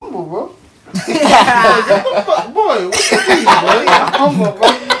humble, bro. What the fuck, boy? What you mean, boy? I'm humble, bro.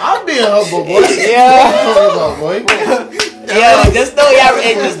 I'm being humble, boy. Yeah. Boy. Yo, just know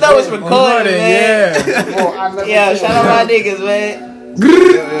it's recorded, man. Yeah. Shout out my niggas, man.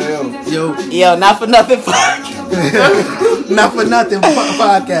 Yo, not for nothing podcast. Not for nothing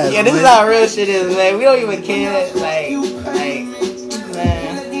podcast. Yeah, this is how real shit is, man. We don't even care. Like, man.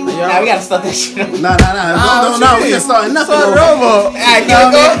 Nah, we gotta start that shit up. Nah. We ain't starting nothing. Alright, keep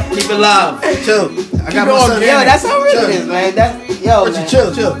it going. Keep it live. Chill. I got my son. Yo, that's how real it is, man. Man.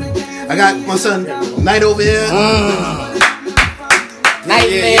 Chill. I got my son Knight over here.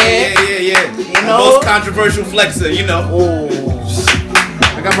 Nightmare. Yeah. You know? Most controversial flexer, you know.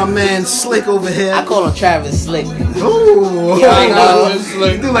 I got my man SLICC over here. I call him Travis Slick. Ooh. You know?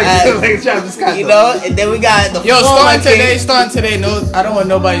 You do like Travis Scott. You know? And then we got the starting today. No, I don't want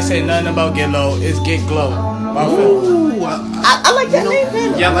nobody to say nothing about Get Low. It's Get Glow. Ooh, I like that name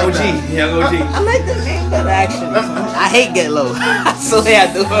better. Young OG. I like that name better, actually. I hate Get Low. I swear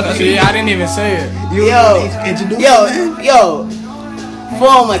I do. See, I didn't even say it. Yo,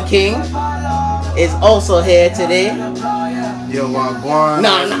 former king is also here today. Yo, Wagwan.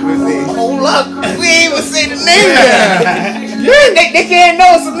 No. Hold up. We ain't even say the name yet. They can't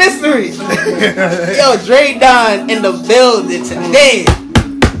know it's a mystery. Yo, Dre Don in the building today.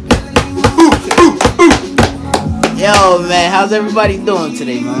 Yo, man, how's everybody doing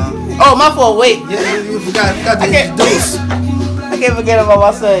today, man? Oh, my fault. Wait. Yeah, you forgot to introduce. I can't forget about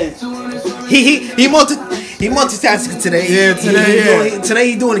my son. He multitasking today. Yeah, today. Today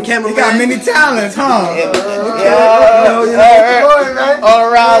he doing the camera. He got many talents, huh? All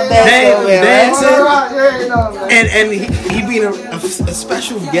around dancing. And he being a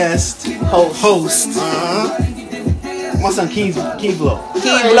special guest host. My son Key Blow.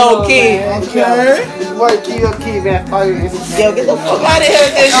 Key. Okay. Boy, Key, man. Yo, get the fuck out of here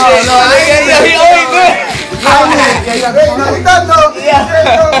with this shit. He always good.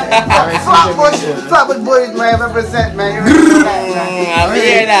 Flatbush boys, man, represent, man. I'm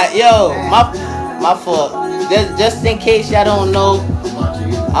hearing that. Yo, my fault. Just in case y'all don't know,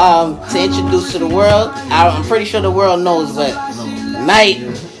 to introduce to the world, I'm pretty sure the world knows, but Knight,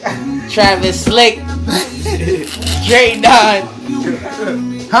 Travis Slick, Dre Don,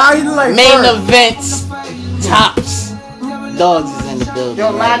 How you like main events, tops, dogs is in the building.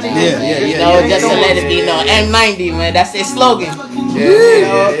 Yo, right now. You know, just to let it be known. M90, man, that's their slogan.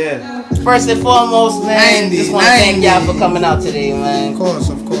 Yeah. First and foremost, man, just want to thank y'all for coming out today, man. Of course.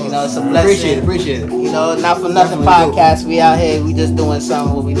 You know, it's a blessing. Appreciate it. You know, not for nothing podcast. We out here, we just doing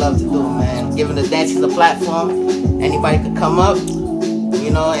something what we love to do, man. Giving the dancers a platform. Anybody could come up, you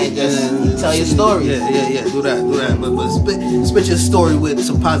know, and just tell your story. Yeah. Do that. But spit your story with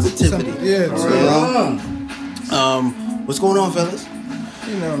some positivity. What's going on, fellas?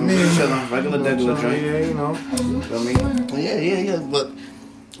 You know me. Regular drink. Yeah, you know. Yeah. But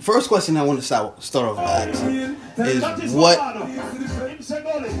first question I want to start off with asking is what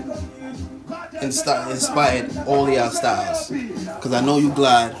inspired all of y'all styles? Because I know you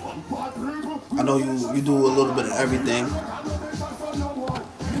glide. I know you do a little bit of everything.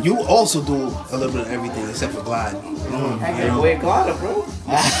 You also do a little bit of everything except for glide. I can't wear glider, bro.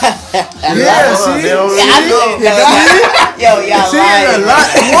 Yeah, see? Yo, y'all lying.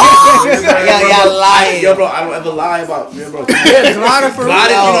 Y'all lying. Yo, bro, I don't ever lie about bro. Yeah, glider for real.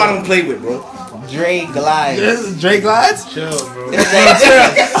 Glider, you know I don't play with, bro. Dre glides. Dre glides? Chill, bro. Yo,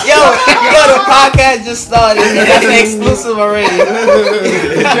 the podcast just started. That's an exclusive already.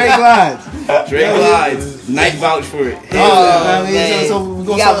 Dre glides. Dre glides. Night vouch for it. Man. So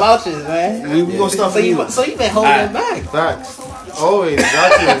we You got vouchers, man. We gonna start for you. So you been holding it back. Facts. Always.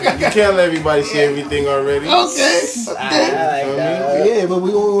 That's you can't let everybody see everything already. Okay. Yeah, but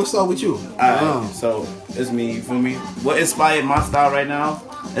we gonna start with you. Alright, so it's me, you feel me? What inspired my style right now,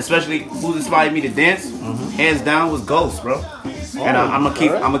 especially who inspired me to dance, hands down was Ghost, bro. And I'm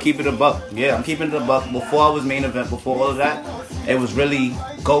gonna keep it a buck. Yeah, I'm keeping it a buck. Before I was main event, before all of that, it was really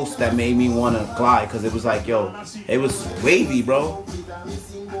Ghost that made me wanna glide, cause it was like, yo, it was wavy, bro.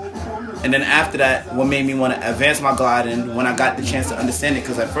 And then after that, what made me want to advance my gliding when I got the chance to understand it,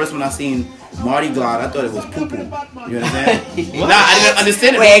 because at first when I seen Marty glide, I thought it was poo-poo. You understand? Nah, I didn't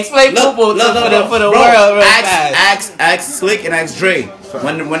understand it. Wait, explain poo-poo for the world real fast. Ask SLICC and ask Dre.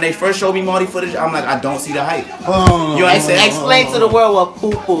 When they first showed me Marty footage, I'm like, I don't see the hype. You understand? Explain to the world what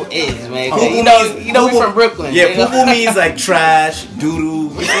poo-poo is, man. You know we from Brooklyn. Yeah, poo-poo means like trash, doo-doo.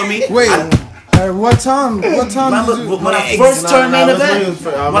 You feel me? Wait. What time? Remember when I first turned main event?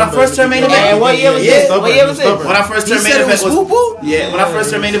 When I first turned main event? What year was it? When I first turned main event was poo-poo? Yeah, when I first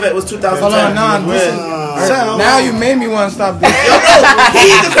turned main event was 2010. Hold on, Now you made me want to stop this. Yo,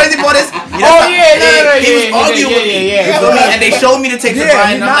 the crazy part is, he was arguing with me. You feel me? And they showed me to take the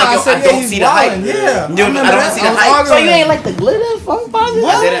ride, and I'm like, yo, I don't see the hype. Yeah, I don't see the hype. So you ain't like the glitter funk positive?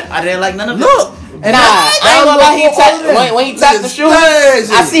 I didn't like none of it. Look. And I ain't gonna lie, when he tapped the shoe,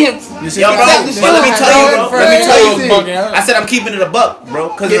 I see him. Yo, bro, but let me tell you, bro. I said I'm keeping it a buck, bro.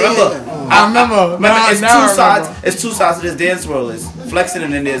 Cause remember, it's two sides to this dance world. It's flexing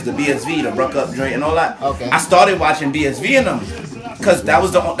and then there's the BSV, the Bruck Up joint and all that. Okay. I started watching BSV in them, cause that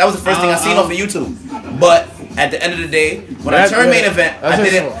was the first thing I seen off of YouTube. But at the end of the day, when I turned main event, I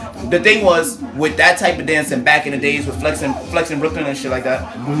didn't. The thing was, with that type of dancing back in the days with flexing Brooklyn and shit like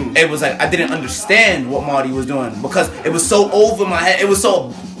that, it was like I didn't understand what Marty was doing because it was so over my head. It was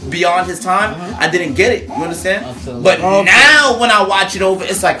so beyond his time. I didn't get it. You understand? But now when I watch it over,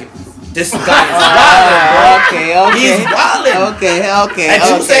 it's like this guy is wildin', bro. Okay. He's wildin'. Okay. And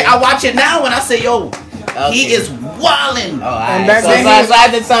you say I watch it now and I say, yo, he is wildin'. And back then, so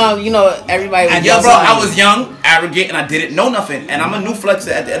at the time, you know, everybody was young. Bro, I was young, arrogant, and I didn't know nothing. And I'm a new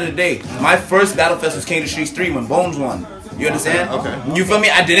flexer at the end of the day. My first Battle Fest was King of the Streets 3 when Bones won. You understand? Okay. You feel me?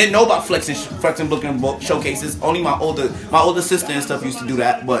 I didn't know about flexing Brooklyn showcases. Only my older sister and stuff used to do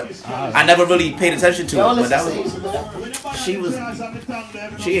that, but I never really paid attention to it. But that was she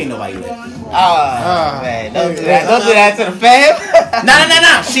ain't nobody lit. Man, don't do that to the fam.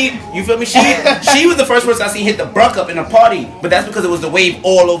 Nah. You feel me? She was the first person I seen hit the Bruck Up in a party, but that's because it was the wave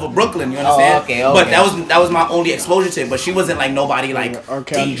all over Brooklyn. You understand? Okay. But that was my only exposure to it. But she wasn't like nobody like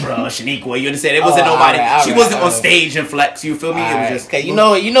Deidre or Shaniqua. You understand? It wasn't nobody. She wasn't on stage and flex. You feel me? It was just cause you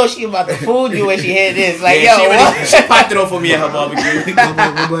know she about to fool you when she heard this. Like she popped it off for me at her barbecue.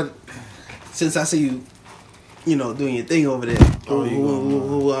 but since I see you know, doing your thing over there, who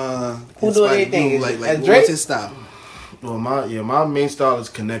doing anything? Like what's his style? Well, my main style is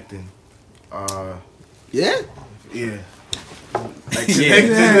connecting. Yeah. Like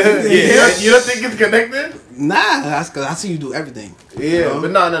connected. You don't think it's connected? Nah, that's cause I see you do everything. Yeah, you know?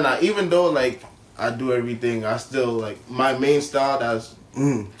 but no. Even though like I do everything, I still like my main style that's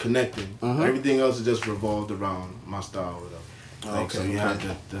connecting. Everything else is just revolved around my style. Like, so you have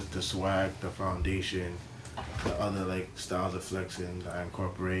the swag, the foundation, the other like styles of flexing that I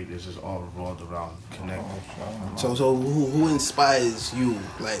incorporate. It's just all revolved around connecting. So who inspires you?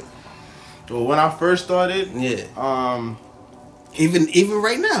 Like, well, when I first started, even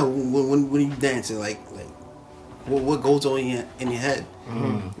right now when you dancing, like what goes on in your head? You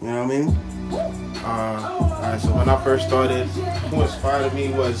know what I mean? Alright, so when I first started, who inspired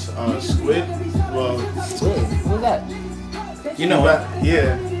me was Squid. Well, Who's that? You know what?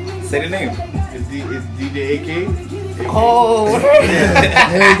 Yeah. Say the name. It's DJ AK. Oh,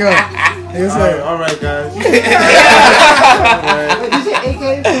 There you go. Alright, guys. Wait, you said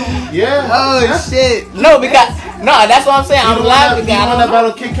AK? Yeah. Oh shit! No, that's what I'm saying. I'm laughing. You won that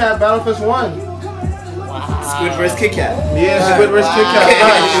Battle Kit Kat Battle Fest 1. Squid vs. Kit Kat. Yeah, Squid vs. Kit Kat.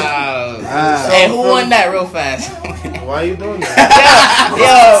 Hey, who won that real fast? Why are you doing that?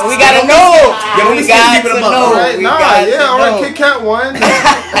 Yo, we gotta know. We got to know. Alright, Kit Kat won.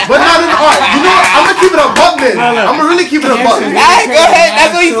 But not in art. You know what? I'm gonna keep it a buck then. I'm gonna really keep it a buck. Alright, go ahead.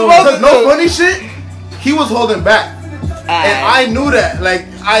 That's what he's supposed to do. No funny shit. He was holding back. And I knew that. Like,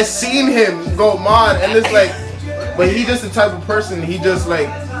 I seen him go mod, and it's like, but he just the type of person, he just like,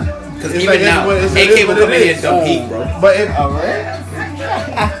 because even like, now, AK will come in here and dump heat, bro. But it,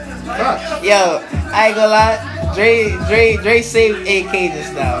 yo, I ain't gonna lie. Dre saved AK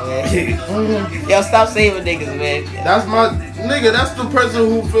just now, man. Yo, stop saving niggas, man. That's my nigga. That's the person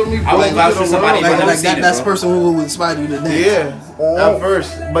who feel me. I would vouch for somebody that's the person who inspired you to dance. Yeah, at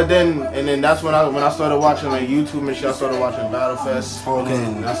first, but then that's when I started watching like YouTube and shit. I started watching Battle Fest. Okay.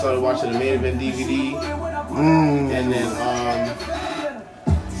 And I started watching the main event DVD. And then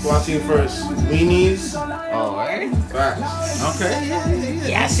who I seen first? Weenies. Oh, right. Facts. Okay.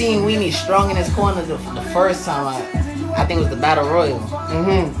 Yeah, I seen Weenie strong in his corner the first time. I think it was the Battle Royal.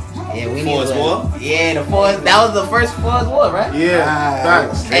 Yeah, Weenie was War? Yeah, the Forest. That was the first Forest War, right? Yeah,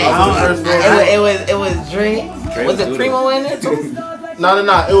 facts. Hey, it was Dre. Was it Primo in there too? No.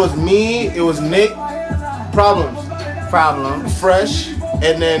 It was me. It was Nick. Problems. Fresh.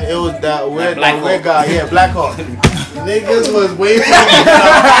 And then it was that weird guy. Yeah, Black Hawk. Niggas was waiting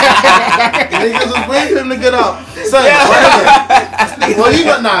for him to get up. Son, well,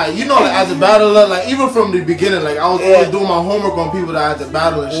 you know, like, as a battler, like even from the beginning, like I was always doing my homework on people that I had to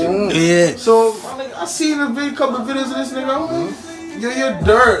battle and shit. Yeah. So I seen a couple of videos of this nigga. I'm like, you're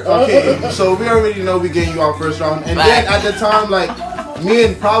dirt. Okay, so we already know we getting you our first round. And then at the time, like me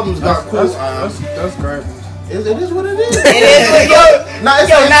and Problems got cool. That's great. It is what it is. It is what, yo, Nah, it's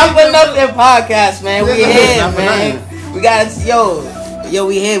yo, like- not for nothing podcast, man. We It's here, not for man. We got, yo,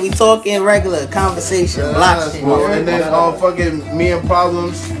 we here. We talking regular conversation, block shit. Bro, and then fucking me and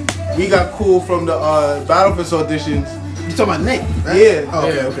Problems, we got cool from the Battlefield auditions. You talking about Nick? Right? Yeah. Oh,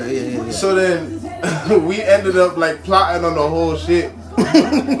 okay, yeah. So then we ended up like plotting on the whole shit.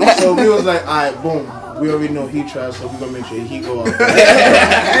 So we was like, alright, boom. We already know he trash, so we gonna make sure he go up.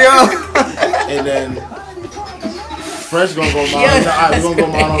 And then Fresh gonna go mount. Alright, we gonna go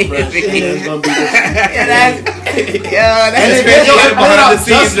mount on Fresh. And then it's gonna be this. That's behind the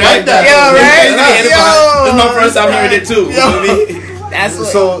scenes like that. Yo, right? This is my first time hearing it too. You know what I mean? That's what,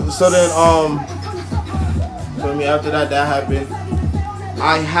 So then for me after that happened,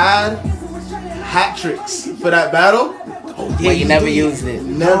 I had hat tricks for that battle. but you never used it.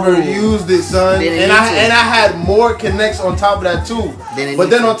 Never used it, son. Didn't And need I to. had more connects on top of that too. Didn't But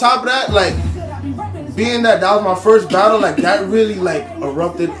need then to. on top of that, like being that was my first battle, like that really like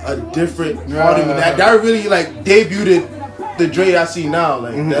erupted a different part of me. That really like debuted the Dre I see now,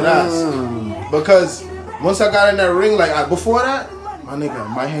 like that ass. Because once I got in that ring, like before that, my nigga,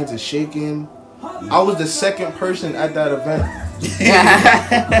 my hands is shaking. I was the second person at that event.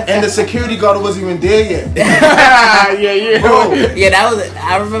 And the security guard wasn't even there yet. Bro. Yeah, that was.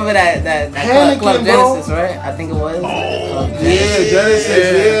 I remember that Panicking, Club bro. Genesis, right? I think it was. Yeah,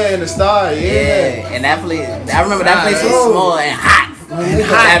 Genesis, yeah, and the Star, yeah. And that place, I remember that place was bro. small and hot. Man,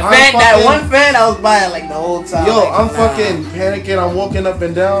 That one fan I was buying like the whole time. Yo, like, I'm nah. fucking panicking. I'm walking up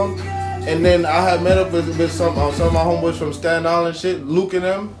and down, and then I had met up with some of my homeboys from Staten Island, shit. Luke and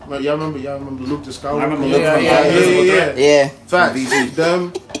them. Like, y'all remember Luke the Skywalker? I remember Luke Luke. from Yeah. Yeah. Facts.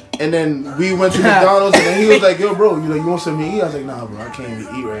 Them. And then we went to McDonald's, and then he was like, "Yo, bro, you want something to eat?" I was like, "Nah, bro, I can't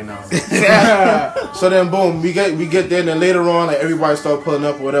even eat right now." So then, boom, we get there, and then later on, like everybody start pulling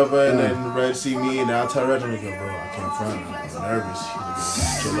up or whatever, and then Red see me, and then I tell Red, I'm like, "Yo, bro, I can't front. I'm nervous."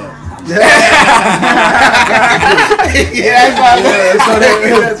 He's like, "Chill out."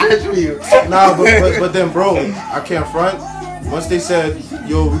 That's rich for you. Nah, but then, bro, I can't front. Once they said,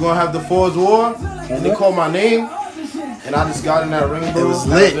 "Yo, we're gonna have the Fords War," and they called my name, and I just got in that ring, bro. It was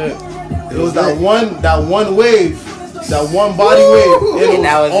lit. It was that one wave, that one body wave. It And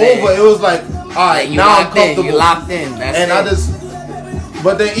that was over. it. It was like, all right, You now I'm locked in. comfortable. You locked in. That's And it. I just,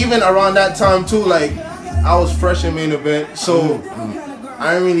 but then even around that time too, like I was fresh in main event, so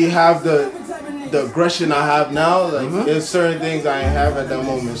I didn't really have the aggression I have now. Like there's certain things I ain't have at that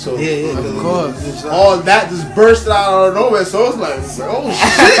moment. So Yeah, of course. all that just burst out of nowhere. So it's like, oh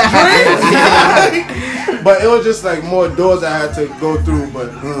shit, Dre. But it was just like more doors I had to go through.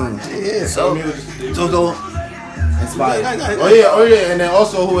 But Yeah. So- it was just, So Inspired. oh yeah, and then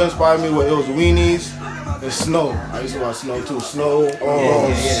also who inspired me was it was Weenies and Snow. I used to watch Snow too. Snow.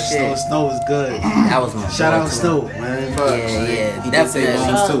 Snow was good. That was my Shout boy, out too. Snow, man. Yeah, He did say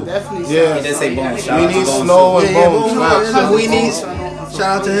definitely. bones too. Yeah, He did say bones. Shout out to Weenies, Bones, Snow, too. and Yeah, Bones. Bones, Facts. we need. Shout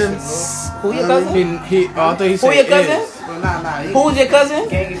out to him. Who your cousin? He I thought he said Who your cousin? is. Who was your cousin?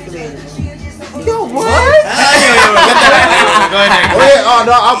 Yo, what? Oh yeah, oh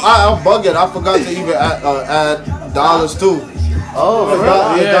no, I'm bugging. I forgot to even add dollars too. Oh, for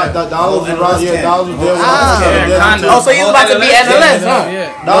real? Yeah, dollars was right. Yeah, dollars was there. Yeah, kinda. Oh, so you was about to be NLS, huh? Yeah.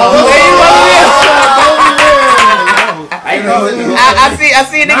 I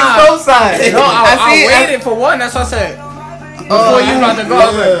see a nigga co-sign. No, I see. waited for one. That's what I said. Before you about to go, I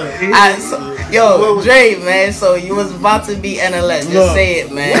was like, Yo, Dre, man. So you was about to be NLS. Just say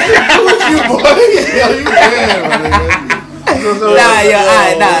it, man.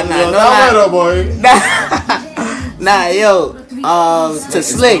 Nah, yo. To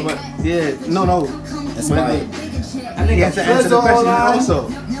SLICC. Yeah, no. Inspired. He has to answer the question also.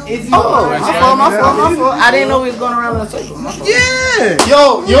 Oh, my fault. I didn't know we was going around in a circle. My fault. Yeah.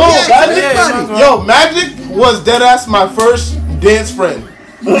 Yo, Magic was dead ass my first dance friend.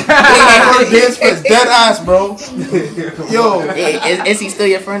 Dance friend, dead ass, bro. Yo, Is he still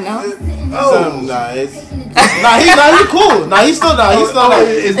your friend now? He cool. He's still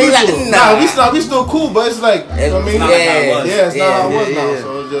It's mutual. we still cool, but it's like, you know what I mean? Yeah, It's not how it was now. yeah.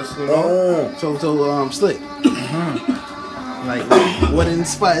 So it's just, you know. So SLICC. Like, what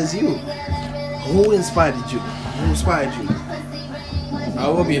inspires you? Who inspired you? Who inspired you? I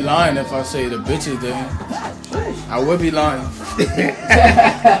would be lying if I say the bitches didn't. I would be lying.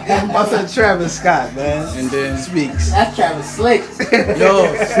 My son Travis Scott, man. And then Speaks. That's Travis SLICC. yo,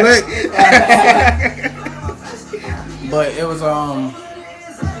 SLICC. but it was I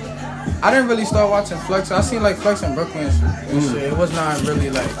didn't really start watching Flex. I seen like Flex in Brooklyn and shit. It was not really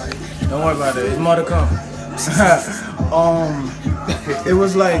like, don't worry about it. It's more to come. It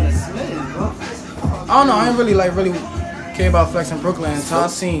was like don't know. I ain't really care about Flex in Brooklyn until I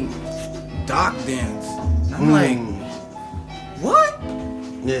seen Doc dance. And I'm like, what?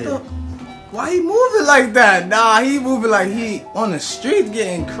 Yeah. Why he moving like that? Nah, he moving like he on the streets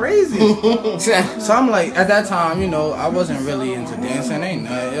getting crazy. So I'm like, at that time, you know, I wasn't really into dancing.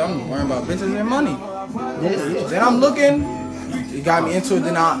 I'm worrying about bitches and money. Yeah. Then I'm looking, he got me into it.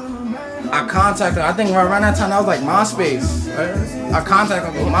 Then I contacted, I think around that time, that was like MySpace. Right? I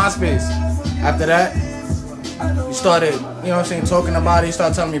contacted him with MySpace. After that, he started, you know what I'm saying, talking about it. He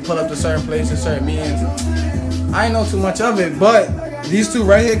started telling me pull up to certain places, certain meetings. I ain't know too much of it, but these two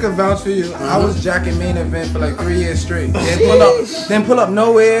right here could vouch for you. I was jacking Main Event for like 3 years straight. Then pull up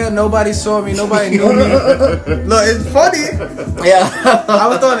nowhere. Nobody saw me. Nobody knew me. Look, it's funny. Yeah. I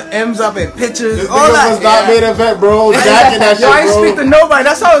was throwing M's up in pictures. This nigga was not Main Event, bro. Jacking that shit, bro. I ain't speak to nobody.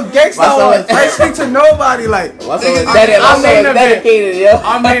 That's how gangsta I was. I ain't speak to nobody. Like, I'm dedicated, yo.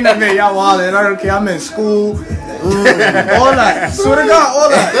 I'm Main Event. Y'all wildin'. I don't care. I'm in school. All that. Swear to God, all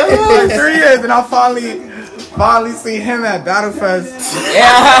that. Like 3 years, and I finally see him at Battlefest.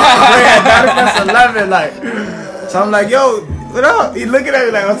 Yeah, at Battlefest 11. Like, so I'm like, yo, what up? He looking at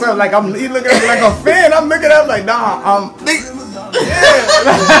me like, what's up? Like, he looking at me like a fan. I'm looking at him like, nah,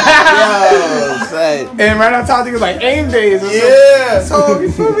 yeah. And right on top, he was like aim days. Yeah. So you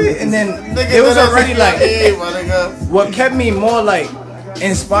feel me? And then it was already like, what kept me more like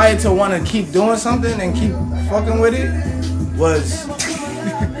inspired to want to keep doing something and keep fucking with it was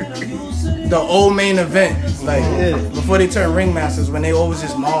the old Main Event, like before they turned ringmasters, when they always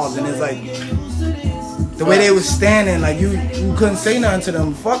just mobs, and it's like the way they was standing, like you couldn't say nothing to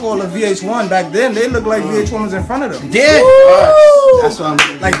them. Fuck all the VH1 back then, they looked like VH1 was in front of them. Yeah, that's what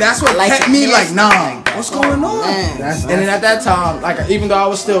I'm like. That's what kept me like, nah, what's going on? And then at that time, like even though I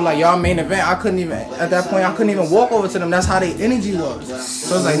was still like y'all Main Event, I couldn't even walk over to them. That's how their energy was.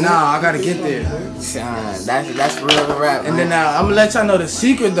 So it's like, nah, I gotta get there. That's real rap. And then I'm gonna let y'all know the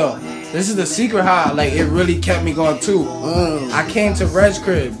secret though. This is the secret how like it really kept me going too. I came to Reg's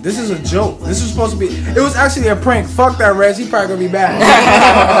crib. This is a joke. This was supposed to be. It was actually a prank. Fuck that Reg. He probably gonna be bad.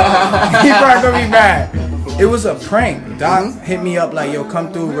 It was a prank. Doc hit me up like, yo,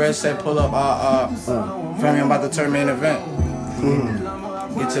 come through. Reg said pull up. Feel me? I'm about to turn Main Event.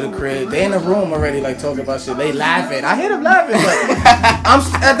 Get to the crib. They in the room already, like talking about shit. They laughing. I hear them laughing, but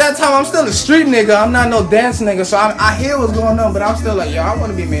at that time I'm still a street nigga. I'm not no dance nigga, so I hear what's going on, but I'm still like, yo, I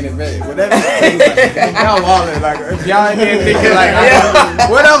want to be Main Event. Whatever. Y'all walling like if y'all ain't here thinking like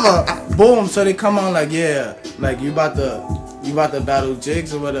whatever. Boom. So they come on like, yeah, like you about to battle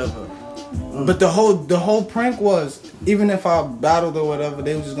Jigs or whatever. But the whole prank was, even if I battled or whatever,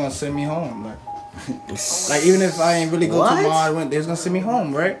 they was just gonna send me home. Like even if I ain't really go to Mod, they was gonna send me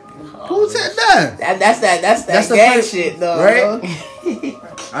home, right? Who said that? That's that gang shit though, right?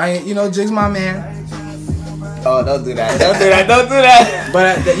 I ain't, you know, Jigs my man. Oh, don't do that. Don't do that.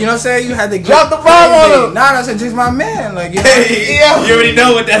 But you know what I'm saying? You had to drop the bomb on him. Nah, I said Jigs my man. Like, you know, you already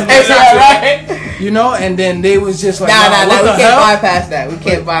know what that's right? You know, and then they was just like, nah, we can't bypass that. We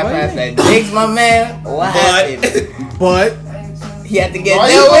can't bypass that. Jigs my man. What happened? But he had to get why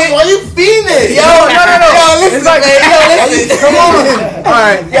you feeling? Yo, no. Yo, listen, man. Listen. Come on. All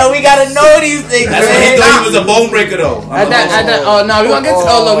right. Yo, we gotta know these things. That's when he thought he was a bone breaker, though. We gonna get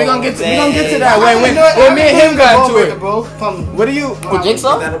to. We gonna get to that. Wait, me and him got into it, bro. What are you?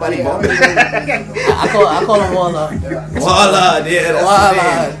 Jigsaw? I call him Walla. Walla, yeah,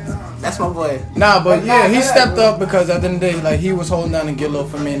 Walla. That's my boy. Nah, but yeah, he stepped up because at the end of the day, like he was holding down and get low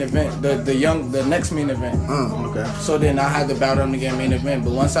for Main Event, the next Main Event. Okay. So then I had to battle him to get Main Event,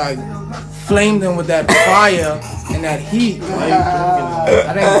 but once I flamed him with that fire and that heat,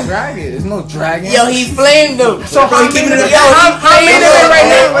 I didn't drag it. There's no dragging. Yo, he flamed him. So how Main Event right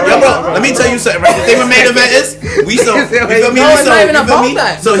now? Yo, bro, let me tell you something. Right, the thing with Main Event is we so you feel me?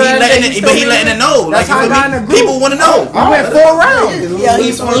 So he letting it know. Like you feel me? People want to know. We went 4 rounds. Yo, he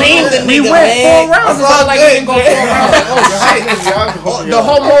flamed the nigga. We went 4 rounds. It's all like we didn't go 4 rounds. The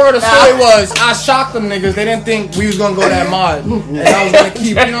whole moral of the story was I shocked them niggas. They didn't think we was gonna go that mod, and I was gonna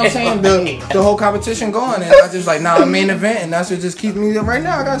keep, you know what I'm saying, the whole competition going. And I just like, nah, Main Event, and that's what just keeps me right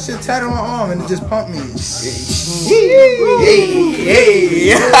now. I got shit tatted on my arm, and it just pumped me.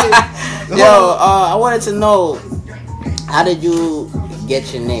 Yo, I wanted to know, how did you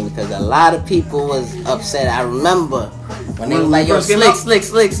get your name? Because a lot of people was upset. I remember when they was like, yo,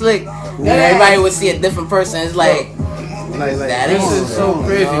 Slick. And everybody would see a different person. It's like that this is so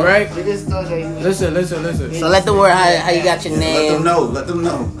crazy, right? Listen. So let them word how you got your name. Let them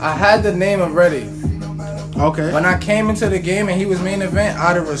know. I had the name already. Okay. When I came into the game and he was Main Event,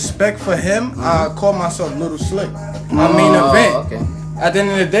 out of respect for him, I called myself Little Slick. I'm Main Event. Okay. at the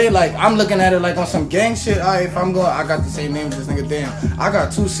end of the day, like, I'm looking at it like on some gang shit. Alright, if I'm going, I got the same name as this nigga. Damn, I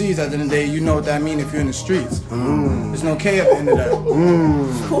got 2 C's at the end of the day. You know what that mean if you're in the streets. There's no K at the end of that.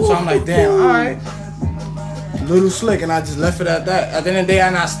 So I'm like, damn, alright. Little SLICC, and I just left it at that. At the end of the day,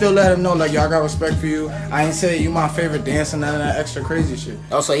 and I still let him know, like, yo, I got respect for you. I ain't say you my favorite dancer, none of that extra crazy shit.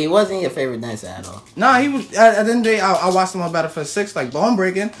 Oh, so he wasn't your favorite dancer at all? Nah, he was. At the end of the day, I watched him on Battlefield 6, like bone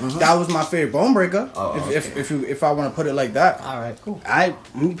breaking. That was my favorite bone breaker. Oh, if I want to put it like that. All right, cool.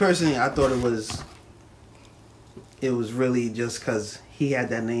 Me personally, I thought it was really just because he had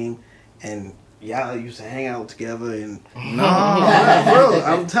that name, and y'all used to hang out together, and bro,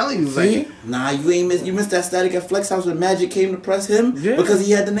 I'm telling you, like, nah, you missed that Static at Flex House when Magic came to press him because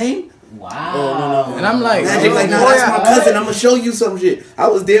he had the name. Wow. And I'm like, Magic, like, nah, that's my cousin. I'm gonna show you some shit. I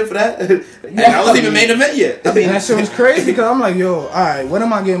was there for that, and I wasn't even main event yet. I mean, that shit was crazy because I'm like, yo, all right, what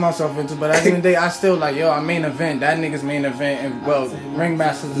am I getting myself into? But at the end of the day, I still like, yo, I'm main event. That nigga's main event, and well,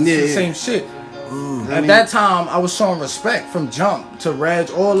 Ringmaster's the same shit. At that time, I was showing respect from Jump to Reg,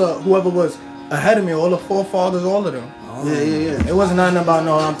 all of whoever was ahead of me, all the forefathers, all of them. Yeah. It wasn't nothing about,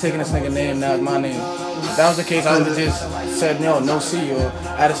 no, I'm taking this nigga name, now it's my name. If that was the case, I would have just said, no C, or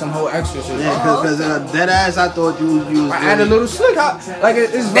added some whole extra shit. Yeah, because that ass, I thought you was. I added a little SLICC. Like,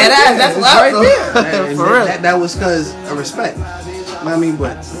 it's right That ass, that's it's right there. And For real. That was because of respect. You know what I mean?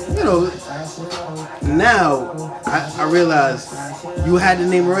 But, you know, now I realize you had the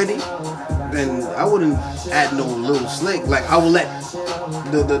name already, and I wouldn't add no little SLICC. Like, I would let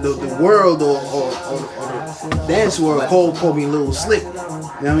the world or the dance world call me Little SLICC. You know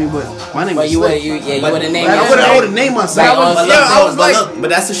what I mean? But my name is SLICC. You would have named I would have named myself. But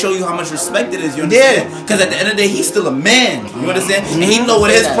that's to show you how much respect it is. You understand? Because at the end of the day, he's still a man. You understand? And he know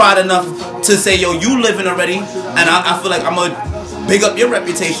what his pride enough to say, yo, you living already, and I feel like I'm gonna big up your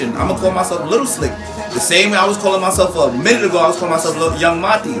reputation. I'm gonna call myself Little SLICC. The same way I was calling myself a minute ago, I was calling myself Young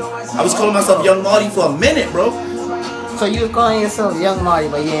Marty. I was calling myself Young Marty for a minute, bro. So you was calling yourself Young Marty,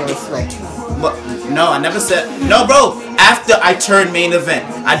 but you ain't respect. But no, I never said no, bro. After I turned main event,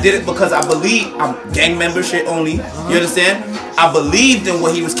 I did it because I believe I'm gang member shit only. You understand? I believed in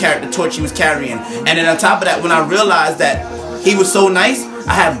what he was carrying, the torch he was carrying, and then on top of that, when I realized that he was so nice,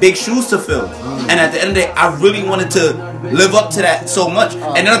 I had big shoes to fill, and at the end of the day, I really wanted to live up to that so much.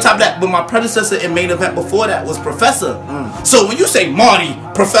 And then on top of that, but my predecessor in main event before that was Professor. So when you say Marty,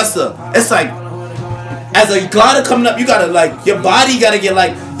 Professor, it's like, as a glider coming up, you gotta like, your body gotta get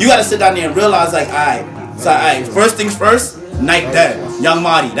like, you gotta sit down there and realize like, alright, first things first, night dead, Young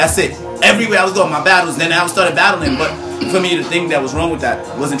Marty, that's it. Everywhere I was going, my battles, then I started battling, but for me, the thing that was wrong with that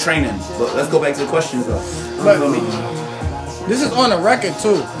wasn't training. But let's go back to the questions though. But this is on the record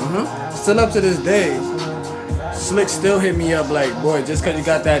too. Still up to this day, SLICC still hit me up like, boy, just cause you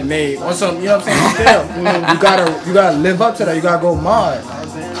got that name or something, you know what I'm saying? Still, you gotta live up to that. You gotta go mod.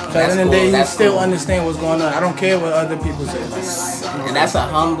 So at the end of the day, you still understand what's going on. I don't care what other people say. And that's a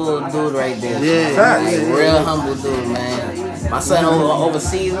humble dude right there. Yeah. Like, real humble dude, man. My son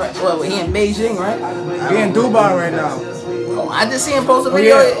overseas, right? Well, he in Beijing, right? He in Dubai right now. Oh, I just seen him post a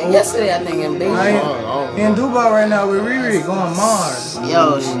video yesterday, I think, in Beijing. He in Dubai right now with Riri going Mars.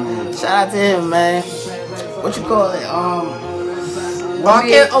 Yo, shout out to him, man. What you call it?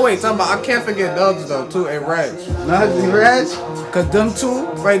 I can't forget Dubs though too, and Reg. Reg? Cause them two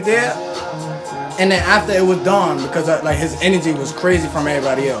right there, and then after it was Dawn because like his energy was crazy from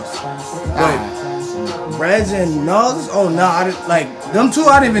everybody else. But Reg and Nugs, I didn't like them two.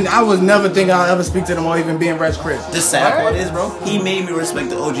 I was never thinking I'd ever speak to them or even be in Reg's crib. The sad part is, bro, he made me respect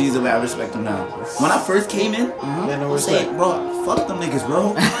the OGs the way I respect them now. When I first came in, I was saying, bro, fuck them niggas,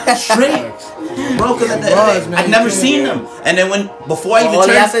 bro. Straight. Bro, because at the end of the day, I'd never seen them. And then before I even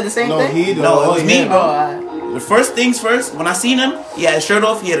turned... y'all said the same thing? No, it was me, bro. The first things first, when I seen him, he had his shirt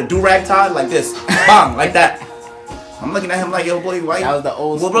off, he had a do-rag tie like this. Bang, like that. I'm looking at him like, yo, boy, why? That was the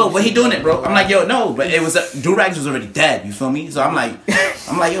old Well, bro, but he doing it, bro. I'm like, yo, no, but it was do-rags was already dead. You feel me? So I'm like,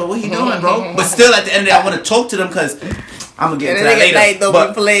 yo, what he doing, bro? But still, at the end of the day, I want to talk to them because I'm gonna get into that later.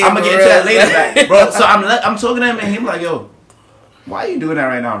 I'm gonna get into that later, bro. So I'm talking to him and he's like, yo, why are you doing that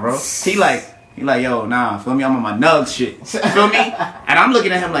right now, bro? He like, yo, nah, feel me? I'm on my Nugs shit. Feel me? And I'm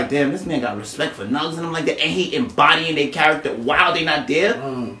looking at him like, damn, this man got respect for Nugs and I'm like that, and he embodying their character while they not there.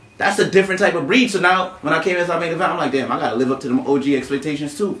 That's a different type of breed. So now, when I came inside main event, I'm like, damn, I gotta live up to them OG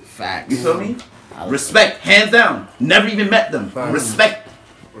expectations too. Facts. You feel me? Respect, hands down. Never even met them. Respect.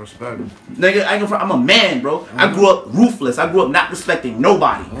 Respect. Nigga, I ain't gonna front, I'm a man, bro. I grew up ruthless. I grew up not respecting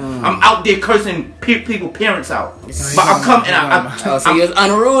nobody. I'm out there cursing people parents out. But I'm coming. So you're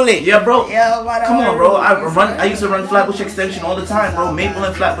unruly. Yeah, bro. Yeah, why Come on, bro. I used to run Flatbush Extension all the time, bro. Maple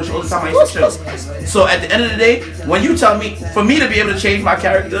and Flatbush all the time. I used to chill. So at the end of the day, when you tell me, for me to be able to change my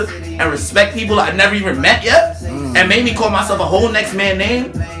character and respect people I never even met yet, and made me call myself a whole next man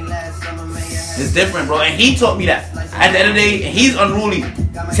name, it's different, bro. And he taught me that. At the end of the day, he's unruly.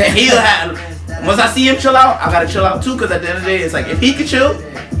 And he'll have. Once I see him chill out, I gotta chill out too. Cause at the end of the day, it's like if he could chill,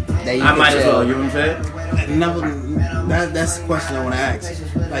 I might as well. You know what I'm saying? That's the question I want to ask.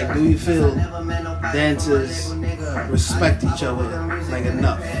 Like, do you feel dancers respect each other like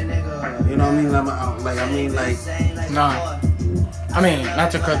enough? You know what I mean? Nah. I mean,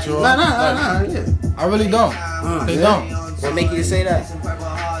 not to cut you off. Nah. Yeah. I really don't. They don't. What make you say that?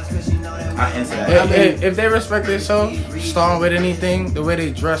 I answer that. If they respect themselves, starting with anything, the way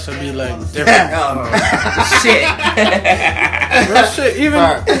they dress would be like different. Shit. Real shit. Even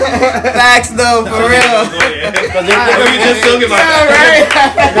Facts though, for real. We just talking about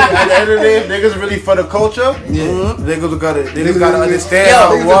At the end of the day, niggas really for the culture. Yeah. Niggas gotta understand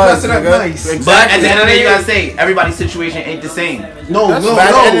how it was. Nigga. But at the end of the day, you gotta say everybody's situation ain't the same. No. But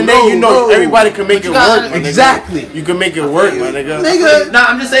at the end of the day, you know everybody can make it work. My exactly. Nigga. You can make it work, my nigga. Nah,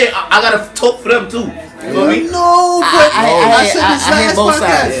 I'm just saying I gotta talk for them too. You know what I mean? No, but I said this I last both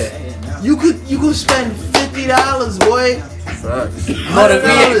podcast. sides. You could spend $50, boy.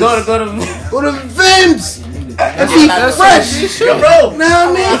 Go Go to Vim's. And be fresh. Yo, bro. Now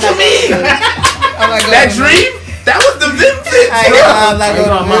I mean, What you mean? That dream? That was the vintage. I'm not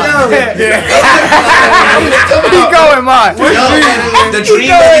gonna keep going, man. The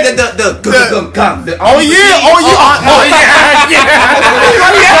dream movie, the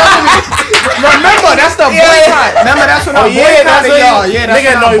Remember, that's the boycott. Remember, that's when I boycotted y'all. Yeah, that's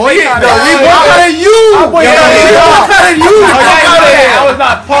when I boycotted y'all. We boycotted you. I boycotted you. I was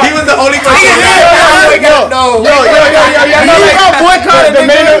not part. He was the only person. Yo, got boycotted the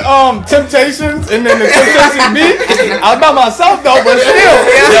main Temptations and then the Temptations B. I was by myself though, but still.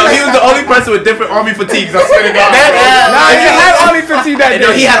 Yo, he was the only person with different army fatigues. I swear to God. Nah, he had army fatigue that day. No,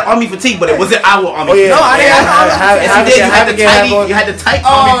 he had army fatigue, but it wasn't our army fatigue. No, I didn't have You had the tight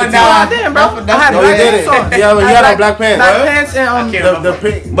army fatigue. No, I didn't, bro. I had No, you didn't. You had on black pants. Black pants and the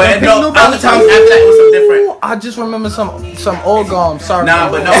pink. But no, other times after that it was some different. I just remember some old gum. Sorry. Nah,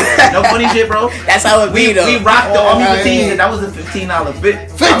 but no funny shit, bro. That's how it be though. We rocked the army fatigues, and that was a $15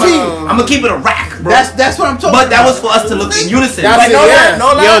 fit. 15. I'm gonna keep it a rack, bro. That's what I'm talking But about. that was for us to look in unison. That's it, yeah.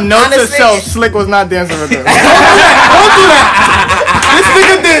 Yo, note to self, Slick was not dancing with them. Don't do that. This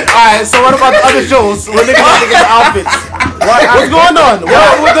nigga did. Alright, so what about the other shows? Where niggas about to get the outfits? What's going on?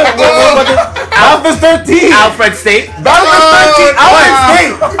 What was the Alpha's 13? Alfred State. Alpha's 13. Alfred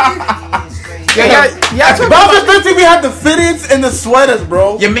State. Yeah, Alpha's 13. We had the fitteds and the sweaters,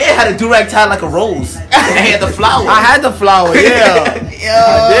 bro. Your man had a durag tie like a rose, and he had the flower. I had the flower, yeah.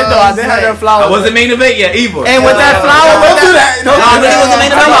 I did have that flower. I wasn't main event yet either. And with that flower, Don't do that. No, I really wasn't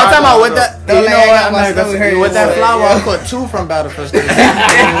main event. Time out with that. Don't let it out my stomach hurt. With that flower, I caught 2 from Battlefield.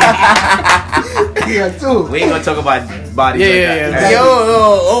 Yeah, too. We ain't gonna talk about bodies. Yeah. Like that.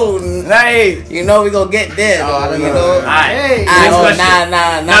 Yo, Hey, you know we gonna get there, though. You know. Alright.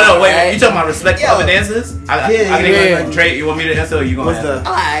 Nah. No, wait. Right? You talking about respect for other dancers? Trey, you want me to answer or you gonna answer?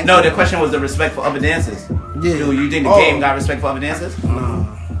 Alright. No, the question was the respect for other dancers. Yeah. Do you think the game got respect for other dancers?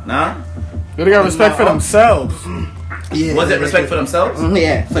 Nah? they got respect for themselves. Yeah. Was it respect for themselves?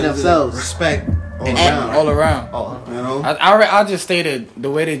 Yeah, for themselves. Respect all And- around. All around. You know. I just stated the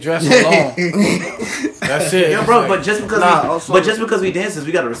way they dress alone. That's it. Yeah, bro, but just because also- but just because we dancers,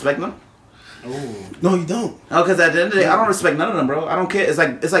 we gotta respect them. No, you don't. No, because at the end of the day, I don't respect none of them, bro. I don't care. It's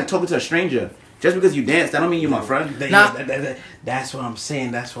like talking to a stranger. Just because you dance, that don't mean you're my friend. That's what I'm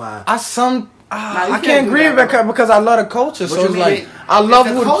saying. That's why. I can't agree with that because I love the culture. So you it's mean? like I love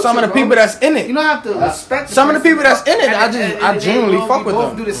It's who, the culture, some of the bro. people that's in it. You don't have to respect Some of the people that's in it, At the I end of the genuinely day, fuck with We them.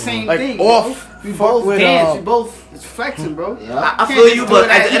 both do the same Like thing. off. We fuck both with, dance. We both it's flexing, bro. I feel you, but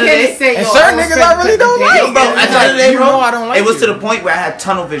at the end of the day, And certain niggas I really don't like. bro, at the end of the day, You bro, know I don't like it was you. to the point where I had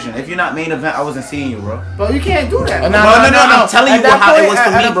tunnel vision. If you're not main event, I wasn't seeing you, bro. But you can't do that. No, No, I'm telling you At that how it point- was for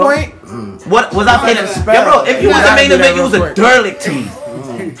at me, a bro. point, What was I paying? Yeah, bro. If you was a main event, you was a derelict to me.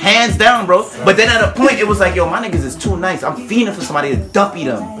 Hands down, bro. But then at a point, it was like, yo, my niggas is too nice. I'm fiending for somebody to duppy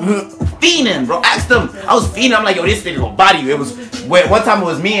them. Fiending, bro. Ask them. I was fiending. I'm like, yo, this nigga gonna body you. It was one time it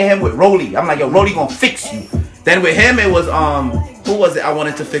was me and him with Rolly. I'm like, yo, Rolly gonna fix you. Then with him, it was who was it? I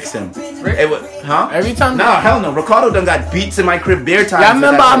wanted to fix him. It was every time. Nah, hell no. Ricardo done got beats in my crib beer time. Yeah, I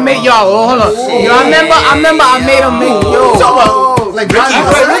remember I made y'all. Hold on. Yo, I remember I made him make yo. like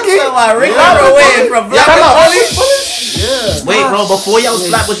Ricky, Ricky away from Black yeah. Wait, bro, before y'all was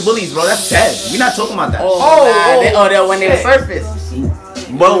slap with bullies, bro, that's dead. We not talking about that. When they were surface.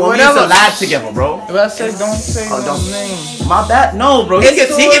 Bro, when we used to lie together, bro. If I say don't say no name. My bad. No, bro. It's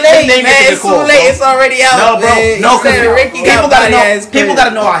too late, man. It's too late. It's already out. No, bro. Man. No, because Ricky people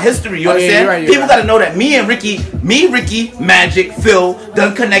gotta know our history. You understand? People gotta know that me, Ricky, Magic, Phil,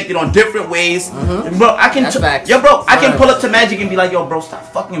 done connected on different ways. Bro, I can I can pull up to Magic and be like, yo, bro, stop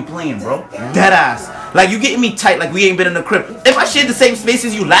fucking playing, bro. Dead ass. Like, you getting me tight like we ain't been in the crib. If I share the same space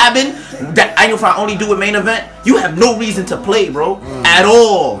as you labbing, that I know if I only do with main event, you have no reason to play, bro. At all.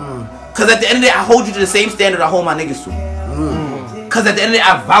 Cause at the end of the day, I hold you to the same standard I hold my niggas to. Cause at the end of the day,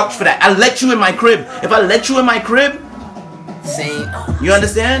 I vouch for that. I let you in my crib. If I let you in my crib, you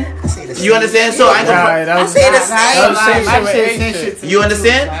understand? You understand? So I say the same. You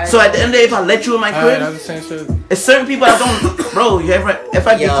understand? So at the end of the day, if I let you in my crib, it's certain people I don't. Bro, if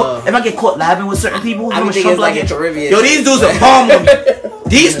I get caught labbing with certain people, I'm gonna like it. Yo, these dudes are bomb on me.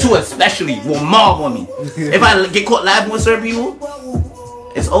 These two especially will mob on me. If I get caught labbing with certain people,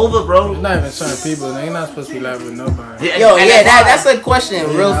 it's over, bro. It's not even certain people. You're not supposed to be labbing with nobody. That's a question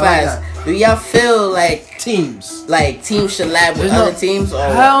real fast. Do y'all feel like teams should lab with other teams? Or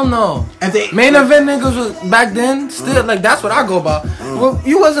hell no. Main event niggas was back then still like that's what I go about. Well,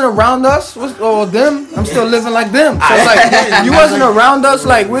 you wasn't around us or them. I'm still living like them. So like you wasn't around us.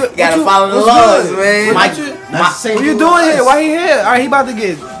 Like we gotta follow the laws, man. What you doing here? Why he here? All right, he about to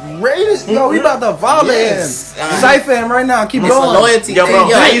get raided. Yo, we about to violate him. Cypher him right now. Keep going. Loyalty. Yo, bro.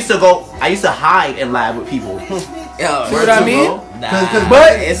 I used to hide and lab with people. See what I mean?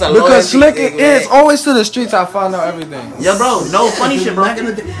 But it's because SLICC is always to the streets. I found out everything. Yeah, bro. No funny shit, bro. Back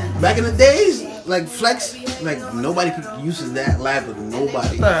in the days, like Flex, like nobody could use that lab with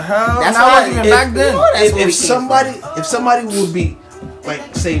nobody. What the hell? That's why even back then. If somebody would be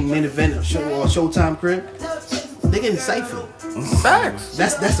like say main event or Showtime crib, they getting cypher. Facts.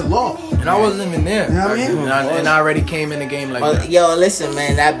 That's the law. And I wasn't even there. You know what I mean? And I already came in the game like that. Yo, listen,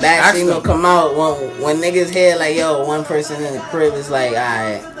 man. That bad signal come out when niggas hear like, yo, one person in the crib is like,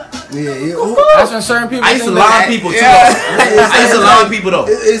 alright. Yeah. That's when certain people. I used to lie on people too. I used to lie on people though.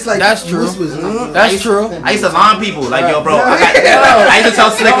 It's like that's true. That's true. I used to lie on people like, yo, bro. I used to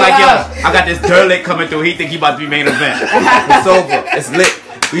tell SLICC like, yo, I got this derelict coming through. He think he about to be main event. It's over. It's lit.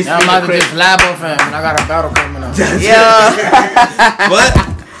 I'm about to just lab off him, and I got a battle coming up. Yeah. What?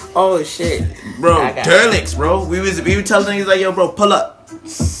 Oh shit, bro. Derelicts, bro. We were telling niggas like, yo, bro, pull up.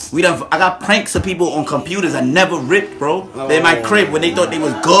 I got pranks of people on computers I never ripped, bro. They in my crib when they thought they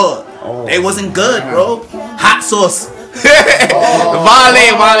was good. They wasn't good, bro. Hot sauce. Vale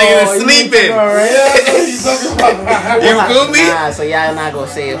is sleeping. You feel me? Nah, so y'all not gonna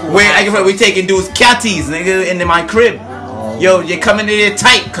say it. Wait, we taking dudes catties, nigga, in my crib. Yo, you're coming in there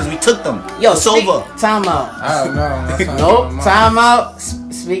tight because we took them. Yo, it's over. Time out. I don't know. Nope. Time out.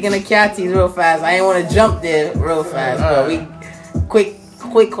 Speaking of catties real fast, I ain't want to jump there real fast, but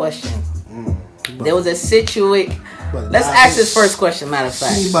quick question. There was a situation. Let's ask this first question. Matter of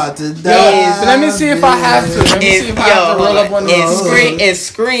fact, about to die. Let me see if I have to. Let me see if I have to roll up one of those. It's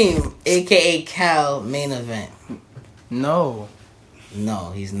Scream, aka Cal, main event. No,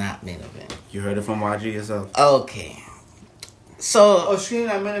 he's not main event. You heard it from YG yourself. Okay. So, Scream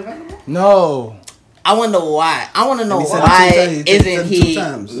not main event? No. I want to know why. I want to know why isn't he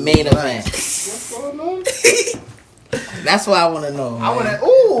main event? What's going on? That's what I want to know. I want to.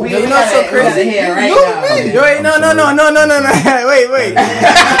 Ooh, you know so crazy. Here right now. Wait, no. Wait.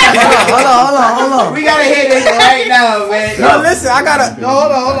 Hold on. We gotta hear this right now, man. No, listen. I gotta. No,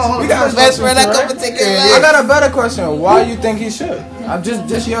 hold on. We got a best friend. I got a better question. Why you think he should? I'm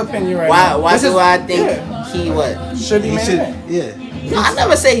just your opinion right now. Why do I think he what? Should be main event? Yeah. No, I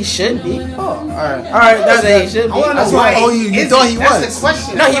never say he should be. Oh, all right. That's he should be. I want to know why. You thought he was? That's the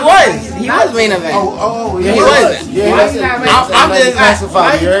question. No, he was. He was main event. Yeah, he was. Yeah,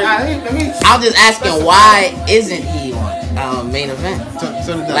 I'm just asking why isn't he on main event?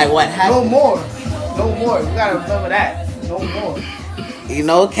 Like what happened? No more. You gotta remember that. No more. You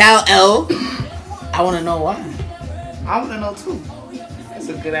know, Cal L. I want to know why. I want to know too. That's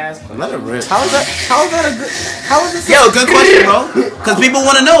a good ass question. Let it rip. How is that a good? How is this? Yo, good question, bro. Because people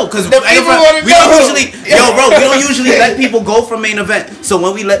want to know. Because we don't usually let people go from main event. So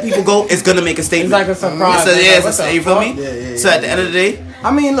when we let people go, it's gonna make a statement. It's like a surprise. You feel me? Yeah. So at the end of the day,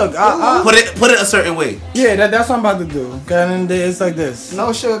 I mean, look, put it a certain way. Yeah, that's what I'm about to do. Cause at the end of the day, it's like this. No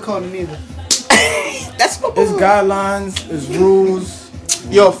sugarcoating either. That's my It's guidelines. It's rules.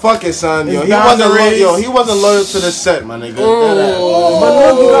 Yo, fuck it, son. Yo, he wasn't loyal to the set, my nigga. But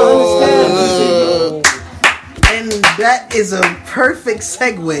look, you don't understand. That is a perfect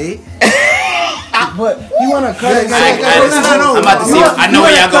segue. But you wanna cut it? No. I'm about to see. I know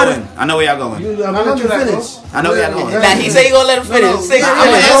where y'all going. I know where y'all going. I'm gonna let you finish. I know where y'all going. Nah, he said he gonna let him finish. Say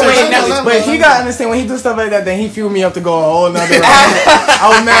But he gotta understand when he do stuff like that, then he fuel me up to go a whole nother round. I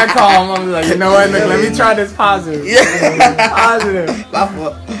was mad calm. I'm like, you know what? Look, let me try this positive. Positive.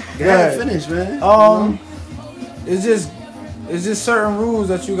 Yeah, finish, man. It's just certain rules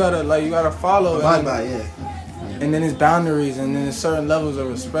that you gotta follow. Abide by, yeah. And then it's boundaries, and then there's certain levels of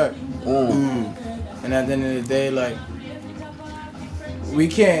respect. And at the end of the day, like, we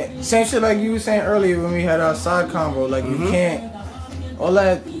can't, same shit like you were saying earlier when we had our side convo, like, you can't, all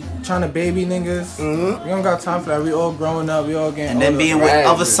that trying to baby niggas, we don't got time for that. We all growing up, we all getting And then older. being with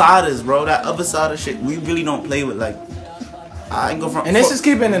other siders, bro. That other side of shit, we really don't play with. Like, I ain't go from. And this is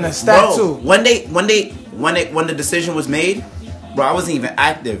keeping in a stack too. When the decision was made, bro, I wasn't even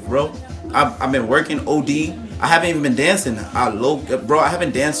active, bro. I've been working OD. I haven't even been dancing. Bro, I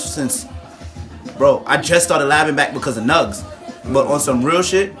haven't danced since. Bro, I just started labbing back because of nugs. But on some real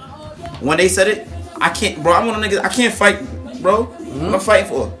shit, when they said it, I can't, bro. I'm one of the niggas. I can't fight, bro. What I'm fighting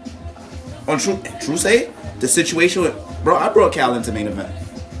for. On true say, the situation with, bro, I brought Cal into main event.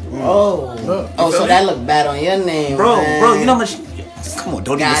 Oh, so that looked bad on your name, bro. man. Bro, you know how much. Come on,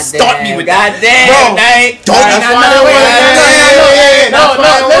 don't even God start damn, me with God that, damn, bro.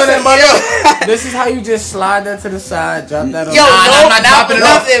 Listen, but this is how you just slide that to the side, drop that on. Yo, I'm not not for dropping it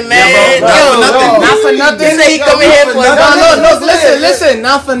off. nothing, man. Not for nothing. You say he coming here for No, listen,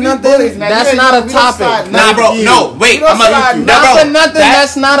 not for nothing. That's not a topic. Nah, bro, no, wait. Not for nothing.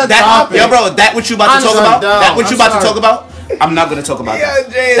 That's not a topic. Yo, bro, that what you about to talk about? That what you about to talk about? I'm not gonna talk about that.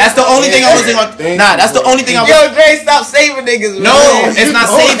 That's the only thing I wasn't gonna. Nah, that's the only thing I was. Yo, Dre, stop saving niggas. No, it's not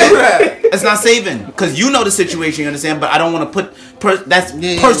saving. It's not saving because you know the situation. You understand? But I don't want to put. That's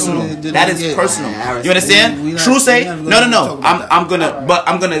personal. That is personal. You understand? True say no. I'm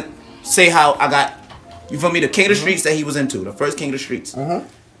gonna say how I got. You feel me? The King of the Streets that he was into, the first King of the Streets.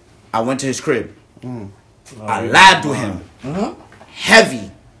 I went to his crib. I labbed with him.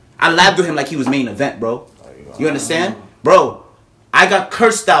 Heavy. I labbed with him like he was main event, bro. You understand? Bro, I got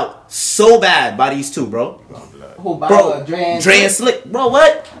cursed out so bad by these two, bro. Who, Bro, Dre and SLICC. Bro,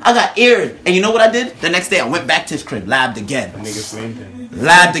 what? I got eared. And you know what I did? The next day I went back to his crib, labbed again.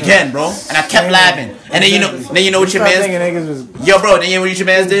 Labbed again, bro. And I kept labbing. And then you know what your man's... Yo, bro, then you know what your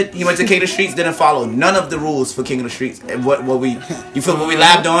man's did? He went to King of the Streets, didn't follow none of the rules for King of the Streets. And what we... You feel what we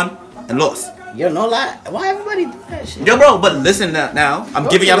labbed on? And lost. Yo, no lie. Why everybody do that shit? Yo, bro, but listen now. I'm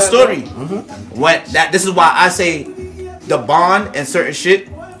giving y'all the story. This is why I say the bond and certain shit,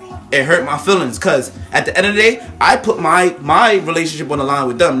 it hurt my feelings. Because at the end of the day, I put my relationship on the line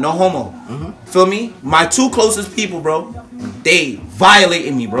with them. No homo. Feel me? My two closest people, bro, they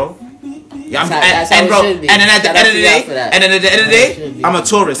violated me, bro. Yeah, and then at the end of the day, I'm a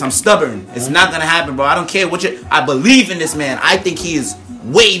tourist. I'm stubborn. It's not gonna happen, bro. I don't care what I believe in this man. I think he is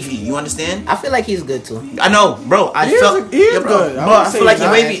wavy. You understand? I feel like he's good too. I know, bro. I feel like he's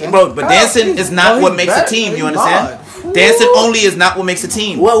wavy, bro. But dancing is not what makes a team. You understand? Dancing only is not what makes a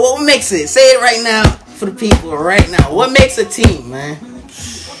team. What makes it? Say it right now for the people right now. What makes a team, man?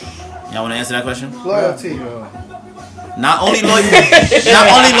 Y'all want to answer that question? Loyalty. Not only loyalty,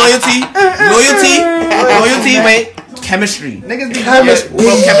 wait, chemistry. Niggas be chemistry.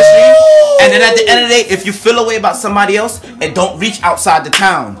 And then at the end of the day, if you feel a way about somebody else, it don't reach outside the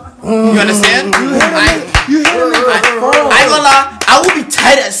town. You understand? I ain't gonna lie, I will be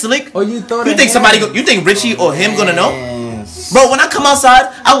tight at SLICC. You think Richie or him gonna know? Bro, when I come outside,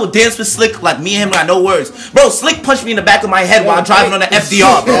 I will dance with SLICC like me and him got no words. Bro, SLICC punched me in the back of my head while driving on the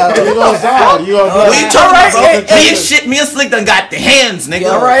FDR, bro. What you talking about, bro? Me and SLICC done got the hands,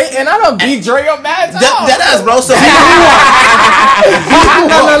 nigga. Alright, and I done beat Dre up bad time. That ass, bro. So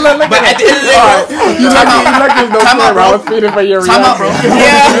but at the end of the day, bro, time out, bro.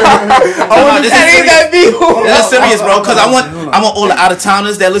 That's serious, bro. Because I want all the out of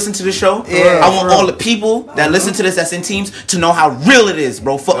towners that listen to the show. I want all the people that listen to this that's in teams to know how real it is,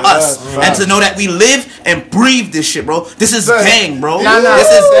 bro, for us, and to know that we live and breathe this shit, bro. This is gang, bro. This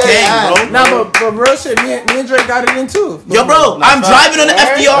is gang, bro. Nah, but real shit, me and Dre got it in too. Yo, bro, I'm driving on the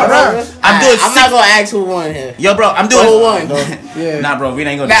FDR, bro. I'm not gonna ask who won here. Yo, bro, I'm doing who won. Nah, bro, we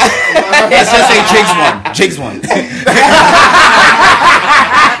ain't gonna. Let's just say Jigs won.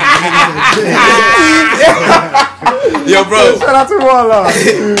 Yo, bro. Shout out to Warlock.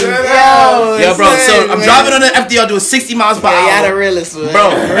 Yo, bro. So I'm driving on the FDR doing 60 miles per hour. Y'all the realest, man. Bro,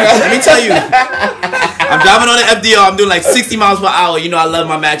 let me tell you. I'm driving on the FDR. I'm doing like 60 miles per hour. You know, I love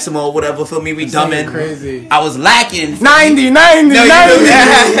my Maximo or whatever. Feel me? We dumbing. Crazy. I was lacking. 90. I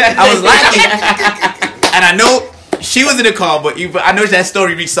was lacking. And I know she was in the car, but I know that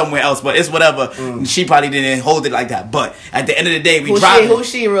story reached somewhere else, but it's whatever. She probably didn't hold it like that. But at the end of the day, we drive. Who's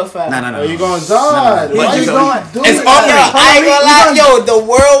she real fast? No. Are you going Zod? Why you going? It's Yo, I ain't gonna lie, yo. The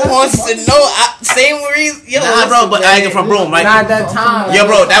world wants to know. Same reason, yo. Nah, bro, but I ain't from Rome, right? Not that time. Yo,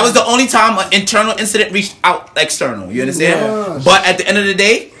 bro, that was the only time an internal incident reached out external. You understand? Yeah. But at the end of the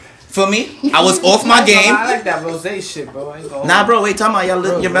day, for me, I was off my game. I like that rosé shit, bro. I ain't gonna Nah, bro, wait, time out.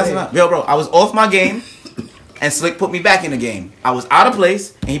 You're messing up. Yo, bro, I was off my game, and SLICC put me back in the game. I was out of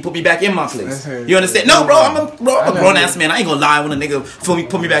place, and he put me back in my place. You understand? No, bro, I'm a grown ass man. I ain't gonna lie when a nigga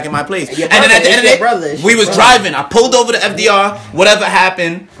put me back in my place. And then at the end of the day, we was driving. I pulled over the FDR. Whatever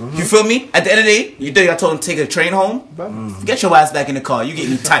happened, you feel me? At the end of the day, you think I told him to take a train home? Get your ass back in the car. You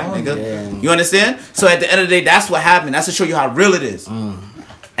getting tight, nigga. You understand? So at the end of the day, that's what happened. That's to show you how real it is.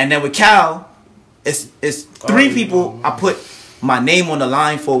 And then with Cal, it's 3 people I put my name on the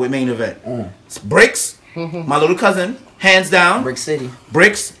line for with main event. It's Bricks, my little cousin, hands down. Brick City.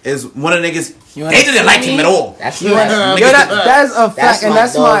 Bricks is one of the niggas. They didn't like him at all. That's That's a fact, and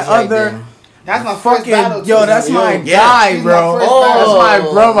that's my other. That's my first battle. Yo, that's my Yeah. guy, bro. That's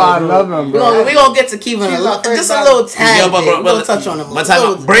my brother. I love him, bro. We gonna get to Kevin just a little tad. Yo, but we gonna touch on him. But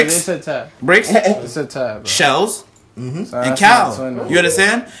talking about Bricks, It's a tab. Bricks, It's a tab, bro. Shells, So and that's Cal. my twin, You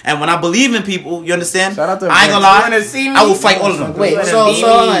understand? And when I believe in people, you understand? Shout out to I ain't gonna Bricks. lie. You wanna see me? I will fight all of them. Wait, so hold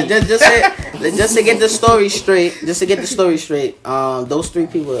on. Just to get the story straight. Those 3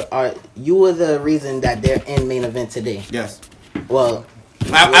 people you were the reason that they're in main event today. Yes. Well,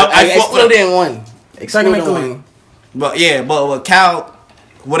 I fought with excluding one. Technically. But yeah, but with Cal,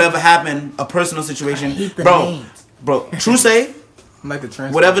 whatever happened, a personal situation, bro. True say, I'm like the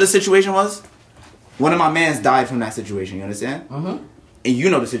trans. whatever the situation was, one of my mans died from that situation. You understand? And you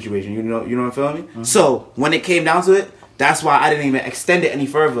know the situation. You know what I'm feeling me. So when it came down to it, that's why I didn't even extend it any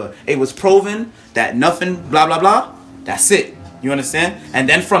further. It was proven that nothing, blah blah blah. That's it. You understand? And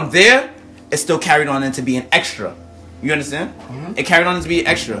then from there, it still carried on into being extra. You understand? It carried on to be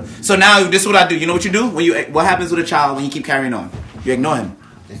extra. So now this is what I do. You know what you do? What happens with a child when you keep carrying on? You ignore him.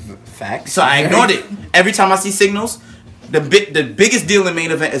 Facts. So I ignored it. Every time I see signals, the biggest deal in main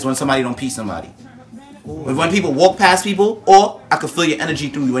event is when somebody don't piece somebody. When people walk past people, or I can feel your energy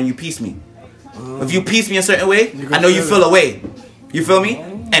through you when you piece me. If you piece me a certain way, I know you feel a way. You feel me?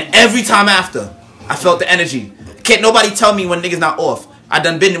 And every time after, I felt the energy. Can't nobody tell me when niggas not off. I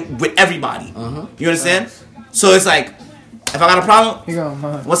done been with everybody. You understand? So it's like, if I got a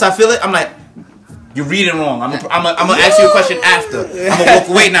problem, once I feel it, I'm like, you're reading wrong. I'm gonna ask you a question after. I'm gonna walk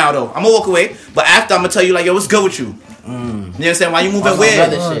away now though. I'm gonna walk away, but after I'm gonna tell you like, yo, what's good with you? You understand? Why you moving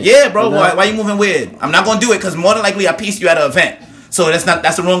weird? Yeah, bro. Why you moving weird? I'm not gonna do it because more than likely I pieced you at an event. So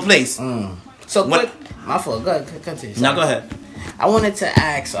that's the wrong place. So quick, my fault. Go ahead, continue. Now go ahead. I wanted to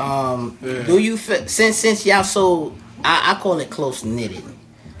ask, do you feel, since y'all so I call it close knitted,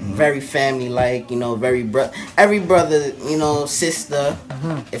 very family like, you know, very every brother, you know, sister,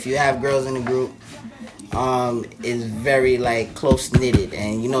 if you have girls in the group, is very like close knitted,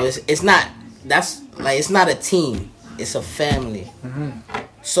 and you know it's not a team, it's a family.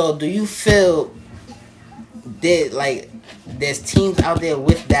 So do you feel that like there's teams out there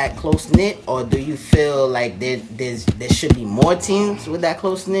with that close knit, or do you feel like there should be more teams with that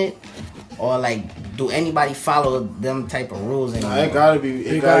close knit, or like do anybody follow them type of rules anymore? It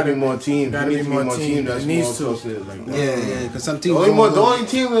gotta be more teams. There needs to be more teams that's more close knit like that. Yeah, because some teams. The only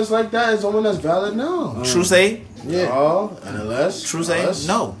team that's like that is the one that's valid now. True say? Yeah. NLS. True say?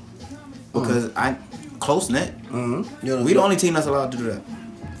 No. Because I close knit. We the only team that's allowed to do that.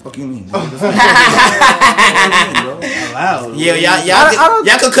 Fuck you mean? Allowed. Yeah,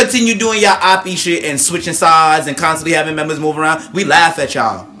 y'all could continue doing y'all oppie shit and switching sides and constantly having members move around. We laugh at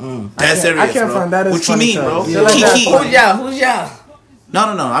y'all. That's serious, I can't bro. find that is what you funny mean, to bro? us. Yeah, like Kiki. Who's y'all?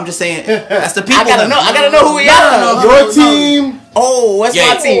 No. I'm just saying that's the people. I gotta know who y'all. Your team. Oh, what's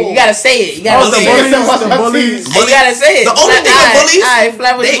my team? You gotta say it. You gotta say it. The bullies. You gotta say it. The only thing with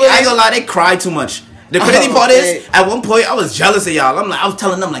bullies, bullies. I ain't gonna lie, they cry too much. The crazy part is, at one point, I was jealous of y'all. I was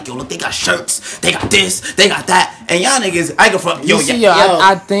telling them like, yo, look, they got shirts, they got this, they got that, and y'all niggas, I go from yo.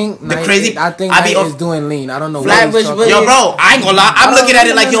 I think the crazy. I think I be Knight is doing lean. I don't know. Flatbush what he's Yo, bro, I ain't gonna lie. I'm looking at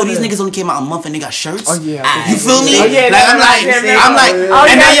it like, yo, no. these niggas only came out a month and they got shirts. Oh yeah. You feel me? Oh, yeah, Like I'm like, and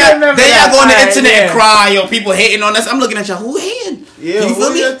then y'all go on the internet and cry, yo, people hating on us. I'm looking at y'all, who hating? Yeah, you feel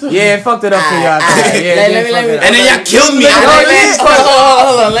me? Yeah, it fucked it up for y'all. Let And then y'all killed me.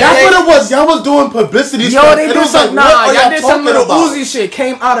 Hold on. That's what it was. Y'all was doing publicity. Yo, stuff. they And it did was like, some. what Nah, are y'all did some talking little about? Uzi shit.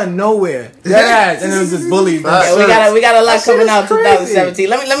 Came out of nowhere. That ass, and it was just bullies. Yeah, we got a lot coming out 2017.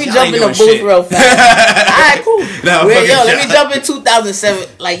 Let me jump in the booth real fast. Alright, cool. Let me jump in 2007.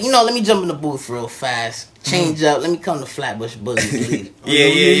 Like, you know, let me jump in the booth real fast. change up. Let me come to Flatbush Bullies. Yeah.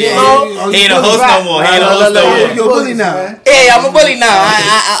 You know? He ain't a host no more. He ain't a host no more. You're a bully now. Yeah, I'm a bully now.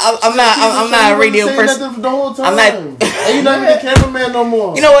 I'm not a radio person. The whole time. I'm not. And you're not even the cameraman no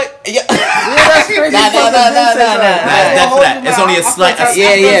more. You know what? Yeah, that's crazy. Nah. It's only a slight.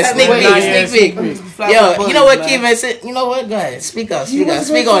 Yeah. Sneak peek. Yo, you know what, Kevin said? You know what? Go ahead. Speak on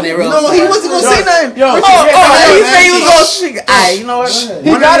it, real. No, he wasn't gonna say nothing. Yo, he said he was gonna speak. Alright, you know what?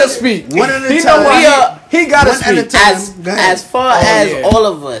 he gotta speak. One at a He time. he gotta speak. As far as all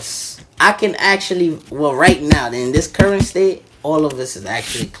of us, I can actually, right now, in this current state, all of us is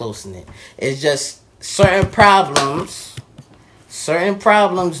actually close in it. It's just certain problems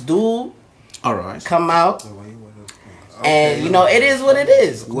do come out, and you know it is what it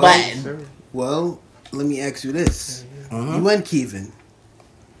is. Well, let me ask you this: you and Kevin.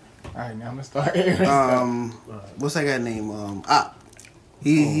 All right, now I'm gonna start. What's that guy name? Op.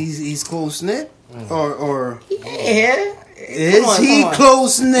 He's close knit, or Yeah. is he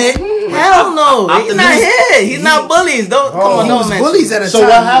close knit? Hell no, he's not here. He's not bullies. Don't come on, don't mention. Bullies at a So time.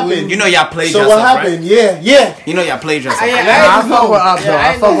 what happened? You know y'all played So yourself, what happened? Yeah. right? You know y'all played yourself. I fuck with Op though.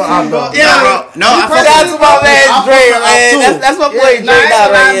 I fuck with Op though. Yeah, bro. No, I fuck Shout out with to my man Dre, man. That's my boy Dre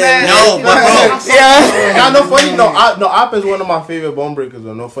out right here. No, but bro. Yeah. Nah, no funny. No, Op is one of my favorite bone breakers.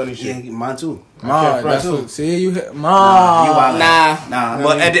 Though. No funny shit. Yeah, mine too. Ma, that's what. See you hit You Ma. wild. Nah.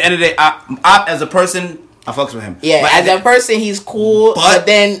 But at the end of the day, Op as a person, I fucks with him. Yeah, But as a person, he's cool. But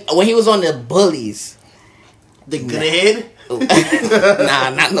then when he was on the bullies, The good head.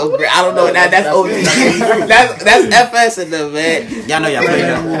 not no. I don't know. That's OG. that's FS in them, man. Y'all know y'all play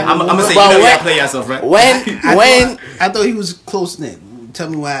yourself. I'm gonna say But y'all play yourself, right? When I thought he was close knit. Tell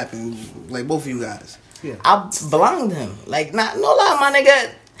me what happened. Like both of you guys. I belonged him, like no lie, my nigga.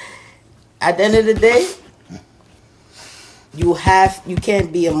 At the end of the day, you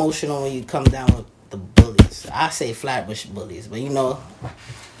can't be emotional when you come down with the bullies. I say Flatbush Bullies, but you know.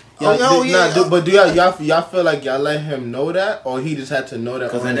 But do y'all feel like y'all let him know that, or he just had to know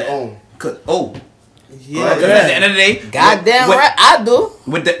that on his own? Yeah. At the end of the day, Goddamn right, I do.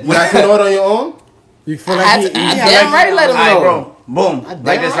 With the You have to know it on your own. You feel I like damn right let him know. Alright, bro. Boom. I damn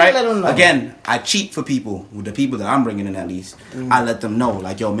Like this, right right? let 'em know. Again, I cheat for people. With the people that I'm bringing in, at least, I let them know,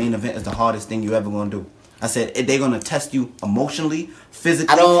 like, yo, main event is the hardest thing you ever gonna do. I said they're gonna test you emotionally,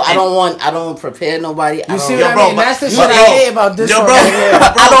 physically. I don't prepare nobody. You see Yo, what I bro, mean? That's the but- shit I hate about this. Yo, one bro. right here.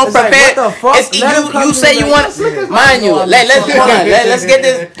 I don't It's like, prepare. what the fuck? It's, Let him come you to say me you like, want, mind you. Let's get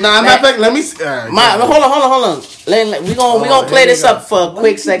this. Nah, matter of fact, let me. Hold on. We gonna play this up for a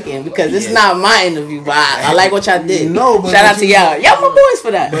quick second because it's not my interview, but I like what y'all did. No, but shout out to y'all. Y'all my boys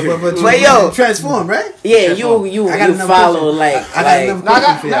for that. But yo, transform, right? yeah, you I got enough follow questions. like I got enough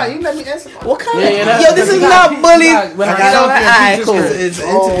questions for y'all. you let me answer. what kind Yeah, of yo? This is not bully. When I I got got Alright, cool. It's an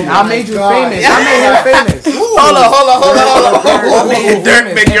interview. I made you famous. I made him famous. Hold on. Dirk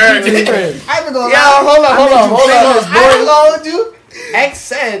McGurk. I even go. Yo, hold on. I ain't gonna hold you. X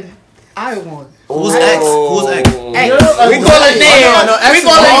said I won. Who's X? Who's X? We call it names. We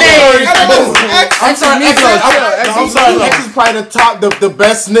call it names. I'm sorry. X is probably the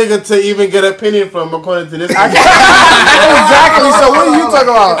best nigga to even get an opinion from, according to this. Exactly. So what are you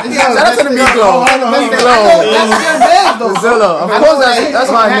talking about? Shout out to the Meatloaf. Zilla. Of course,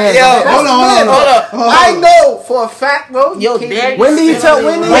 that's my man. Yo, Hold on. I know for a fact, bro. Yo, there. When did you tell?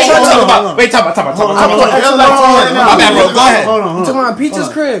 When did you Wait, tell? talk about. My bad, bro. Go ahead. You talking about Peach's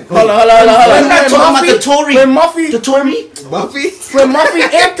crib? Hold on. I'm not talking about the Tory. When Muffy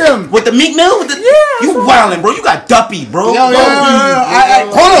anthem. With the Meek Mill? You wildin', bro. You got duppy, bro. Hold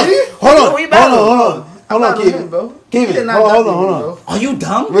on. Hold on, Kevin. bro. Kevin, hold on. Are you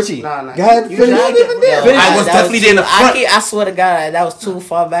dumb? Richie, Nah. go ahead. Finish. I was definitely there in the front. I swear to God, that was too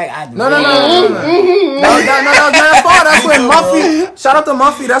far back. No. That was not far. That's when Muffy. Shout out to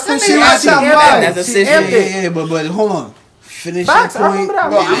Muffy. That's when she That's a she sister. amped Yeah, but hold on. Finish Facts, your I point. remember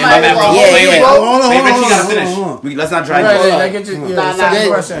that. My bad, bro. Yeah, Wait. Hold on. Wait, Richie gotta finish. Let's not drag it. Right, get you. Second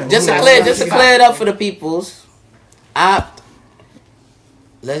question. Just to clear it up for the peoples.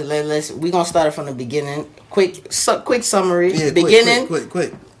 Let's we gonna start it from the beginning. Quick summary. Yeah, Beginning.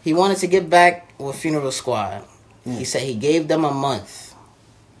 quick. He wanted to get back with Funeral Squad. He said he gave them a month.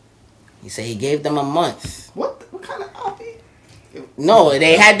 What kind of op? No,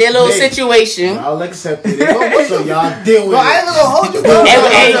 they had their little situation. I'll accept it. So y'all deal with Bro, I ain't it. gonna hold you, bro.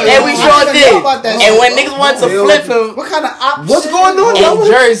 And we sure did. And when niggas wanted to flip him What kind of op? What's going on? in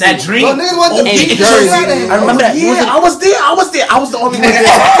Jersey. That dream. Bro, niggas want to In beat Jersey. I remember that. Yeah, I was there. I was the only one there.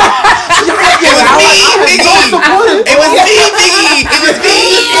 It was me, Biggie. It was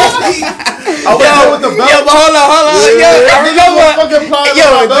me. I was there with the belt. Yo, but hold on. Yo, I remember.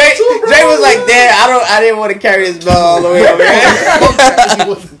 Yo, Drake was like, damn, I didn't want to carry this belt all the way over here.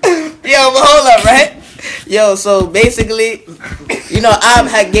 Yo, but hold up, right? Yo, so basically, I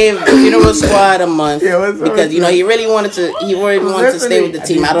had gave Funeral Squad a month because he really wanted to stay with the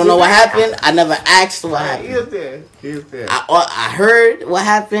team. I don't know what happened. I never asked what happened. He was there. I heard what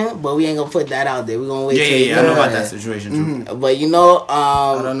happened, but we ain't gonna put that out there. We gonna wait. Yeah. I know about that situation too. But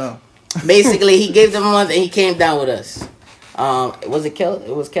I don't know. Basically, he gave them a month and he came down with us. Was it Kel?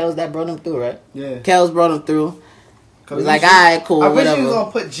 It was Kels that brought him through, right? Yeah. Kels brought him through. He was like, alright, cool, I wish whatever. you was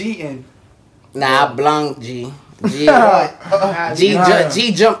gonna put G in. Nah, I blanked G. G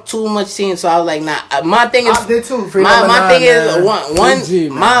jumped too much team, so I was like, nah. My thing is, I did too. my thing is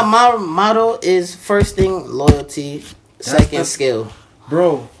my motto is first thing loyalty, second skill.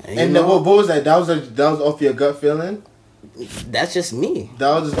 Bro, and what was that? That was off your gut feeling? That's just me.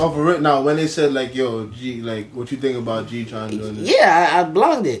 That was just off of it. Now, when they said like, "Yo, G, like, what you think about G trying to do this?" Yeah, I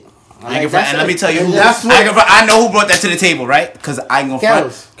blanked it. And let me tell you, I know who brought that to the table, right? Because I ain't gonna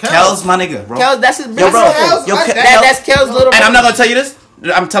front. Kels, my nigga, bro. Kels, that's his big bro. That's Kels' little. And I'm not gonna tell you this.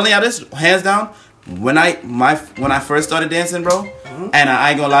 I'm telling y'all this, hands down. When I first started dancing, bro, and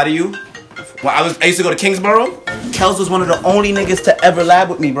I ain't gonna lie to you, when I used to go to Kingsborough. Kels was one of the only niggas to ever lab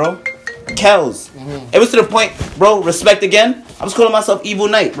with me, bro. Kels. It was to the point, bro. Respect again. I was calling myself Evil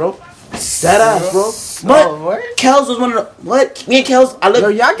Knight, bro. Dead ass, bro. But Kels was one of the Me and Kels, Yo,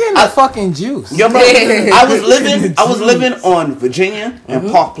 y'all getting the fucking juice. Yo, bro, I was living on Virginia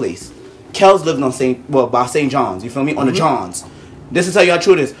and Park Place. Kels lived on by St. John's. You feel me? On the Johns. This is how y'all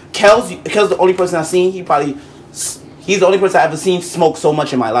true it is. Kels the only person I've seen. He's the only person I've ever seen smoke so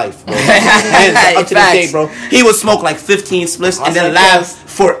much in my life, bro. And up to this day, bro. He would smoke like 15 spliffs and then labs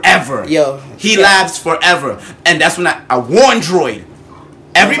forever. He labs forever. And that's when I warned Droid.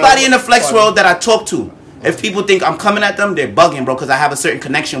 Everybody in the flex world that I talk to, if people think I'm coming at them, they're bugging, bro, because I have a certain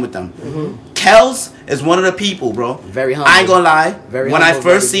connection with them. Kels is one of the people, bro. Very humble. I ain't gonna lie. When I humble,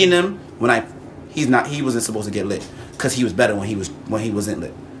 first seen him, he wasn't supposed to get lit, because he was better when he wasn't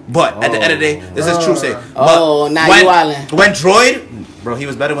lit. But at the end of the day, this is true say. Now you wildin'. When Droid, bro, he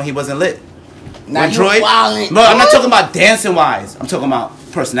was better when he wasn't lit. Now you wildin'. No, I'm not talking about dancing wise. I'm talking about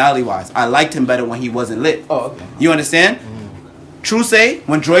personality wise. I liked him better when he wasn't lit. Oh, okay. You understand? True say,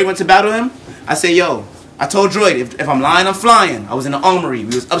 when Droid went to battle him, I say, yo, I told Droid, if I'm lying, I'm flying. I was in the armory.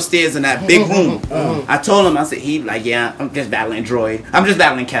 We was upstairs in that big room. I told him, I said, he like, yeah, I'm just battling Droid. I'm just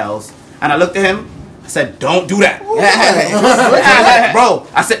battling Kels. And I looked at him, I said, don't do that. Bro,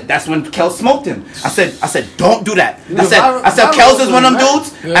 I said, that's when Kels smoked him. I said, don't do that. I said, Kels is one of them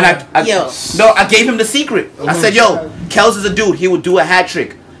dudes. And I gave him the secret. I said, yo, Kels is a dude. He would do a hat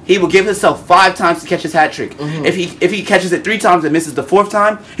trick. He would give himself 5 times to catch his hat trick. If he catches it 3 times and misses the 4th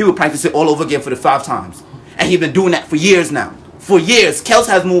time, he would practice it all over again for the 5 times. And he's been doing that for years now. For years. Kels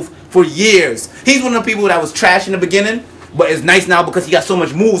has moved for years. He's one of the people that was trash in the beginning, but is nice now because he got so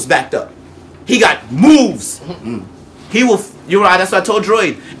much moves backed up. He got moves. He will. You're right. That's what I told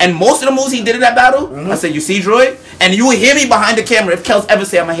Droid. And most of the moves he did in that battle, I said, you see, Droid? And you will hear me behind the camera. If Kels ever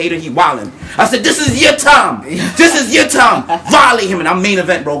say I'm a hater, he wildin'. I said, this is your time. This is your time. Violate him, and I'm main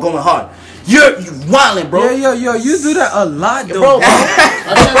event, bro, going hard. You're wildin', bro. Yo, you do that a lot, though, bro. I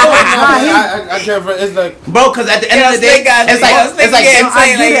can't. It's like, bro, because at the end of the day,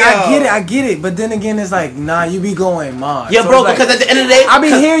 I get it. But then again, it's like, nah, you be going mod. Yeah, so bro, because at the end of the day, I be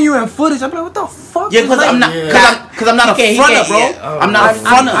hearing you in footage. I be like, what the fuck? Yeah, because I'm not a fronter, bro. I'm not a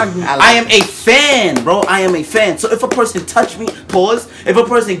fronter. I am a fan, bro. I am a fan. So if a person touch me, if a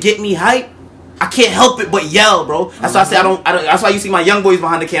person get me hype, I can't help it but yell, bro. That's why I say I don't. That's why you see my young boys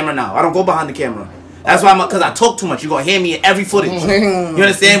behind the camera now. I don't go behind the camera. That's why because I talk too much. You gonna hear me in every footage. You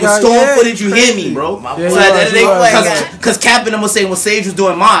understand? With storm footage, you hear me, bro. So at the end of the day, because Cap and them was saying when Sage was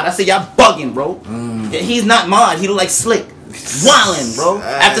doing mod, I said y'all bugging, bro. He's not mod. He look like Slick. Wildin', bro.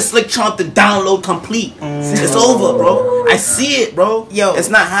 After Slick chomped the download complete, it's over, bro. I see it, bro. Yo, it's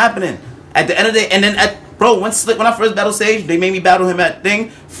not happening. At the end of the day, and then bro, when I first battled Sage, they made me battle him at thing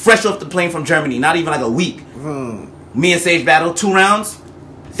fresh off the plane from Germany. Not even like a week. Me and Sage battled 2 rounds.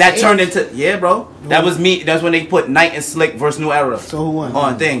 That turned into bro. That was me. That's when they put Knight and Slick versus New Era. So who won?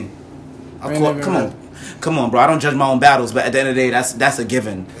 On thing. Come on, bro. I don't judge my own battles, but at the end of the day, that's a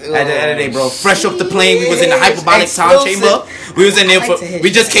given. At the end of the day, bro. Fresh off the plane, we was in the hyperbolic time chamber. We was in there we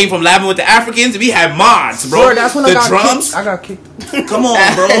just came from labbing with the Africans. We had mods, bro. Sure, that's when the drums. I got kicked. Come on,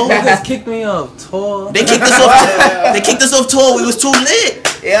 bro. They just kicked me off tour. They kicked us off tour. We was too lit.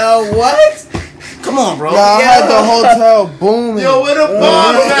 Yo, what? Come on, bro. I had the hotel booming. Yo, where the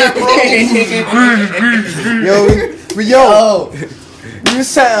bombs at, bro? Yo. You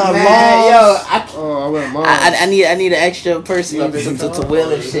set a Man, long. yo, I went mom. I need an extra person to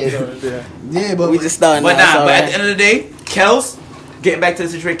wheel and shit. Yeah, but We just starting. But now, but so, at the end of the day, Kels, getting back to the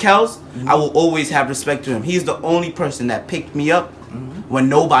situation, Kels, I will always have respect to him. He's the only person that picked me up when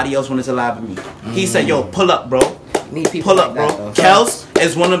nobody else wanted to laugh at me. He said, "Yo, pull up, bro. need people Pull up, like bro." that, though. Kels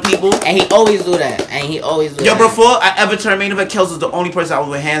is one of the people. And he always do that. Yo, before I ever turned main event, Kels was the only person I was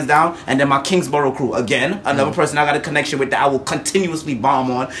with hands down. And then my Kingsborough crew, again, another person I got a connection with that I will continuously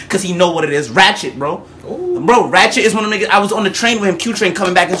bomb on because he know what it is. Ratchet, bro. Bro, Ratchet is one of the niggas. I was on the train with him, Q train,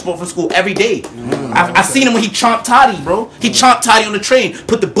 coming back and forth from school every day. I seen him when he chomped Toddy, bro. He chomped Toddy on the train,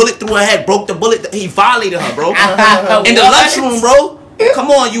 put the bullet through her head, broke the bullet. He violated her, bro. In the lunchroom, bro.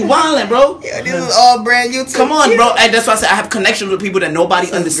 Come on, you wildin', bro. Yeah, this is all brand new. Come on, bro. And that's why I said I have connections with people that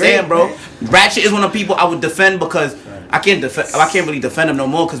nobody understand, bro. Ratchet is one of the people I would defend because I can't really defend him no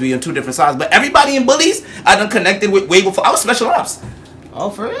more because we on two different sides. But everybody in bullies, I done connected with way before. I was special ops. Oh,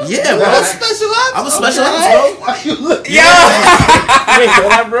 for real? Yeah, bro. special ops. I was special ops, bro. Why you look? Yeah.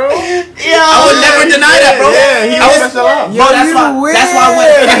 bro? I would never deny that, bro. Yeah, he I was was special ops. Bro, that's why I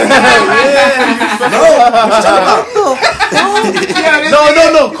went.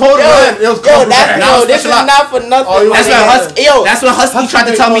 No. Code red. It was code red. This is not for nothing. That's when Husky. Yo, That's when Husky tried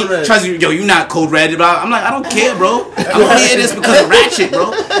to tell me, Code Red. "Trust you, yo, you not code red." I'm like, I don't care, bro. I'm only in this because of Ratchet,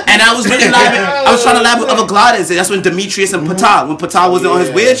 bro. And I was really laughing. I was trying to laugh with other gliders. And that's when Demetrius and Patah, when Patah wasn't on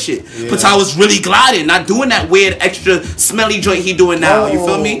his weird shit. Patah was really gliding, not doing that weird extra smelly joint he doing now. You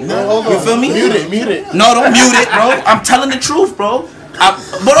feel me? You feel me? Mute it. No, don't mute it, bro. I'm telling the truth, bro.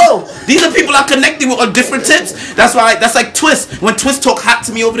 Bro, these are people I'm connected with on different tips. That's like Twist. When Twist talk hot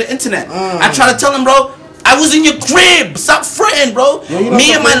to me over the internet, I try to tell him, bro, I was in your crib. Stop fretting, bro.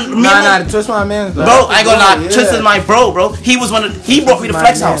 Nah, Twist my man. Bro, I ain't gonna lie. Twist is my bro. He was he brought me to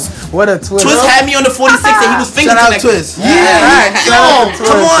Flex House. What a Twist. Twist had me on the 46 and he was finger Shout out connected. Twist. Yeah.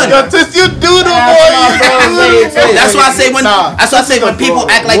 Come on. Yo, Twist, you doodle, boy. That's why I say when people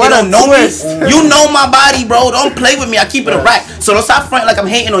act like they don't know me, you know my body, bro. Don't play with me. I keep it a rack. So don't stop fronting like I'm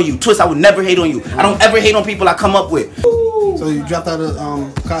hating on you. Twist, I would never hate on you. I don't ever hate on people I come up with. So you dropped out of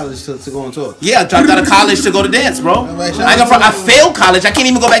college to go on tour? Yeah, I dropped out of college to go to dance, bro. I failed college. I can't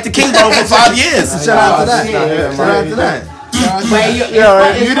even go back to Kingsborough for 5 years. Shout out to that. Shout out to that.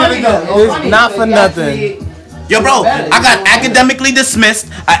 It's not for nothing. Yo, bro, I got academically dismissed.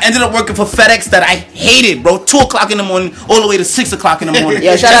 I ended up working for FedEx that I hated, bro. 2 o'clock in the morning, all the way to 6 o'clock in the morning.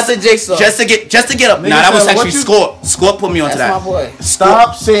 Yo, shout out to Jigsaw. Just to get up. Nah, that was actually Score. Score put me onto That's that. my boy.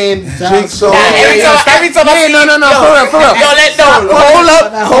 Stop saying Jigsaw. Every time I see no, for real.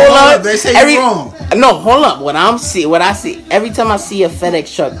 Hold up. They say you're wrong. No, hold up. What I see, every time I see a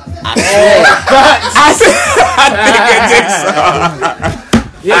FedEx truck, I swear, I think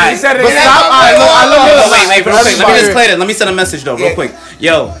Yeah, he said it. Wait, real quick. Let me just clear this. Let me send a message though, real quick.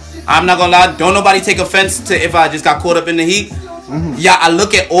 Yo, I'm not gonna lie. Don't nobody take offense to if I just got caught up in the heat. Yeah, I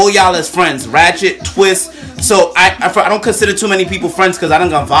look at all y'all as friends. Ratchet, Twist. So I don't consider too many people friends because I done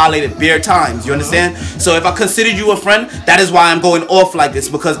got violated bare times. You understand? So if I considered you a friend, that is why I'm going off like this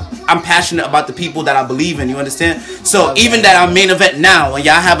because I'm passionate about the people that I believe in. You understand? So even that I'm main event now and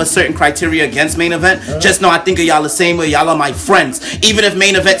y'all have a certain criteria against main event, just know I think of y'all the same way. Y'all are my friends. Even if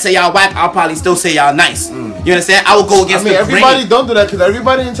main event say y'all whack, I'll probably still say y'all nice. You understand? I will go against the grain. Everybody don't do that because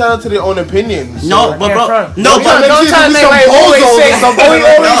everybody entitled to their own opinions. No, but bro, Don't try to make always say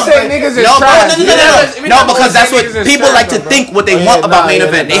niggas is trash. No, because that's what people like to think what they want about main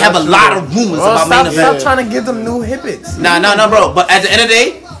event. They have a lot of rumors about main event. Stop trying to give them new hibbits. Nah, bro. But at the end of the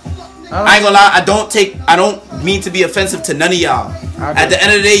day, I ain't gonna lie. I don't mean to be offensive to none of y'all. At the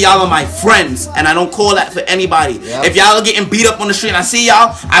end of the day, y'all are my friends, and I don't call that for anybody. Yep. If y'all are getting beat up on the street and I see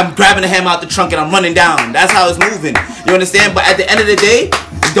y'all, I'm grabbing the hammer out the trunk and I'm running down. That's how it's moving. You understand? But at the end of the day,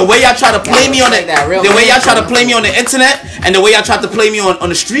 the way y'all try to play me on the way y'all try to play me on the internet, and the way y'all try to play me on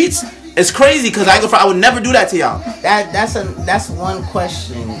the streets, it's crazy. Cause I would never do that to y'all. That's one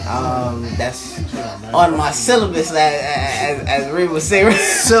question. That's on my syllabus, as Ray was saying.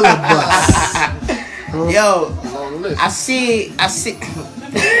 Syllabus. Yo, I see.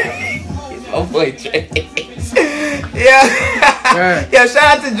 Oh boy, Dre. Yeah. Yo,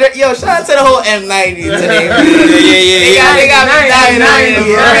 shout out to Dre. Yo, shout out to the whole M90 today. Yeah. They got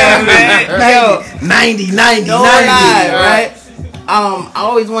me 90. Right? I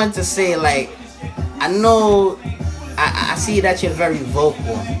always wanted to say, like, I know, I see that you're very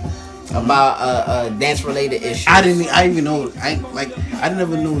vocal about dance related issues. I didn't even know. I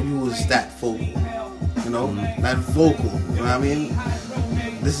never knew you was that vocal. You know, that vocal. You know what I mean?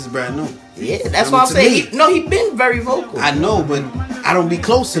 This is brand new. Yeah, that's what I'm saying. He been very vocal. I know, but I don't be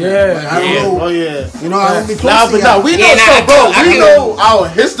close to them. Yeah. Like, I don't know. Oh yeah. You know, I don't be close Nah, to but y'all. nah, we know, Yeah, nah, so, bro. I We can- know our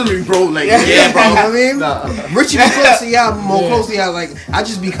history, bro. Like, Yeah, bro. You know what I mean? Nah. Richie be close to y'all, more close to y'all. Like, I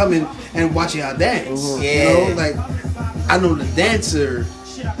just be coming and watching y'all dance. Yeah. You know, like, I know the dancer.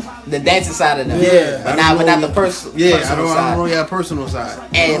 The dancing side of them. Yeah. But I not don't know the your- personal Yeah, I personal don't side. know y'all personal side.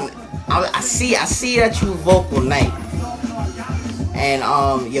 And I see that you vocal night. And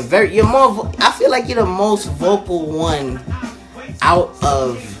you're more. I feel like you're the most vocal one out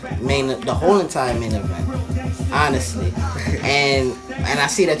of the whole entire main event, honestly. And I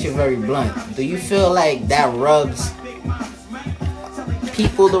see that you're very blunt. Do you feel like that rubs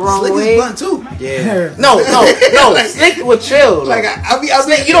people the wrong Slick way? is blunt too. Yeah. No. Slick would chill. Like, I be,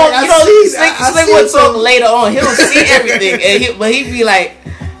 Slick, Slick would talk later on. He'll see everything, but he'd be like,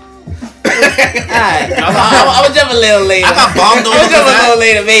 alright, I was jump a little later. I got bombed on. I was jump a little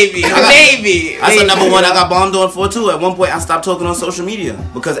later, maybe. That's another one I got bombed on for too. At one point, I stopped talking on social media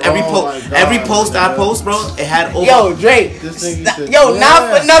because every post I post, bro, it had over. Yo, Drake. This nigga said-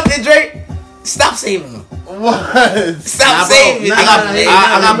 Not for nothing, Drake. Stop saving them. What? Stop saving them.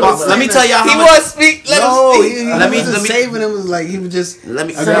 I got bombed. Let me tell y'all He how want much. to speak. Let him No, speak. he Let me- wasn't saving him. Was like he was just. Let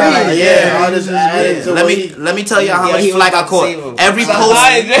me. Yeah, all this added to Let what me he- let me tell y'all how Yeah, much he was flack I about to save him. caught. Every Stop post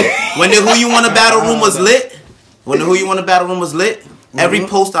lying, Drake. when the Who You Wanna Battle Room was lit. When the Who You Wanna Battle Room was lit. Every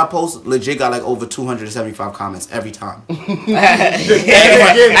post I post legit got like over 275 comments every time. It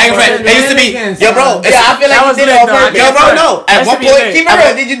used to be, yo, bro. Yeah, I feel like you did it on purpose. Yo, bro, no. At one point, Keep it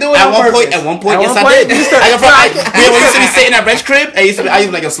real. Did you do it on purpose? At one point, yes, I did. We used to be sitting at Rich crib. I used to be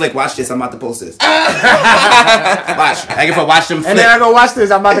like, yo, Slick, watch this. I'm about to post this. Watch. I can watch them flip. And then I go watch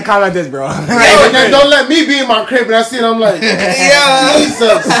this. I'm about to comment this, bro. And then don't let me be in my crib and I see it. I'm like,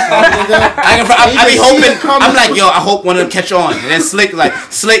 Jesus. I be hoping. I'm like, yo, I hope one of them catch on. And then Slick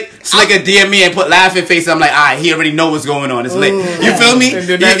a DM me and put laughing face. I'm like, alright, he already know what's going on. It's lit. You feel me?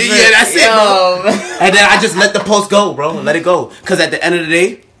 Yeah, that's it, bro. And then I just let the post go, bro. Let it go. Cause at the end of the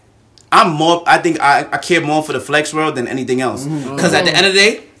day, I think I care more for the flex world than anything else. Cause at the end of the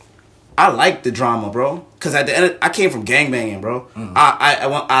day, I like the drama, bro. Cause at the end, I came from gangbanging, bro.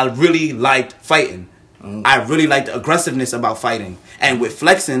 I really liked fighting. I really like the aggressiveness about fighting. And with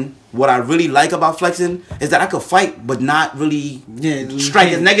flexing, what I really like about flexing is that I could fight, but not really strike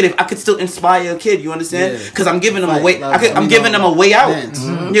as negative. I could still inspire a kid, you understand? Because I'm giving them a way. I'm giving them a way out. You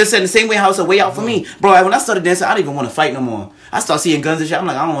understand? The same way how it's a way out for me. Bro, when I started dancing, I didn't even want to fight no more. I started seeing guns and shit. I'm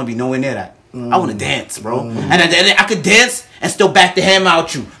like, I don't want to be nowhere near that. I want to dance, bro. And at the end, I could dance and still back the hammer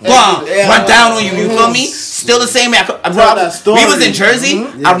out you. Run down on you, you feel me? Still the same way. We was in Jersey.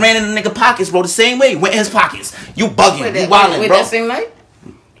 I ran in the nigga pockets, bro, the same way. Went in his pockets. You bugging. You wildin', bro. That same night?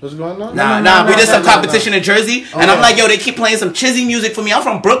 What's going on? Nah, we did some competition in Jersey, and I'm like, yo, they keep playing some chizzy music for me. I'm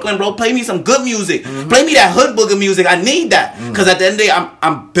from Brooklyn, bro. Play me some good music. Play me that hood booger music. I need that. Because at the end of the day,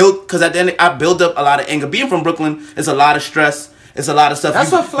 I build up a lot of anger. Being from Brooklyn, it's a lot of stress. It's a lot of stuff.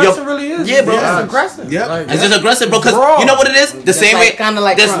 That's what flexing really is. Yeah, bro. It's aggressive. Yep. Like, It's just aggressive, bro. Because you know what it is? The same way, kind of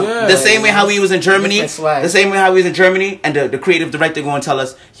like the same way how we was in Germany. Different swag. The same way how we was in Germany, and the creative director going to tell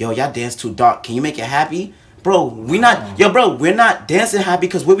us, yo, y'all dance too dark. Can you make it happy? Bro, we're not dancing happy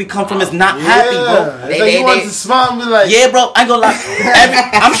because where we come from is not happy, bro. It's like you want to smile and be like, Yeah, bro, I ain't gonna lie.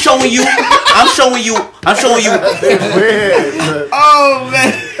 I'm showing you. Oh,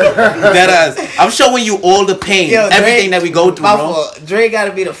 man. I'm showing you all the pain, Yo, everything that we go through, bro. Dre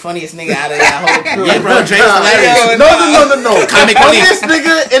gotta be the funniest nigga out of that whole crew. Yeah, bro, Drake's hilarious. No. Comic Funniest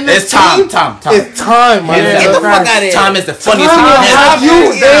nigga in this It's Tom. It's time, man. Get the fuck out of here. Tom is the funniest nigga. Have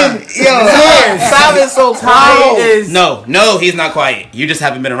you then? Tom is so quiet. No, he's not quiet. You just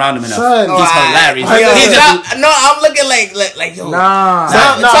haven't been around him enough. Son. He's hilarious. He's I'm looking like yo. Nah.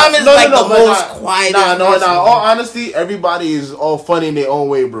 Tom is like the most quiet. All honesty, everybody is all funny in their own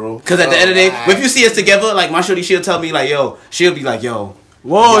way, bro. Because at the end of the day, if you see us together, like my shorty, she'll tell me like, yo, she'll be like, yo.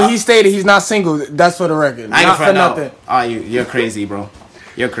 Whoa, he stated he's not single. That's for the record. I ain't Not for front nothing. out. Oh, you're crazy, bro.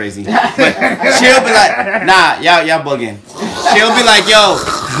 You're crazy. But she'll be like, nah, y'all bugging. She'll be like, yo,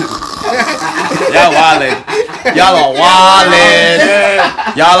 y'all wildin'. Y'all are wildin'.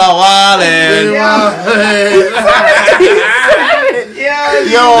 Y'all are wildin'.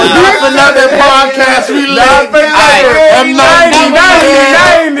 Yo, not for nothing podcast. We live. M90.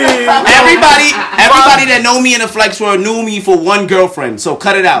 Everybody that know me in the flex world knew me for one girlfriend. So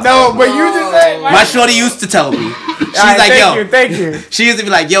cut it out. No, but you just said. My shorty used to tell me. She's like, yo. Thank you. She used to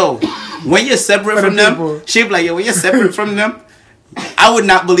be like, yo, when you're separate from them, she'd be like, yo, when you're separate from them, I would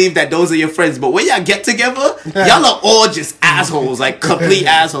not believe that those are your friends. But when y'all get together, y'all are all just assholes, like complete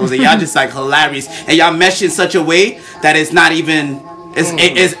assholes. And y'all just like hilarious. And y'all mesh in such a way that it's not even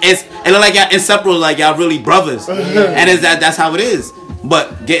It's and like y'all inseparable, like y'all really brothers, and that's how it is.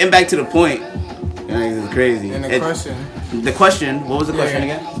 But getting back to the point, it's crazy. And the question, what was the question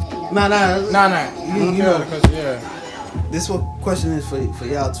again? Nah. You know the question, yeah. This question is for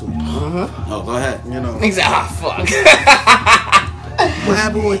y'all too. Oh, go ahead. You know. Niggas like, fuck. What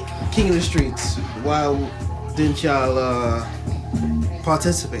happened with King of the Streets? Why didn't y'all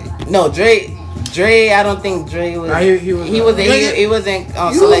participate? No, Dre. I don't think Dre was. He wasn't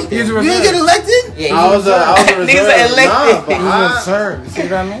selected. You didn't get elected? Yeah, I was a niggas elected. Nah, He was reserved. See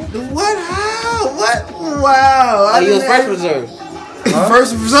what I mean? What? How? What? Wow. Oh, he was first reserve.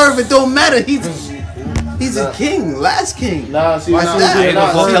 First reserve. It don't matter. He's a king. Last king. Nah, see, Why's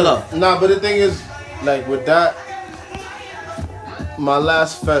that? Nah, but the thing is, like with that, my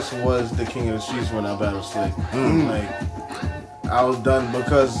last fest was the King of the Streets when I battled SLICC. Like, I was done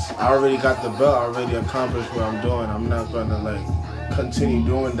because I already got the belt. I already accomplished what I'm doing. I'm not gonna like continue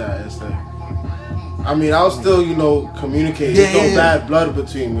doing that. It's like, I mean, I'll still, communicate. There's no bad blood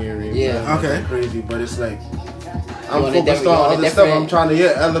between me and him. Yeah. Okay. Like crazy, but it's like I'm focused on other stuff. I'm trying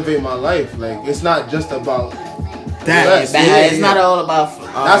to elevate my life. Like, it's not just about that. It's not all about.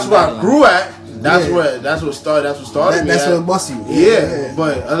 That's where I grew at. That's what started. That's what busted you. Yeah,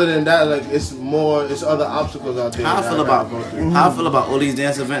 but other than that, like it's other obstacles out there. How I feel about all these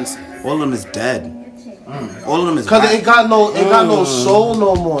dance events. All of them is dead. All of them is because it ain't got no soul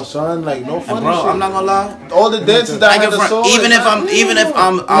no more, son. Like no funny bro, shit. I'm not gonna lie. All the dances that have the soul. Even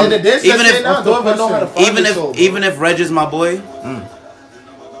if Reg is my boy,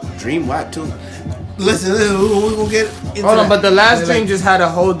 Dream whack too. Listen, we're gonna get into Hold on, but the last Dream just had a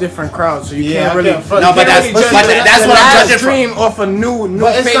whole different crowd, so you can't really. No, but that's what I'm judging Dream off of new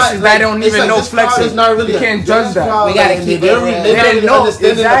faces that don't even know flexing. You can't judge that. We gotta keep it. They didn't know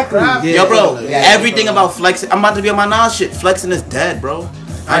exactly. Yo, bro, everything about flexing. I'm about to be on my Nas shit. Flexing is dead, bro.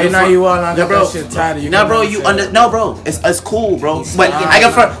 I know you all not that shit tired of you. No, bro, bro. It's cool, bro. But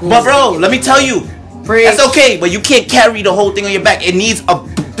bro, let me tell you, that's okay. But you can't carry the whole thing on your back. It needs a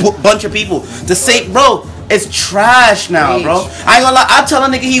bunch of people to say, bro, it's trash now, bro. I ain't gonna lie. I tell a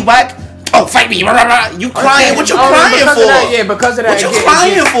nigga he whack. Oh, fight me. You crying? What you crying for? Because of that. What you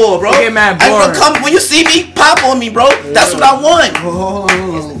crying for, bro? Get mad bored. Come when you see me, pop on me, bro. That's what I want. Hold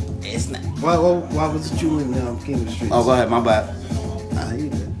on. It's not. Why was it you in King of the Streets? Oh, go ahead. My bad. You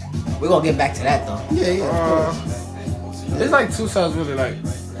did. We're gonna get back to that though. Yeah. It's like two sides really. Like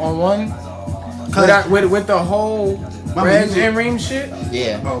on one, with the whole Reg and Reem shit.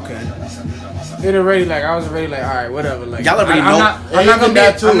 Yeah. Okay. I was already like, all right, whatever. Like, y'all already know. I'm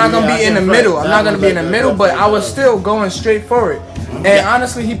not gonna be in the middle. I'm not gonna be in the middle, but I was still going straight for it. And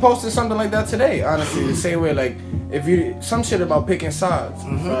honestly, he posted something like that today. Honestly, the same way, like, some shit about picking sides.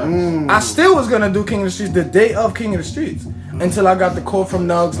 I still was gonna do King of the Streets the day of King of the Streets until I got the call from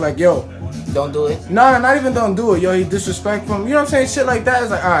Nugs like, yo, don't do it. No, not even don't do it. Yo, he disrespectful. You know what I'm saying? Shit like that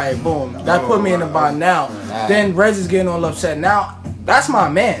is like, all right, boom. That put me in the bind now. Then Reg is getting all upset. Now, that's my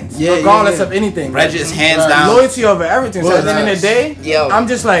man's. Regardless of anything. Reg is hands down. Loyalty over everything. So at the end of the day, I'm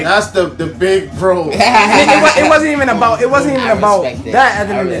just like. That's the big bro. it wasn't even about that at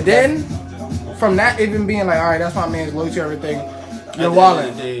the end of the day. Then, from that even being like, all right, that's my man's loyalty to everything. You're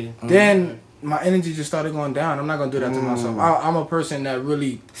wilding. Then my energy just started going down. I'm not gonna do that to myself. I'm a person that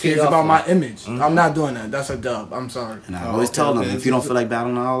really cares about my image. I'm not doing that. That's a dub. I'm sorry. And I always tell them, if you don't feel like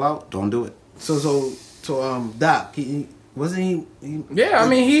battling all out, don't do it. So Doc, he wasn't he? Yeah, I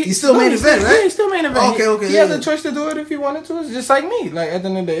mean he still main event, right? Yeah, he still main event. Okay. He had the choice to do it if he wanted to. It's just like me. Like at the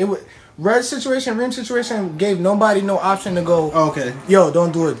end of the day, Red situation, Rim situation gave nobody no option to go. Okay. Yo,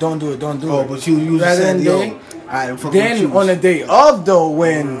 don't do it. Oh, but you said yo. Then on the day of though,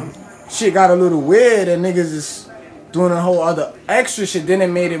 when shit got a little weird and niggas is doing a whole other extra shit, then it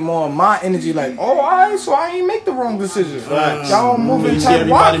made it more of my energy like, oh, alright, so I ain't make the wrong decision. Y'all moving type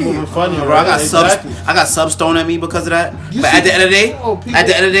wacky. Funny, bro, I got subs thrown at me because of that. But at the end of the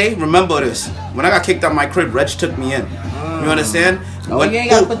day, remember this. When I got kicked out my crib, Reg took me in. You understand? You ain't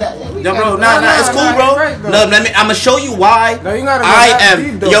gotta put that. No, bro, it's cool, bro. I'm gonna show you why I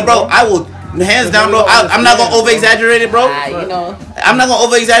am. Yo, bro, I will. Hands down, bro. I'm not gonna over exaggerate it, bro. I'm not gonna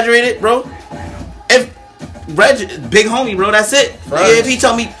over exaggerate it, bro. If Reg, big homie, bro, that's it. If he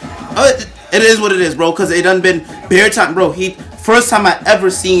told me, it is what it is, bro. Cause it done been bare time, bro. First time I ever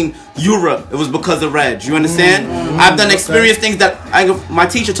seen Yura, it was because of Reg. You understand? I've done experience things that my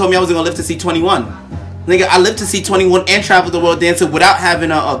teacher told me I wasn't gonna live to see 21. Nigga, I lived to see 21 and travel the world dancing without having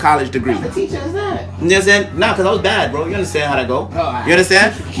a college degree. What teacher is that? Right. You understand? Nah, because I was bad, bro. You understand how that go? right. You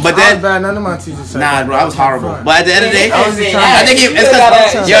understand? But I then, was bad. None of my teachers said nah, that. bro, I was horrible. Fine. But at the end of the day, I was just I think saying, it's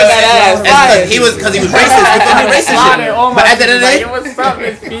because he was racist. You feel me? Racist shit. But at the end of the day,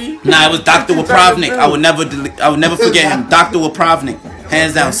 nah, it was Dr. Waprovnik. I would never forget him. Dr. Waprovnik.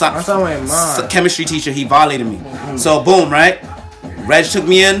 Hands down. That's how I mine. Chemistry teacher, he violated me. So boom, right? Reg took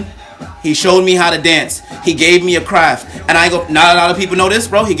me in. He showed me how to dance. He gave me a craft. And I go, not a lot of people know this,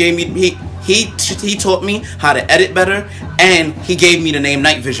 bro. He gave me he taught me how to edit better, and he gave me the name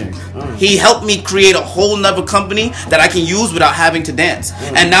Night Vision. He helped me create a whole nother company that I can use without having to dance.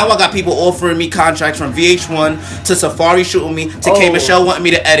 And now I got people offering me contracts from VH1 to Safari shooting me to K Michelle wanting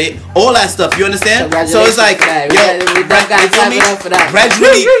me to edit, all that stuff. You understand? So it's like, Reg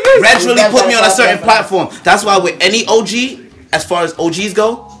really put me on a certain platform. That's why with any OG, as far as OGs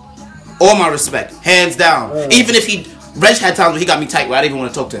go, all my respect, hands down. Even if Reg had times where he got me tight where I didn't even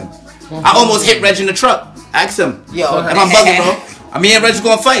want to talk to him. I almost hit Reg in the truck. Ask him. If I'm bugging, bro. Me and Reg was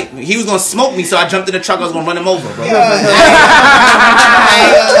gonna fight. He was gonna smoke me, so I jumped in the truck. I was gonna run him over, bro.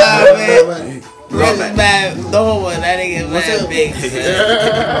 This is bad. The whole one, that nigga is mad big. We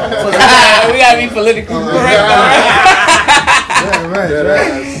gotta be politically correct,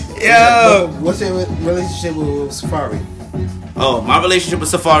 Right. Yo. What's your relationship with Safari? Oh, my relationship with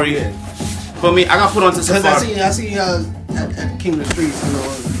Safari. For me, I got put onto Because Safari. I see at King of the Streets, you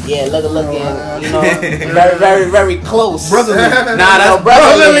know. Yeah, looking, you know, very, very, very close. Brotherly. Nah, that's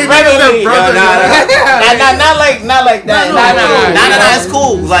brotherly. Not like that. Nah, it's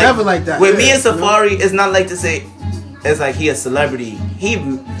cool. Like, Never like that. With me and Safari, it's not like to say, it's like he a celebrity. He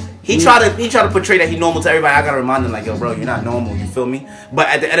try to portray that he normal to everybody. I gotta remind him like, yo, bro, you're not normal. You feel me? But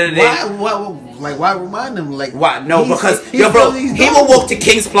at the end of the day, why remind him? Like, why? No, because yo, bro, he will walk to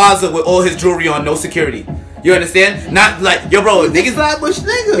King's Plaza with all his jewelry on, no security. You understand? Not like, yo, bro, niggas Flatbush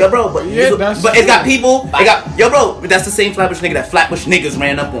nigga. Yo, bro, but it's got people. Yo, bro, that's the same Flatbush nigga that Flatbush niggas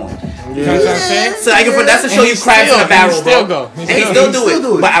ran up on. You know what I'm saying? So that's to show you crabs in a barrel, still bro. go. And he still do it.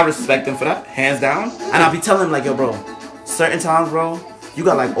 But I respect him for that, hands down. And I'll be telling him like, yo, bro, certain times, bro, you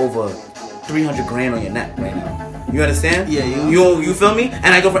got like over 300 grand on your neck right now. You understand? Yeah, you feel me? And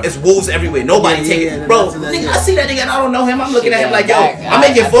I go for it's wolves everywhere. Nobody take it, bro. Nigga, I see that nigga and I don't know him. I'm looking at him like, yo, I'm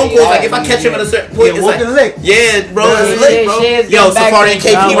making phone calls. Like if I catch him at a certain point, it's like, yeah, bro, it's lit, bro. Yo, Safari and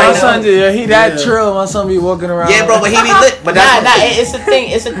KP right now. He that trill. My son be walking around. Yeah, bro, but he be lit. But that's it's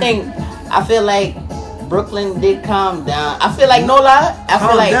a thing. I feel like Brooklyn did calm down. I feel like no lie. I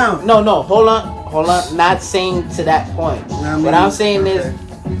feel like no. Hold on. Not saying to that point. What I'm saying is,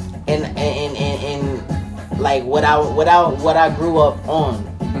 in like what I grew up on.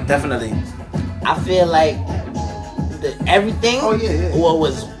 Definitely. I feel like everything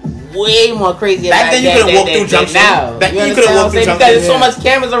was way more crazy. Back then you couldn't walk through Junction. Now. Back then you couldn't walk through Junction. Because there's so much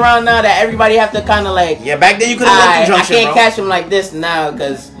cameras around now that everybody have to kind of like. Yeah, back then you couldn't walk through Junction, I can't catch him like this now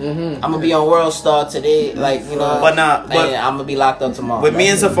because I'm gonna be on World Star today. Like you know. But I'm gonna be locked up tomorrow. With me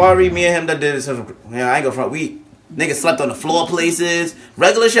and Safari, me and him that did this. I ain't go front. Niggas slept on the floor places.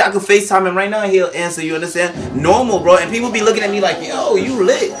 Regular shit, I could FaceTime him right now. He'll answer, you understand? Normal, bro. And people be looking at me like, yo, you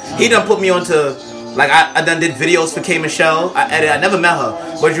lit. He done put me onto, like, I done did videos for K Michelle. I edited. I never met her.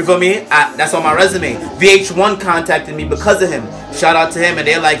 But you feel me? That's on my resume. VH1 contacted me because of him. Shout out to him. And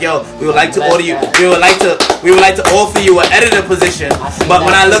they're like, yo, we would like to order you. We would like to offer you an editor position. But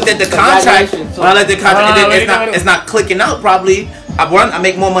when I looked at the contract, it's not clicking out probably. I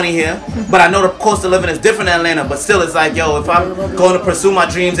make more money here, but I know the cost of living is different in Atlanta. But still, it's like, yo, if I'm going to pursue my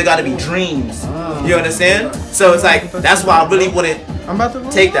dreams, it got to be dreams. You understand? So it's like that's why I really wouldn't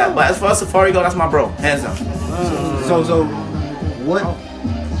take that. But as far as Safari go, that's my bro, hands down. So what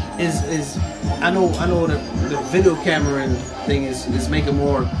is I know the video camera thing is making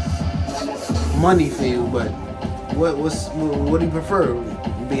more money for you, but what do you prefer,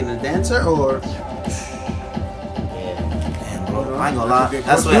 being a dancer or? I ain't gonna lie.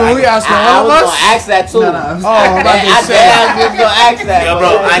 That's what I was gonna ask that too. I'm about to say. I was gonna ask that. Yo, bro,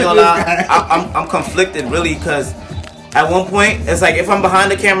 I ain't gonna lie. I'm conflicted really because at one point it's like if I'm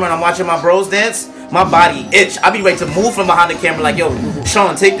behind the camera and I'm watching my bros dance, my body itch. I be ready to move from behind the camera like, yo,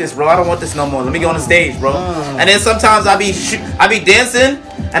 Sean, take this, bro. I don't want this no more. Let me go on the stage, bro. And then sometimes I be dancing.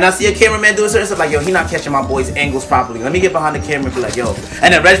 And I see a cameraman doing certain stuff like, yo, he not catching my boy's angles properly. Let me get behind the camera and be like, yo.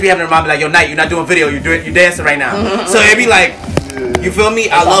 And then Reg be having to remind me like, yo, Knight, you're not doing video, you're dancing right now. So it be like, you feel me?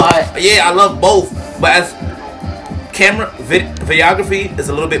 I love both. But as videography is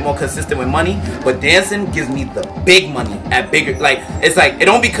a little bit more consistent with money, but dancing gives me the big money at bigger. Like it's like it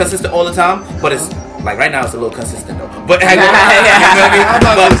don't be consistent all the time, but it's like right now it's a little consistent though. But you feel me? I'm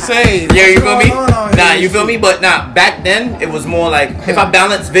about to say. Yeah, you feel me? What's going on Nah, here? you feel me? But nah, back then it was more like if I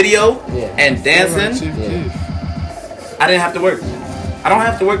balanced video and dancing, I didn't have to work. I don't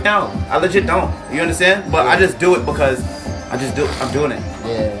have to work now. I legit don't. You understand? But I just do it because I'm doing it.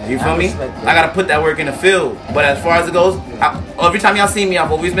 Yeah. You feel me? I gotta put that work in the field. But as far as it goes, every time y'all see me,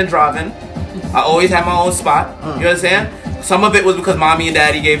 I've always been driving. I always had my own spot. You understand? Some of it was because mommy and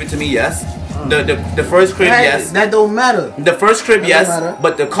daddy gave it to me, yes. The first crib, yes. That don't matter. The first crib, yes. matter.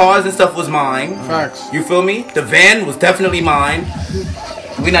 But the cars and stuff was mine. Facts. You feel me? The van was definitely mine.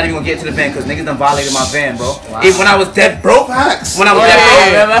 We not even gonna get to the van because niggas done violated my van, bro. Even when I was dead broke. Facts. When I was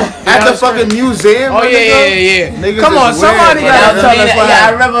dead broke. At the fucking museum. Oh, yeah. Niggas Come on, is somebody weird, gotta bro. tell us what I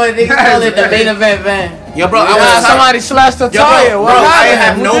happened. remember they called it the main event van. Yo, bro, I Nah, was somebody slashed the Yo, tire. bro, What I happened?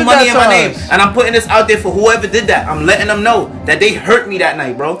 have Who no did money that in my to name, us? and I'm putting this out there for whoever did that. I'm letting them know that they hurt me that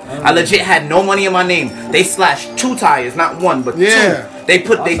night, bro. I legit had no money in my name. They slashed 2 tires, not 1, but 2. Yeah. They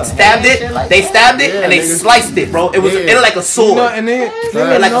stabbed it, and they sliced it, bro. It was like a sword. You know, and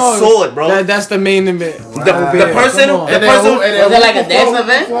then, Like a sword, bro. That's the main event. The person, Come on. Was it like a dance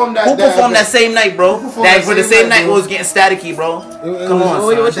event? who performed that same night, bro? That for the same night was getting staticky, bro. Come on,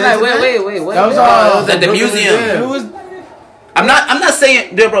 Wait, son. wait. That was At the museum. It was. I'm not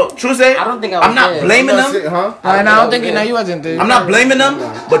saying, yeah, bro. True say, I don't think I was I'm not there. blaming them. I don't think you wasn't there. I'm not blaming them,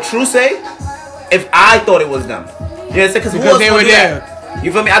 but true say, if I thought it was them, you know, because who Because else they would were do there. that?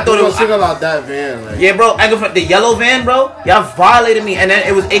 You feel me? I thought it was. Think about that van. Like, Yeah, bro. I go for the yellow van, bro. Y'all violated me, and then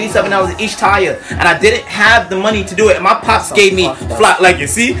it was $87 each tire, and I didn't have the money to do it. And my pops gave me flat, like you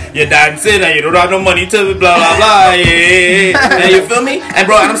see, you're dancing and you don't have no money to blah blah blah. Yeah. And you feel me? And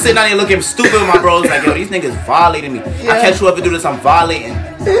bro, and I'm sitting down here looking stupid with my bros, like yo, these niggas violating me. I catch whoever do this, I'm violating.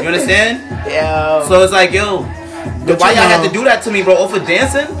 You understand? Yeah. So it's like yo, why y'all had to do that to me, bro? Oh, for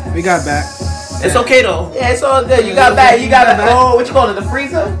dancing? We got back. It's okay though. Yeah, it's all good. You got back. You got a what you call it? The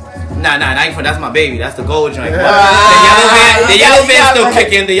freezer? Nah, that's my baby. That's the gold joint. Ah, The yellow van yeah, still right.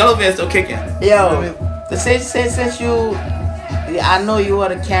 kicking. The yellow van still kicking. Yo, since you, I know you are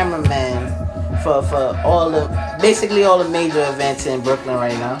the cameraman for basically all the major events in Brooklyn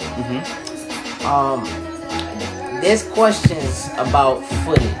right now. There's questions about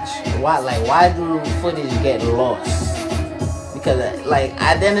footage. Why do footage get lost? Because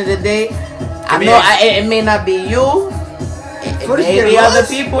at the end of the day, I know it may not be you. It may be other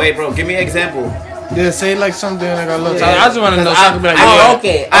people. Wait, bro, give me an example. Yeah, say like something like a little. Yeah. I just want to know. So I can be like,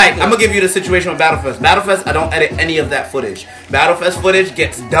 Okay. Alright, I'm gonna give you the situation with Battlefest. Battlefest, I don't edit any of that footage. Battlefest footage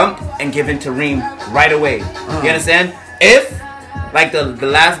gets dumped and given to Reem right away. You understand? If, like the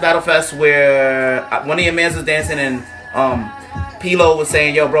last Battlefest where one of your mans was dancing and Pilo was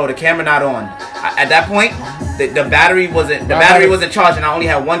saying, "Yo, bro, the camera not on." At that point, the battery wasn't charged, and I only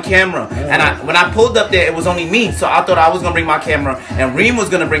had 1 camera. And when I pulled up there, it was only me, so I thought I was gonna bring my camera, and Reem was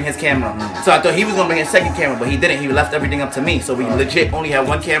gonna bring his camera. So I thought he was gonna bring his second camera, but he didn't. He left everything up to me, so we legit only had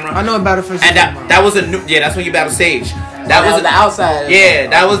 1 camera. I know about it for And that was a new. Yeah, that's when you battle Sage. That was the outside. Yeah,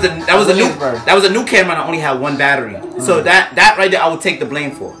 that was a new Williamsburg. that was a new camera, and I only had 1 battery. So that right there, I would take the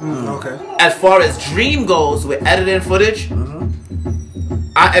blame for. Okay. As far as Dream goes with editing footage,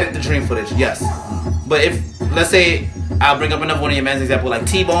 I edit the Dream footage, yes. But if, let's say, I'll bring up another one of your man's example, like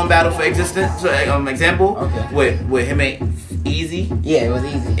T-Bone Battle for Existence, example, with him and Easy. Yeah, it was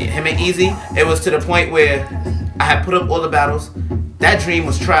easy. Him and Easy, it was to the point where I had put up all the battles. That Dream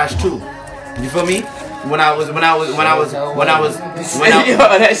was trash too. You feel me? When I was Yo,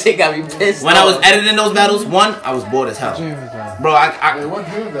 that shit got me pissed. when I was editing those battles, I was bored as hell. Bro, I what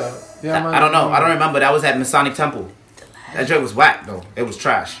dream though? I don't know. I don't remember. That was at Masonic Temple. That joint was whack though. It was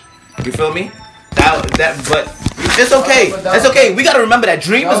trash. You feel me? But it's okay. It's okay. We gotta remember that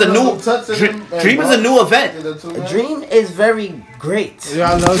Dream is a new event. Dream is very great.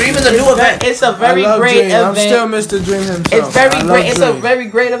 Yeah, I love Dream is a new event. It's a very great Dream. I'm event. still Mr. Dream himself. It's very I love great. It's a Dream. very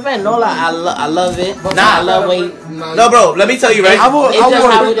great event. No lie, I love it. Nah, I love it. No, bro. Let me tell you, right? I will. It's just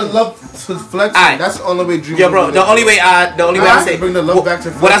how Bring the it is. love to flexing. Alright. That's the only way Dream. Yo, bro. The only way I say bring the love back to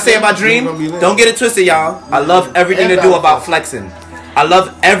what I say about flexing, Dream. Dream gonna be lit. Don't get it twisted, y'all. I love everything to do about flexing. I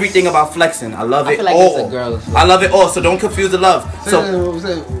love everything about flexing. I love I it feel like all. it's a girl's I love it all. So don't confuse the love. So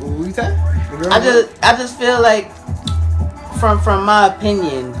I just feel like from my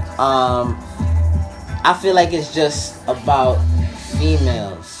opinion, I feel like it's just about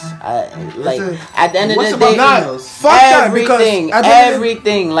females. At the end of the day, Fuck that, because everything, at the end of the-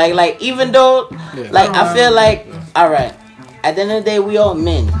 everything. Like even though, I feel like, all right. At the end of the day, we all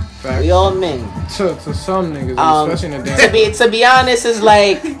men. Facts. We all men. To some niggas, especially in the dance. To be honest, it's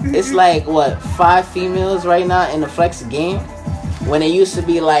like what 5 females right now in the flex game, when it used to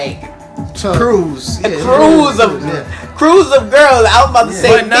be like Cruise. A cruise of girls. I was about to say,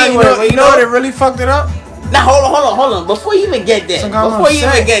 But now you know what really fucked it up? Now hold on. Before you even get there, when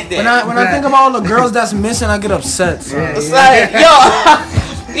I think about all the girls that's missing, I get upset. So. It's like,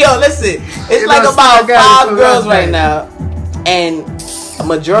 yo, listen. It's like about 5 girls right now, and a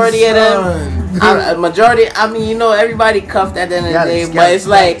majority of them. I mean, you know, everybody cuffed at the end of the day, but it's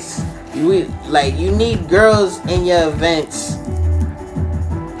like you need girls in your events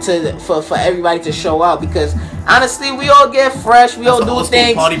for everybody to show out, because honestly, we all get fresh, we all do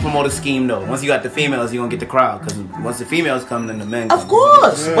things. Party promoter scheme though. Once you got the females, you gonna get the crowd, because once the females come, then the men come. Of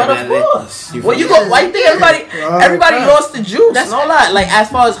course. When you go, why you think everybody lost the juice? That's no lie. Like, as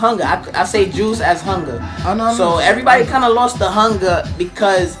far as hunger, I say juice as hunger. So everybody kind of lost the hunger,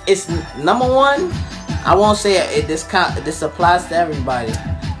 because it's number one. I won't say this applies to everybody.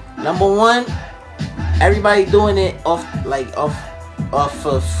 Number one, everybody doing it off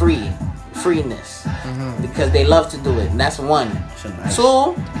for freeness, because they love to do it. And that's one. Nice.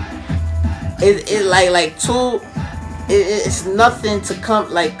 2, it's nothing to come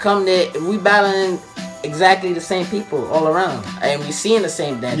there. We battling exactly the same people all around, and we seeing the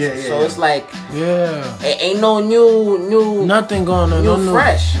same dances. So it's like, it ain't no new nothing going on, new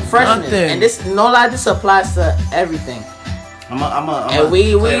freshness. Nothing. And this, no lie, this applies to everything.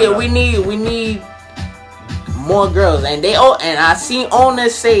 We need more girls, and I seen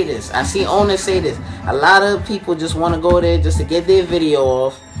owners say this. A lot of people just want to go there just to get their video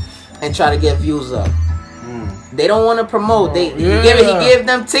off and try to get views up. They don't want to promote. He gave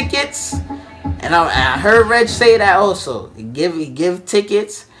them tickets, and I heard Reg say that also. He give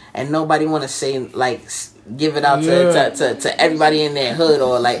tickets, and nobody want to say, like, give it out to everybody in their hood,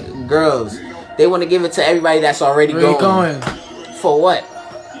 or like girls. They want to give it to everybody that's already going. For what?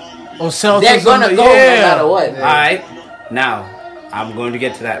 They're gonna go no matter what. Alright, now I'm going to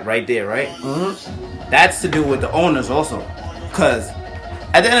get to that right there, right? That's to do with the owners also, because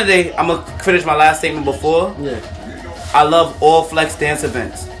at the end of the day, I'm gonna finish my last statement before. I love all flex dance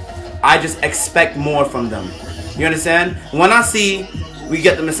events. I just expect more from them. You understand? When I see we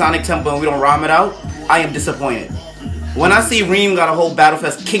get the Masonic Temple and we don't rhyme it out, I am disappointed. When I see Reem got a whole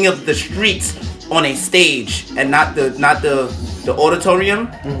Battlefest King of the Streets on a stage and not the auditorium,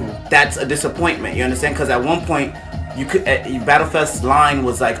 that's a disappointment. You understand? Because at one point, Battlefest line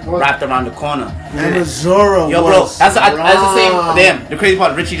was like wrapped around the corner. And Missouri, yo, bro, that's the same. Damn, the crazy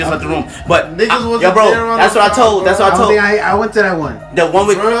part, Richie just left the room. But yo, bro, that's what I told. I went to that one. The one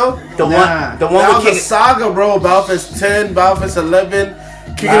with the one that was a saga, bro. Battlefest 10, Battlefest 11.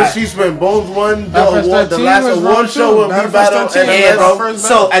 King of the Streets when Bones won the last award show when we battled. Bro.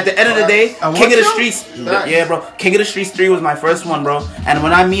 So at the end of the day, King of the Streets, bro. King of the Streets 3 was my first one, bro. And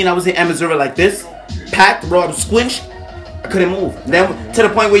when I was in Missouri like this, packed, bro. I was squinched. I couldn't move. Then to the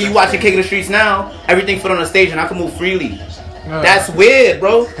point where you watching King of the Streets now, everything fit on the stage and I can move freely. That's weird,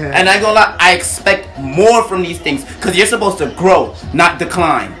 bro. And I ain't gonna lie, I expect more from these things, because you're supposed to grow, not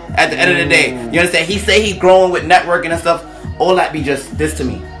decline. At the end of the day, you understand? He say he's growing with networking and stuff. All that be just this to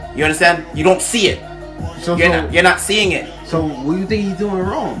me. You understand? You don't see it. You're not seeing it. So what do you think he's doing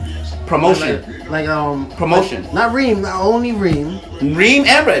wrong? Promotion. Promotion. Not Reem, not only Reem. Reem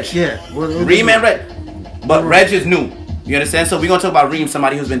and Reg. Yeah. Reem and Reg. But Reg is new. You understand? So we're going to talk about Reem,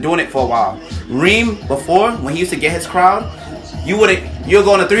 somebody who's been doing it for a while. Reem, before, when he used to get his crowd, you'll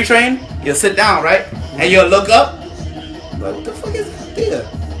go on a 3 train, you'll sit down, right? And you'll look up. What the fuck is that there?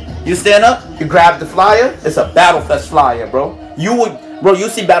 You stand up, you grab the flyer, it's a Battlefest flyer, bro. You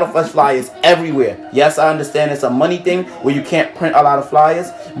see Battlefest flyers everywhere. Yes, I understand it's a money thing where you can't print a lot of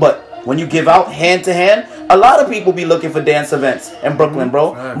flyers, but when you give out hand to hand, a lot of people be looking for dance events in Brooklyn,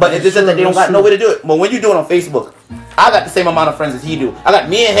 bro. But it's just that they don't got no way to do it. But when you do it on Facebook, I got the same amount of friends as he do.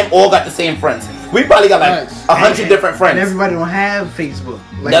 Me and him all got the same friends. We probably got like 100 different friends. And everybody don't have Facebook.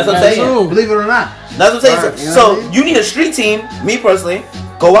 That's what I'm saying. Believe it or not. That's what I'm saying. So you need a street team. Me personally,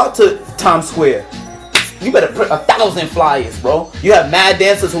 go out to Times Square. You better print 1,000 flyers, bro. You have mad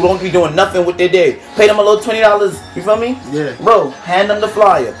dancers who don't be doing nothing with their day. Pay them a little $20. You feel me? Yeah. Bro, hand them the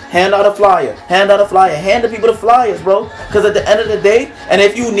flyer. Hand out a flyer. Hand out a flyer. Hand the people the flyers, bro. Because at the end of the day, and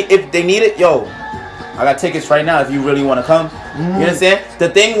if they need it, yo, I got tickets right now if you really want to come. You understand? The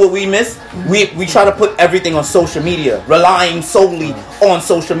thing what we miss, we try to put everything on social media, relying solely on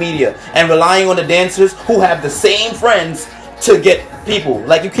social media, and relying on the dancers who have the same friends to get people.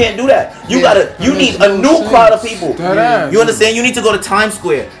 Like, you can't do that. You need a new crowd of people. You understand? You need to go to Times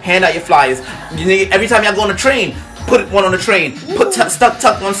Square, hand out your flyers. Every time y'all go on a train, put one on the train. Put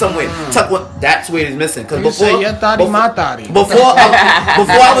tuck one somewhere. Tuck one. That's where it's missing. Because before I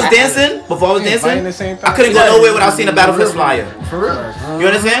was dancing, I couldn't go nowhere without seeing a Battlefest flyer. For real. You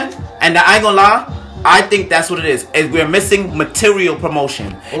understand? And I ain't gonna lie, I think that's what it is. We're missing material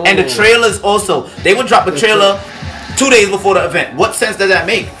promotion. Ooh. And the trailers also. They would drop a trailer 2 days before the event. What sense does that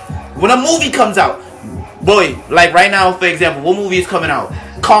make? When a movie comes out, boy, like right now, for example, what movie is coming out?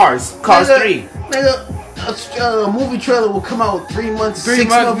 Cars 3. Nigga, a movie trailer will come out 3 months, 6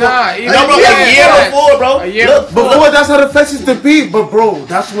 months. No, bro, a year before, bro. A year before, that's how the fest used to be. But bro,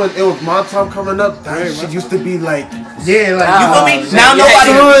 that's when it was my time coming up. That shit used to be like, yeah, like you feel me? Now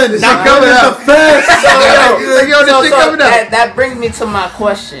nobody. Now coming up the fest. That brings me to my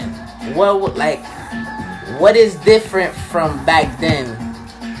question. What is different from back then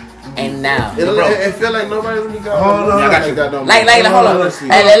and now? It feel like nobody really got. Hold on. Hold on.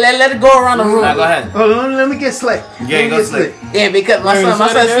 Hey, let it go around the room. Go ahead. Hold on, let me get slick. Yeah, go slick. Yeah, because my son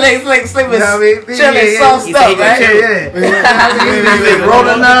Slick is chilling soft He stuff, said right?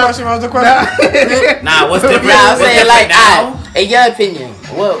 Rolling now. What's the question? Nah, what's different? Nah, I'm saying like, now? in your opinion,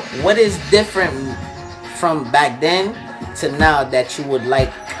 what is different from back then to now that you would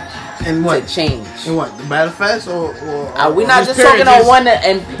like And what? to change? And what? The Battle Fest or We're not just period, talking on just one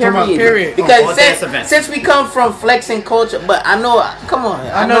and period. Because since we come from flexing culture, but I know, come on,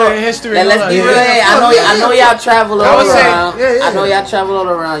 I know the history. Let's be real. I know y'all travel all around. yeah. I know y'all travel all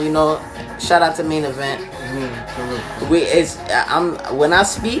around. You know, shout out to Main Event. When I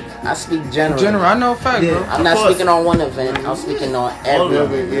speak general. General, I know fact, bro. I'm not speaking on one event. I'm speaking on every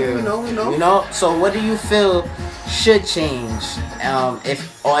event. We know. You know. So what do you feel should change?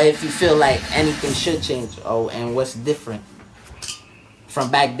 If you feel like anything should change, and what's different from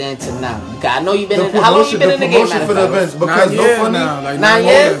back then to now? Because I know you've been in. How long you been in the game? For the events, because 9 years now, like 9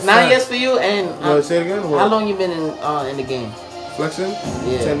 years. 9 years for you, and say it again. how long you been in the game? Flexing?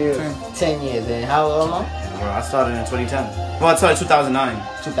 Yeah. 10 years. 10 years. And how long? Bro, I started in 2010. Well, I started 2009.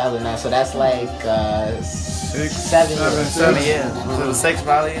 2009. So that's like 7 years. 7 years. So it was 6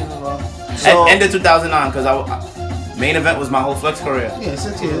 probably. So- End of 2009, because Main Event was my whole flex career. Yeah,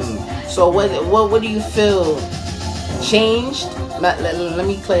 6 years. So what do you feel changed? Let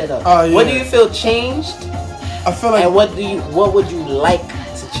me clear it up. Oh, yeah. What do you feel changed? I feel like And what would you like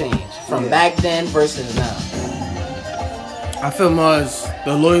to change from back then versus now? I feel more as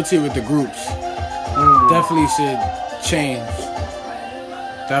the loyalty with the groups definitely should change.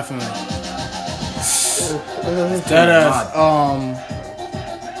 Definitely. That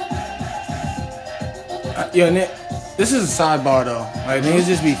Nick, this is a sidebar though. Like niggas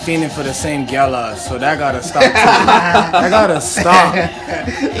just be fiending for the same galas, so that gotta stop. Too. That gotta stop.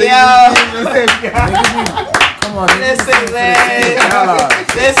 Come on, Listen, man.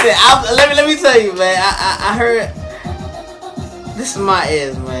 Listen, let me tell you, man. I heard. This is my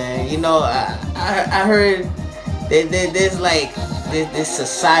ears, man. You know, I heard there's like this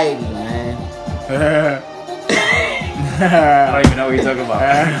society, man. I don't even know what you're talking about.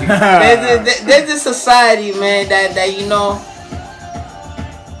 there's this society, man, that you know,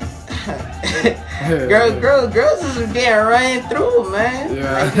 girls is getting ran through, man.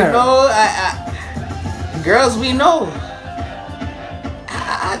 Yeah. Like, you know, girls we know.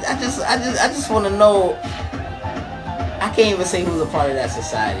 I just want to know. I can't even say who's a part of that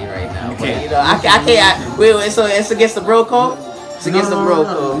society right now. But, you know, I can't. Wait, so it's against the bro code? It's against the bro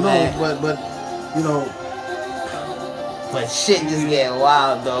code, man. But you know. But shit just getting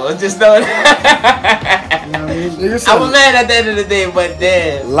wild though. Just know that. You know what I mean? I'm a man at the end of the day, but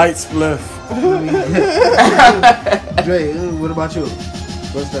damn. Light spliff. Dre, what about you?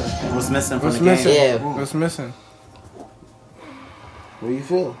 What's that? What's missing from What's the missing? game? Yeah. What's missing? What do you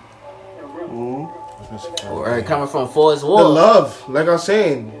feel? Or coming from Forest Wall. The love, like I'm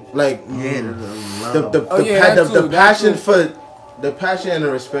saying, like the passion for. The passion and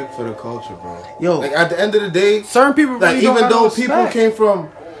the respect for the culture, bro. Yo, like at the end of the day, certain people really like even though people came from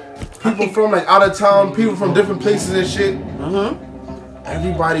like out of town, people from different places and shit.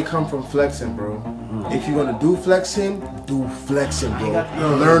 Everybody come from flexing, bro. If you're gonna do flexing, bro.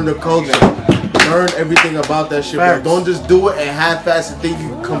 Learn the culture. Learn everything about that shit, bro. Don't just do it and half-ass and think you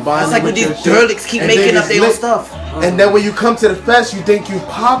can combine It's it like with when your these shit. derlicks keep making up their own stuff. And then when you come to the fest, you think you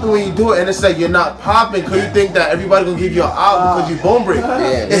popping when you do it, and it's like you're not popping because you think that everybody gonna give you an out because you bone break.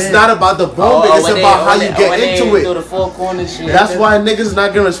 It's not about the bone break. It's about how you get into it. The four corners shit. That's why niggas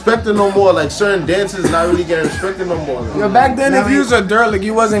not getting respected no more. Like certain dances not really getting respected no more. Yo, back then, if you was a derlick,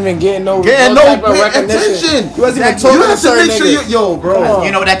 you wasn't even getting no Getting type no of recognition. attention. You wasn't even You talking to have to certain make sure niggas. yo, bro.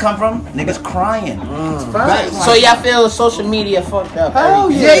 You know where that come from? Niggas crying. So y'all feel social media fucked up? Hell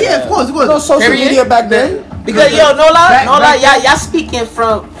everything? Yeah, of course. No social Period. media back then. Because no lie, y'all speaking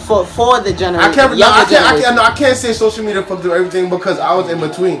for the generation. I can't say social media fucked up everything because I was in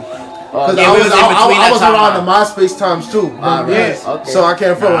between. Because Yeah, we was in between I that was time around line. the MySpace times too. Right. Okay. So I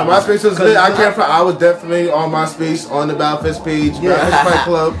can't front. When Nah, MySpace was lit, I can't front. I was definitely on MySpace, on the Battlefest page, Battlefest Fight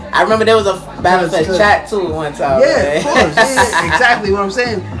Club. I remember there was a Battlefest chat too one time. Yeah, of course. Yeah, exactly what I'm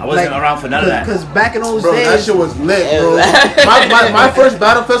saying. I wasn't around for none of that. Because back in those Bro, that days, shit was lit, Yeah, bro. it my first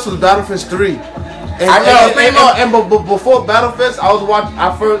Battlefest was Battlefest 3. But before Battlefest,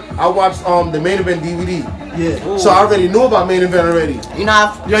 I watched the main event DVD. yeah. So I already knew about main event already. You know,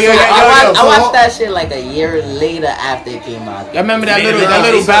 I watched that shit like a year later after it came out. Y'all remember that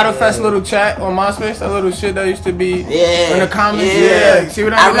little Battlefest little chat on MySpace? That little shit that used to be in the comments. Yeah. See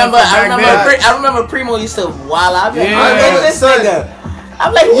what I remember. Back I remember Primo used to wild out. Yeah. I remember this nigga.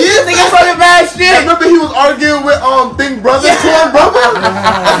 I'm like, who's this nigga talking bad I shit? remember he was arguing with Thing Brother, Torn Brother.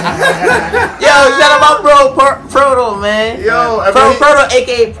 Yo, shout out my bro Proto, man. Yo, Proto,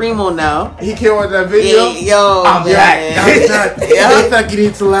 aka Primo now. he came with that video. Yo, I'm man. back. I think you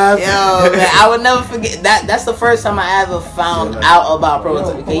need to laugh. Yo, man, I would never forget that. That's the first time I ever found out about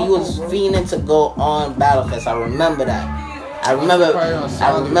Proto because he was fiending to go on Battlefest. I remember that. I remember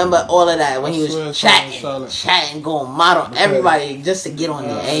all of that when he was chatting, going model everybody just to get on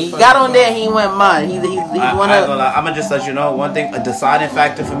there. And he got on there, he went mod. He's one of. I'm gonna just let you know one thing. A deciding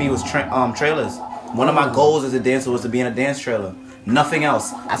factor for me was trailers. One of my goals as a dancer was to be in a dance trailer. Nothing else.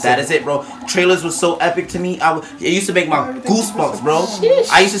 That is it, bro. Trailers was so epic to me. It used to make my goosebumps, bro.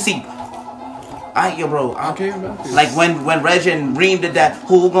 I used to see. Like when Reg and Reem did that,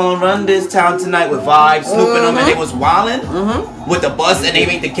 who gonna run this town tonight with vibes, snooping them, and they was wildin' with the bus, and they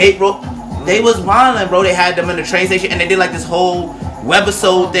made the gate, bro. They was wildin', bro. They had them in the train station, and they did like this whole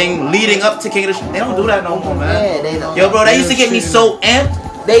webisode thing leading up to King of the They don't do that no more, man. Yeah, they don't. Yo, bro, that used to get me so amped.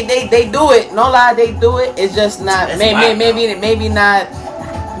 They do it. No lie, they do it. It's just not.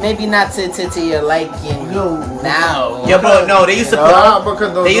 Maybe not to your liking now. Yeah, bro, no, they used to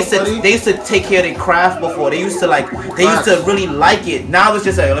they used to take care of their craft before. They used to really like it. Now it's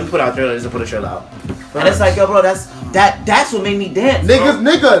just like, let me put out a trailer, just to put a trailer out. And it's like, yo, bro, that's what made me dance.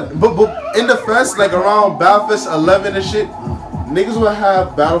 But in the fest, like around Battlefest 11 and shit, niggas would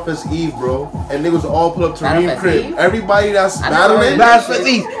have Battlefest Eve, bro, and niggas would all pull up to Reem crib. Eve? Everybody that's battling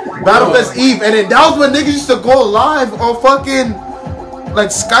Battlefest Eve, and then that was when niggas used to go live on fucking like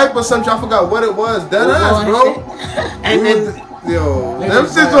Skype or something. I forgot what it was. Dead ass, bro. And then them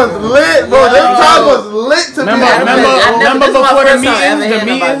shits was lit, bro. Them times was lit to me. Remember before the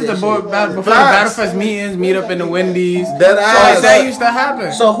meetings, before the Battlefest meetings, meet up in the Wendy's. That used to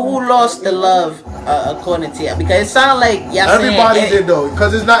happen. So who lost the love according to you? Because it sounded like everybody did though,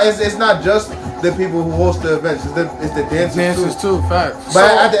 because it's not just the people who host the events, it's the dancers too. Facts.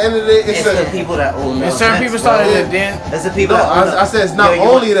 But at the end of the day, it's the people that own them. Certain people started to dance. It's the people I said it's not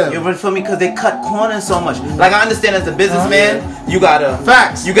only them. You feel me? Because they cut corners so much. Like I understand as a businessman, you gotta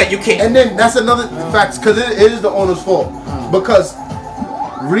facts. You can't. And then that's another facts, because it is the owner's fault. Because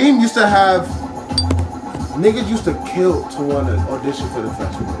Reem used to have niggas used to kill to want to audition for the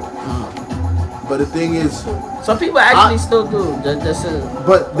festival. But the thing is, some people actually still do.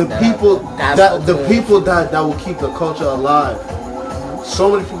 But the people that will keep the culture alive. So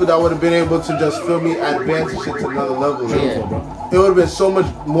many people that would have been able to just feel me advance and shit to another level. Yeah. It would have been so much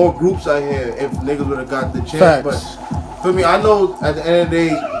more groups out here if niggas would have got the chance. Facts. But for me, I know at the end of the day,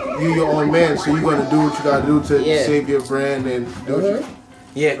 you your own man, so you're gonna do what you gotta do to save your brand and do what you.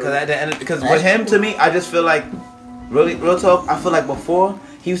 Yeah, because at the end, because with him, to me, I just feel like, real talk, I feel like before,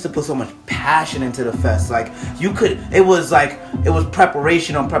 he used to put so much passion into the fest. Like, it was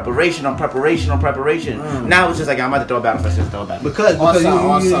preparation on preparation on preparation on preparation. Now it's just like, I'm about to throw a battle fest, just throw a battle. Because you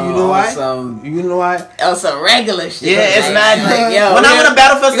know why? You know why? Some regular shit. Yeah, it's mad. Like, yo, when I'm in a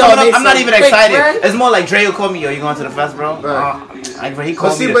battle fest coming up, I'm not even excited. Bread? It's more like Dre will call me, yo, you going to the fest, bro? Right. He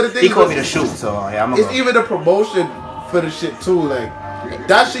called me to shoot, so yeah, I'm gonna go. Even the promotion for the shit too, like.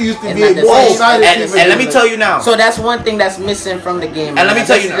 That shit used to be more exciting. And let me tell you now. So that's one thing that's missing from the game. And let me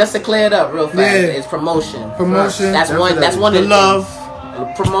tell you now. Just to clear it up real fast, is promotion. That's one of the love.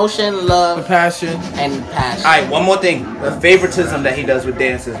 Promotion, love, the passion. Alright, one more thing. The favoritism that he does with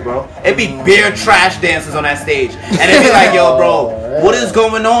dances, bro. It be bare trash dancers on that stage. And it be like, yo, bro, what is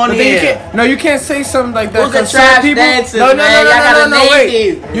going on here? You can't say something like that. Who's the trash dancers, man?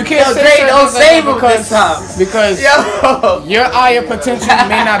 Wait. You can't say don't save him this time. Because your eye of potential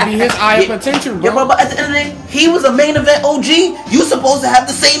may not be his eye of potential, bro. Yeah, bro, but at the end of the day, he was a main event OG. You supposed to have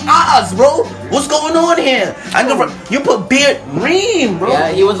the same odds, bro. What's going on here? You put Beard Reem, bro.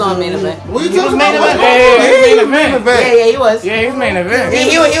 Yeah, he was on main event. What you talking about? Yeah, he was. Yeah, he was main event.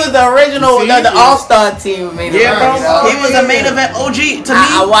 He was the original, the all-star team main event. Yeah, bro. He was a main event OG. To me,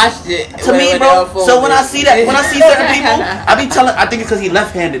 I watched it. To me, bro. So when I see certain people, I think it's because he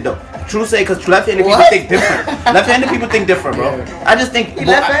left-handed though. True say, because left-handed people think different. Left-handed people think different, bro. Yeah. I just think,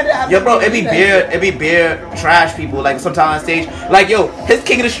 bro, it be bare trash people, like sometimes on stage. Like, yo, his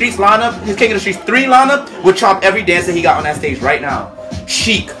King of the Streets lineup, his King of the Streets 3 lineup would chop every dancer he got on that stage right now.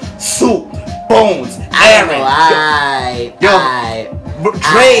 Chic, Soup, Bones, Aaron.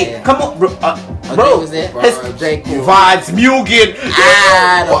 Dre, come on, bro. His Drake vibes, Mugen.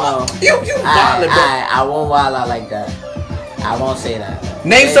 I don't know. You violent, bro. I won't wild out like that. I won't say that.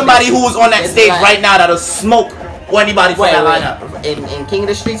 Name somebody who was on that stage right now that'll smoke or anybody from that lineup. In King of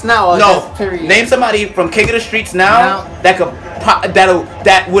the Streets now? Or no. Name somebody from King of the Streets now that could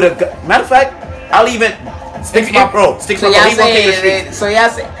that would have. Matter of fact, I'll even stick to my bro. Stick to my bro. He won't King of the Streets.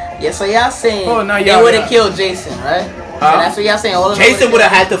 So y'all saying they would have killed Jason, right? So that's what y'all saying. Jason would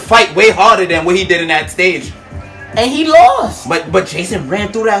have had to fight way harder than what he did in that stage. And he lost. But Jason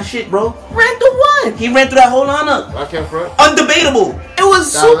ran through that shit, bro. Ran through what? He ran through that whole lineup. I can't front. Undebatable. It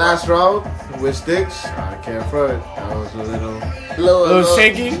was that last round with sticks. I can't front. That was a little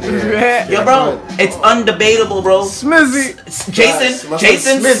shaky. Yeah. Yo, bro, it's undebatable, bro. Smizzy.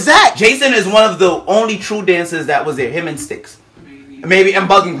 Jason is one of the only true dancers that was there. Him and Sticks. Maybe I'm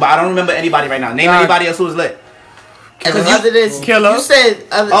bugging, but I don't remember anybody right now. Name anybody else who was lit. Killer. You said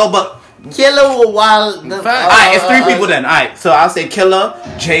but Killer while alright, it's 3 people then. Alright, so I'll say Killer,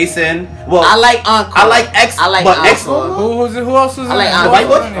 Jason. Well, I like Uncle. I like X. I like but Uncle. Who else was I like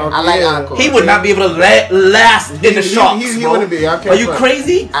Uncle. I like Uncle. He would not be able to last in the sharks. He wouldn't be. Are you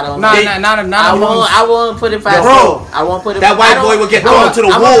crazy? I don't know. I won't put it past. Bro, I won't put it. That white boy would get thrown to the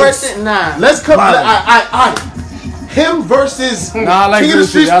wolves. Let's come. Him versus King of the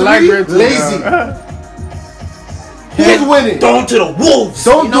Streets 3. Lazy. Who's winning? Thrown to the wolves.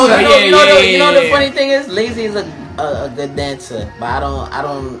 Don't do that. You know the funny thing is, Lazy is a good dancer, but I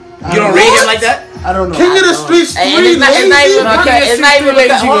don't. You don't rate him like that? I don't know. King of the Streets 3. It's not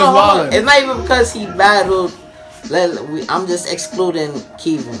even because he battled. I'm just excluding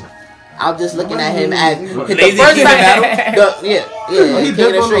Kevin. I'm just looking at him as the first time. He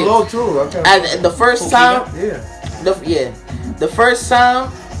did on the low too. The first time. The first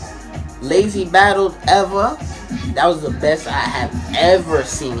time Lazy battled ever. That was the best I have ever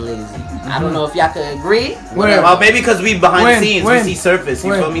seen Lazy. I don't know if y'all could agree. Well, maybe because we behind the scenes, we see surface.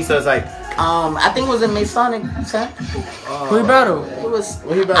 You feel me? So it's like, I think it was in Masonic. Who he battled? It was.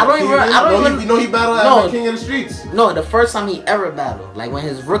 He battled. You know he battled at King of the Streets. No, the first time he ever battled, like when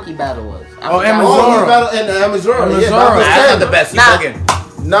his rookie battle was. He battled in Amazora. That's not the best. You fucking.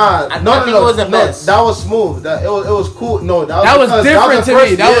 I think it was the best. That was smooth. It was cool. No, that was different to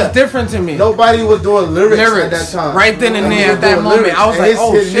me. That was different to me. Nobody was doing lyrics at that time. Right then and there, at that moment, I was like,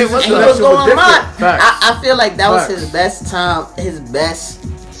 oh shit, what's he was going mad. I feel like that was his best time. His best.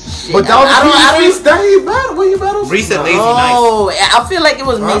 Shit. But that was he battled. When you battled? Recent Lazy nice. Oh, I feel like it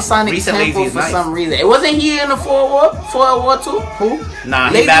was Masonic Temple for some reason. It wasn't he in the 4 War 2? Who? Nah,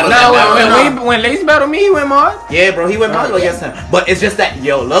 he battled. When Lazy battled me, he went hard. Yeah, bro, he went hard against him. But it's just that,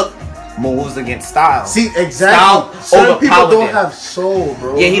 look, moves against style. See, exactly. Certain people don't have soul,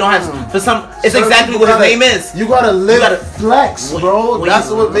 bro. Yeah, he don't have for some. It's exactly what his name is. You gotta live flex, bro. That's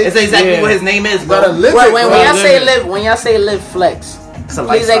what makes. It's exactly what his name is, bro. You gotta live when y'all say live flex.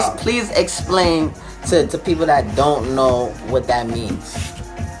 Please explain to people that don't know what that means.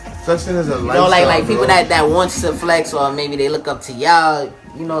 Flexing is a lifestyle. You know, like people that wants to flex, or maybe they look up to y'all.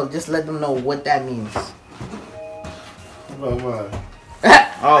 You know, just let them know what that means. The people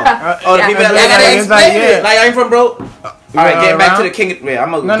that gotta explain it. Like, I ain't from, bro. All right, getting back to the King.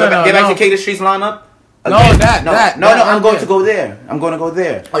 I'm gonna get back to the King of the Streets lineup. No, I'm going to go there. I'm going to go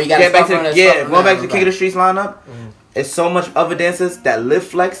there. Oh, you gotta get back to going back to the King of the Streets lineup. It's so much other dancers that live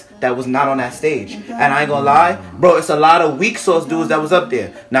flex that was not on that stage. And I ain't gonna lie, bro, it's a lot of weak sauce dudes that was up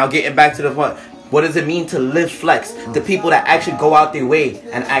there. Now getting back to the point, what does it mean to live flex? The people that actually go out their way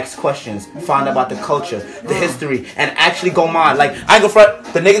and ask questions, find about the culture, the history, and actually go mad. Like, I ain't gonna front,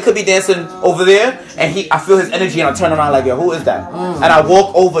 the nigga could be dancing over there, and I feel his energy, and I turn around like, yo, who is that? And I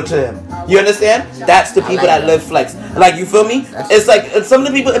walk over to him. You understand? That's the people that live flex. Like, you feel me? It's like, some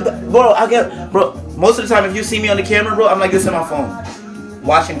of the people, bro, most of the time, if you see me on the camera, bro, I'm like this on my phone,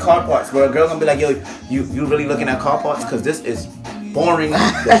 watching car parts. Bro, a girl gonna be like, yo, you really looking at car parts? Because this is boring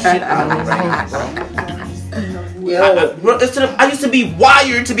the shit out of me right now, bro. I used to be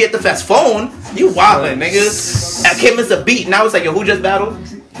wired to be at the fest phone. You wildin', nigga. I came as a beat, and I was like, yo, who just battled?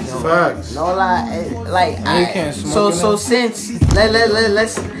 Facts. No lie, like so since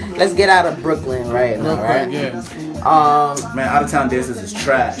let's get out of Brooklyn right now, right? Yeah. Man, out of town dances is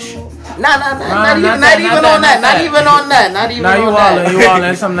trash. Not even on that. Nah, you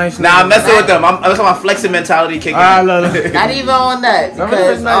wildin'. Some nice. Nah, I'm messing with them. I'm talking about flexing mentality kicking. Not even on that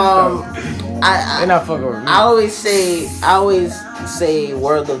because they're not fucking with me. I always say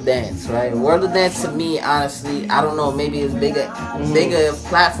World of Dance, right? World of Dance to me, honestly, I don't know, maybe it's bigger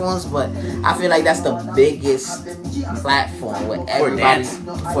platforms, but I feel like that's the biggest platform with everybody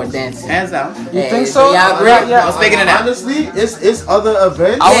for dancing. Hands down. You think so? Yeah, I was speaking of that. Honestly, it's other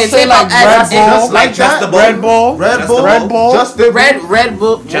events. I would say like Red Bull, like just the bowl. Red Bull, Red Bull, Red Bull,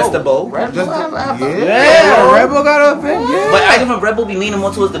 just the bowl. Red Bull. Yeah, Red Bull got up in. Yeah. But I think Red Bull be leaning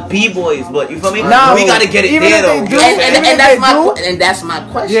more towards the B-boys, but you feel me? No, we gotta get it there though. And that's my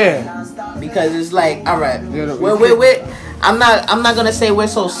question. Yeah. Because it's like, all right, I'm not gonna say we're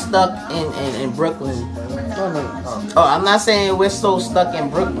so stuck in Brooklyn. Oh, I'm not saying we're so stuck in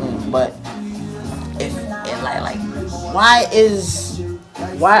Brooklyn, but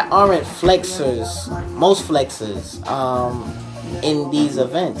why aren't most flexers in these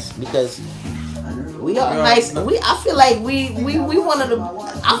events? Because we are nice. I feel like we one of the,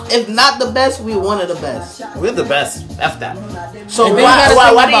 if not the best, we one of the best. We're the best. F that. So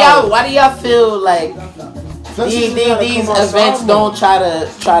why do y'all feel like these events don't try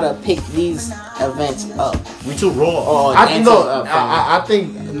to pick these events up? We too raw. I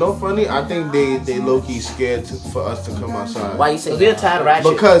think no funny. I think they low key scared for us to come outside. Why you say they're tired of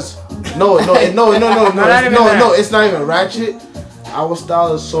ratchet? Because no, it's not even ratchet. Our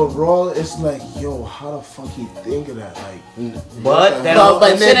style is so raw. It's like, yo, how the fuck you think of that? Like, but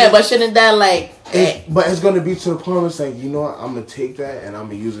shouldn't that like? But it's gonna be to the point where it's like, you know what? I'm gonna take that and I'm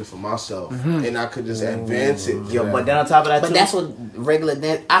gonna use it for myself, and I could just advance it. Yo, but then on top of that, but that's what regular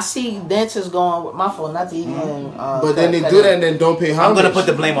dance. I see dancers going with my fault, not to even. But then they do that and then don't pay homage. I'm gonna put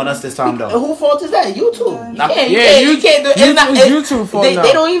the blame on us this time, though. Who fault is that? YouTube. You can't do it. It's YouTube fault. They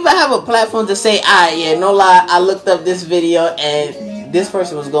don't even have a platform to say, no lie, I looked up this video and this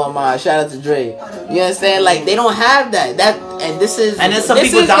person was going mad. Shout out to Dre. You understand? Like, they don't have that. And then some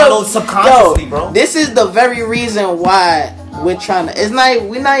people download subconsciously, bro. This is the very reason why we're trying to.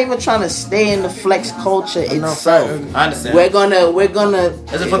 We're not even trying to stay in the flex culture itself. I understand. We're gonna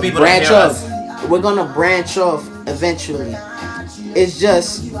for people branch to hear off. us. We're gonna branch off eventually. It's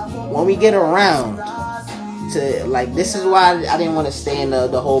just when we get around to, like, this is why I didn't want to stay in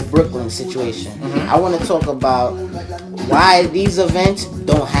the whole Brooklyn situation. I want to talk about why these events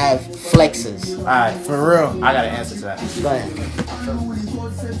don't have flexes. Alright, for real. I got an answer to that. Go ahead.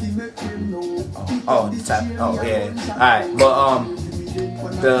 Oh, yeah. Alright, but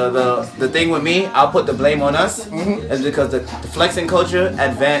the thing with me, I'll put the blame on us, is because the flexing culture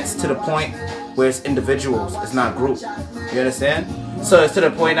advanced to the point where it's individuals, it's not group. You understand? So it's to the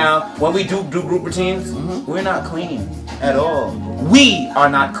point now, when we do group routines, we're not clean at all. We are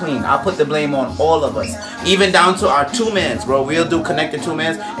not clean. I'll put the blame on all of us. Even down to our two-mans, bro. We'll do connected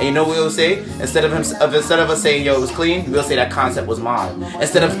two-mans, and you know what we'll say? Instead of us saying, yo, it was clean, we'll say that concept was mine.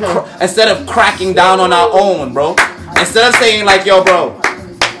 Instead of cracking down on our own, bro. Instead of saying, like, yo, bro,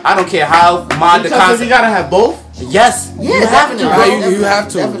 I don't care how mod the concept. You gotta have both? Yes, you have to. You have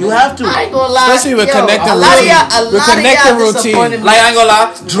to. You have to. I ain't gonna lie. Especially with connecting routine. Like, I ain't gonna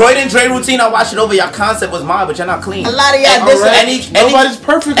lie. Droid and Dre routine, I watched it over. Y'all concept was mine, but y'all not clean. A lot of y'all nobody's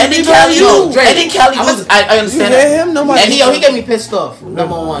perfect. Any Cali was. I understand that. Him? Nobody. And he got me pissed off.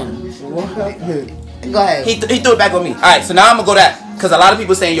 Number one. What happened? Go ahead. He threw it back on me. Alright, so now I'm gonna go that. Because a lot of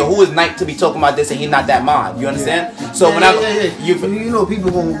people saying, yo, who is Nike to be talking about this and he's not that mod? You understand? So you know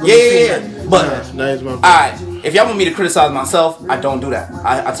people gonna But alright, if y'all want me to criticize myself, I don't do that.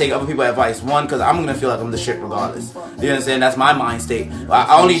 I take other people's advice. One, because I'm gonna feel like I'm the shit regardless. You understand? That's my mind state.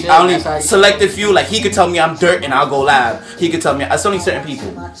 I only select a few. Like, he could tell me I'm dirt and I'll go live. He could tell me it's only certain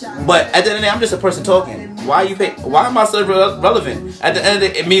people. But at the end of the day, I'm just a person talking. Why am I so relevant? At the end of the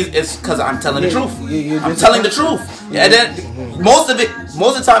day, it means it's because I'm telling the truth. I'm telling the truth. And then most of the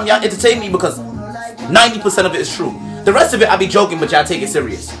time y'all entertain me because 90% of it is true. The rest of it I be joking, but y'all take it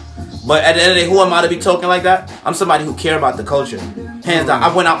serious. But at the end of the day, who am I to be talking like that? I'm somebody who care about the culture. Hands down,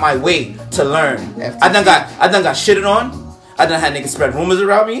 I went out my way to learn. I done got shitted on. I done had niggas spread rumors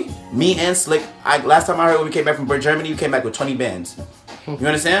around me. Me and SLICC. Last time I heard when we came back from Germany, we came back with 20 bands. You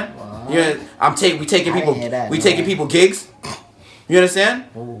understand? Wow. We taking people gigs. You understand?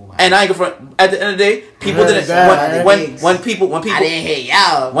 Ooh. And I ain't front. At the end of the day, people didn't. When people. I didn't hear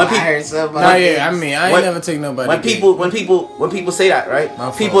y'all. I heard somebody. No, yeah. I mean, I ain't never take nobody. When people say that, right?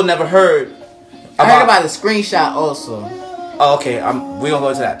 People never heard. I heard about the screenshot also. Oh, okay. We gonna go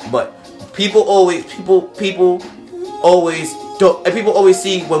into that. But people always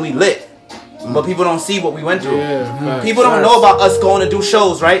see when we lit. but people don't see what we went through. Yeah, People don't know about us going to do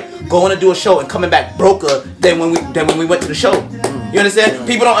shows, right? Going to do a show and coming back broker than when we went to the show. You understand?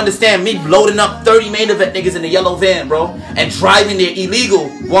 People don't understand me loading up 30 main event niggas in the yellow van, bro, and driving there illegal.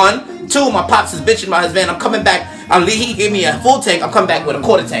 1, 2, my pops is bitching about his van. I'm coming back. He gave me a full tank. I'm coming back with a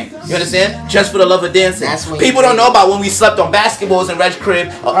quarter tank. You understand? Just for the love of dancing. People don't know about when we slept on basketballs in Reg's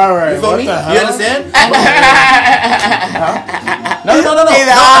crib. All right. You feel me? You understand?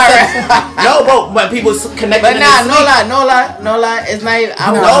 No, bro. When people connect. But nah, no lie. It's not even.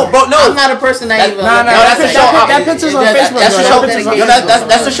 I'm not a person that even. That's to show our. That picture's on Facebook.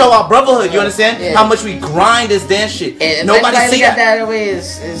 That's to show our brotherhood. You understand? How much we grind this dance shit. Nobody see that.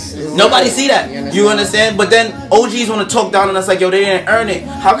 Nobody see that. You understand? But then OGs want to talk down on us like, yo, they didn't earn it.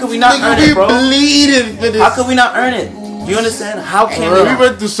 How could we not earn it, bro? How could we not earn it? You understand? How can we? We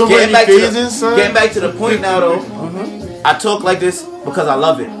went through so many phases, son. Getting back to the point now, though. I talk like this because I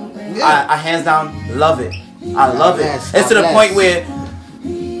love it. I hands down love it. I love it. It's to the point where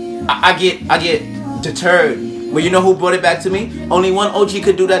I get deterred. But you know who brought it back to me? Only one OG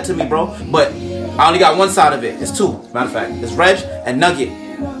could do that to me, bro. But I only got one side of it. It's two. Matter of fact, it's Reg and Nugget.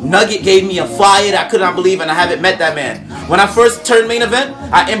 Nugget gave me a flyer that I could not believe, and I haven't met that man. When I first turned main event,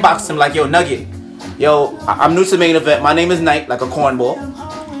 I inboxed him like, yo, Nugget. Yo, I'm new to main event. My name is Knight, like a cornball.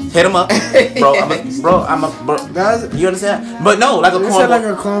 Hit him up, bro. You understand? But no, like a cornball. Like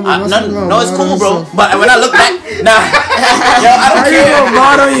a cornball. No, it's cool, bro. But when I look back, nah, yo, I don't care. You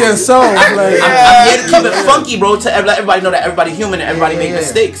model yourself. I'm here to keep it funky, bro. To let everybody know that everybody human and everybody make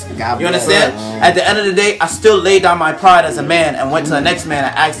mistakes. You understand? At the end of the day, I still laid down my pride as a man and went to the next man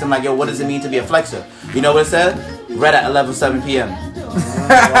and asked him like, yo, what does it mean to be a flexor? You know what it said? Read at 11:07 p.m.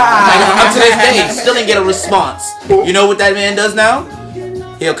 Up to this day, still didn't get a response. You know what that man does now?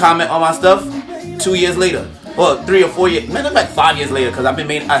 He'll comment on my stuff 2 years later. Well, 3 or 4 years. Man, it's like 5 years later because I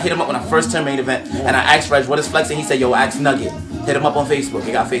hit him up when I first turned main event and I asked Reg, what is flexing? He said, yo, ask Nugget. Hit him up on Facebook.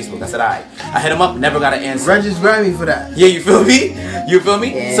 He got Facebook. I said, alright. I hit him up, never got an answer. Reg is Grammy for that. Yeah, you feel me? You feel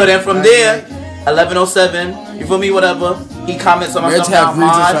me? Yeah. So then from there, 11:07, you feel me? Whatever. He comments on my stuff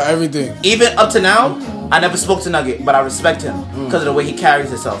now. For everything. Even up to now, I never spoke to Nugget, but I respect him because of the way he carries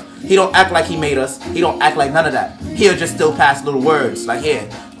himself. He don't act like he made us. He don't act like none of that. He'll just still pass little words like, here.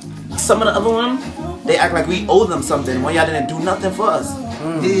 Some of the other ones, they act like we owe them something when y'all didn't do nothing for us.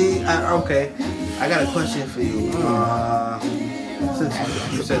 Okay, I got a question for you. Since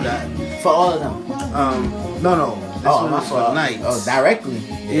you said that. For all of them. No. This one was for Nights. Oh, directly.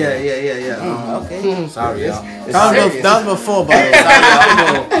 Yeah. Okay. Sorry, y'all. That was before, by the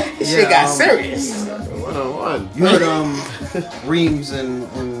way. Shit got serious. 101. You heard Reams and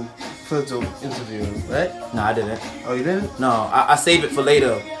Flint's interview, right? No, I didn't. Oh, you didn't? No, I save it for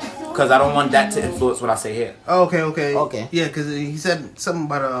later because I don't want that to influence what I say here. Oh, okay. Okay. Yeah, because he said something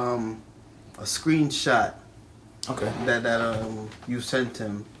about a screenshot. Okay. That you sent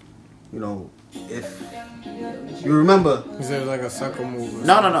him. You know, if you remember. He said it was like a sucker move.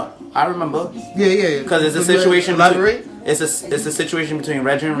 No. I remember. Yeah. Because it's a situation. Elaborate. It's a situation between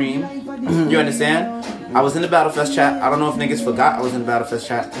Reg and Reem. You understand? I was in the Battlefest chat. I don't know if niggas forgot I was in the Battlefest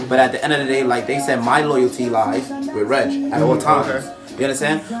chat. But at the end of the day, like they said, my loyalty lies with Reg at all times. Okay. You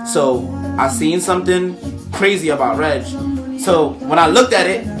understand? So I seen something crazy about Reg. So when I looked at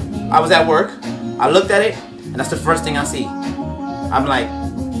it, I was at work. I looked at it, and that's the first thing I see. I'm like,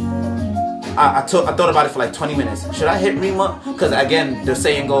 I thought about it for like 20 minutes. Should I hit Reem up? Because again, the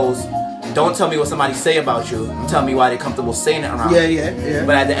saying goes, don't tell me what somebody say about you. Tell me why they're comfortable saying it around. Yeah.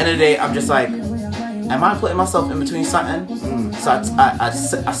 But at the end of the day, I'm just like, am I putting myself in between something? So I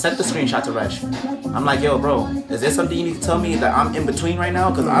sent the screenshot to Reg. I'm like, yo, bro, is there something you need to tell me that I'm in between right now?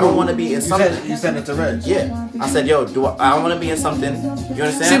 Because I don't want to be in something. You sent it to Reg? Yeah. I said, yo, I don't want to be in something. You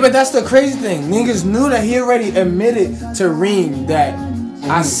understand? See, but that's the crazy thing. Niggas knew that he already admitted to Reem that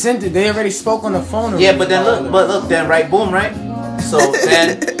I sent it. They already spoke on the phone. Yeah, but then look, then right, boom, right? So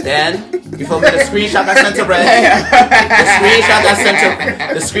then, you feel me? The screenshot got sent to Reg.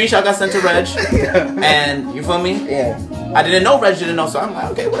 The screenshot got sent to Reg. And you feel me? Yeah. I didn't know Reg didn't know, so I'm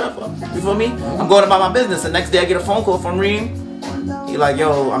like, okay, whatever. You feel me? I'm going about my business. The next day I get a phone call from Reem. He like,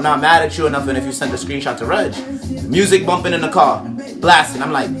 yo, I'm not mad at you or nothing if you sent the screenshot to Reg. Music bumping in the car, blasting.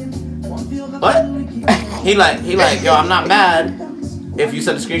 I'm like, what? He like, yo, I'm not mad if you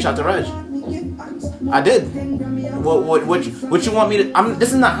sent the screenshot to Reg. I did. What you want me to?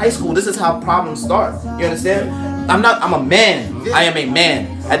 This is not high school. This is how problems start. You understand? I'm a man. I am a man.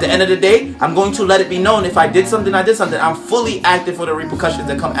 At the end of the day, I'm going to let it be known if I did something, I did something. I'm fully active for the repercussions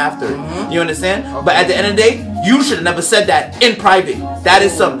that come after. You understand? But at the end of the day, you should have never said that in private. That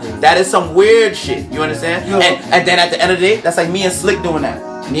is some weird shit. You understand? And then at the end of the day, that's like me and SLICC doing that.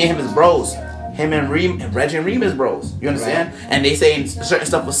 Me and him is bros. him and Reg and Reem is bros. You understand? Right. And they saying certain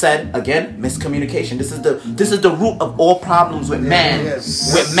stuff was said. Again, miscommunication. This is the root of all problems with man.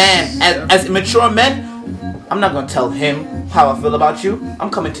 Yes. With man. As mature men, I'm not gonna tell him how I feel about you. I'm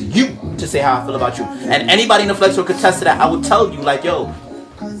coming to you to say how I feel about you. And anybody in the flex will contest to that. I would tell you like, yo,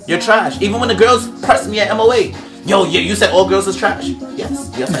 you're trash. Even when the girls pressed me at MOA. Yo, you said all girls is trash. Yes,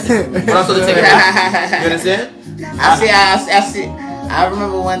 I did. But I'm supposed to take it back. You understand? I see. I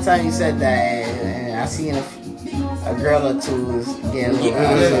remember one time you said that, and I seen a girl or two was getting a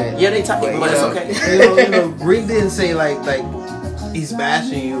little yeah, they talking, but it's okay. You know, Reem didn't say like he's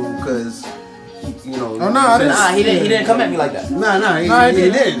bashing you because. You know, he didn't come at me like that. He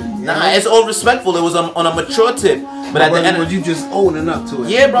didn't. Nah, it's all respectful. It was on a mature tip. But at the end, was you just owning up to it?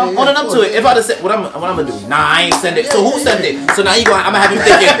 Yeah, bro, owning up to it. If I'd have said what I'm gonna do, nah, I ain't send it. So who sent it? So now I'm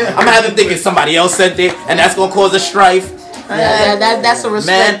gonna have him thinking somebody else sent it, and that's gonna cause a strife. That's a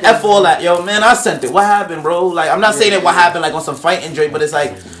respect. Man, F all that, yo, man. I sent it. What happened, bro? Like, I'm not saying that what happened like on some fighting joint, but it's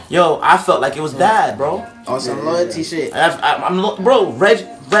like, yo, I felt like it was bad, bro. On some loyalty shit. Bro,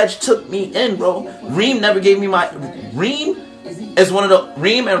 Reg took me in, bro. Reem never gave me Reem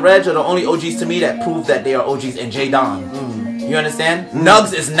and Reg are the only OGs to me that prove that they are OGs, and J Don. You understand?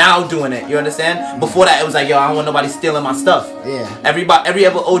 Nugs is now doing it. You understand? Before that, it was like, yo, I don't want nobody stealing my stuff. Yeah. Every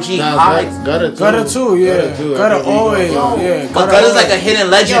other OG hides. Gutter too, yeah. Gutter always, yeah. But Gutter's like a hidden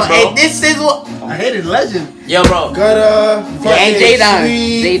legend, bro. And this is what a hidden legend. Yo, bro. Gutter. And J Don.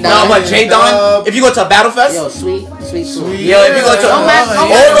 No, but J Don. If you go to a battle fest, yo, sweet. Yo, if you go to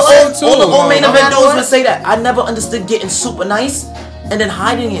all the old main event dudes would say that. I never understood getting super nice and then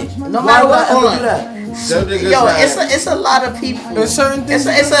hiding it. No matter what, hold on. Yo, it's a lot of people. There's certain things.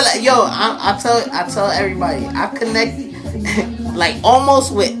 I tell everybody. I connect like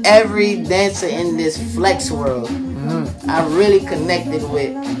almost with every dancer in this flex world. I really connected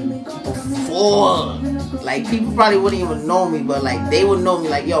with before. Like people probably wouldn't even know me, but like they would know me.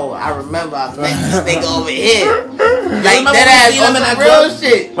 Like, yo, I remember I met this nigga over here. Like that ass on some real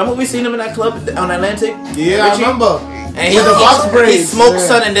shit. Remember we seen him in that club on Atlantic? Yeah, I remember. And with the box braids. He smoked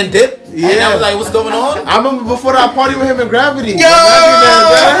son and then dipped. Yeah. And I was like, what's going on? I remember before that party with him in Gravity. Yo!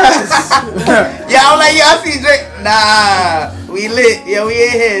 Yeah, I'm like, yo, I see Drake. Nah, we lit. Yo, we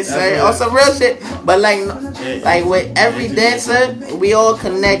in here, son. On some real shit. But like with every dancer, we all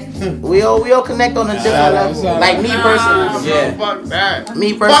connect. We all connect on a different level. Like me personally. Yeah. Fuck that.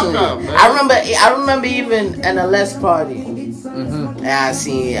 Me personally. I remember even an LS party. And I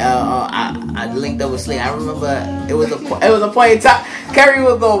seen I linked up with SLICC. I remember it was a point in time. Kerry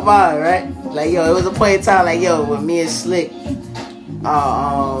would go by, right? Like, yo, it was a point in time, like, yo, with me and SLICC,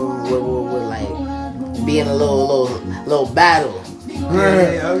 would like be in a little battle.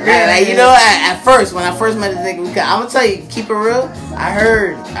 Like, you know, at first, when I first met this nigga, I'm gonna tell you, keep it real. I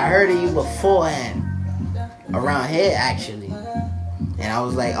heard of you beforehand, around here actually, and I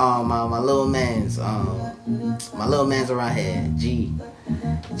was like, my little man's around here, G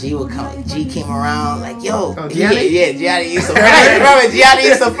would come. G came around like, yo, Gianni used to flex. Remember, Gianni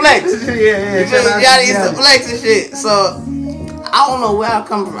used to flex. Gianni used to flex and shit. So I don't know where I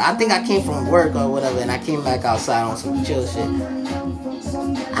come from. I think I came from work or whatever, and I came back outside on some chill shit.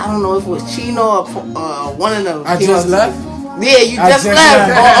 I don't know if it was Chino or one of them. I just left. Yeah, you just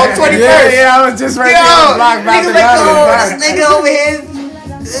left on 21st. Yeah, I was just right there on the block. Niggas like, this nigga over here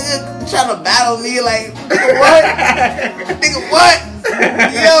trying to battle me, like, nigga, what? Nigga, what?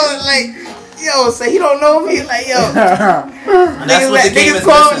 So he don't know me, like, yo.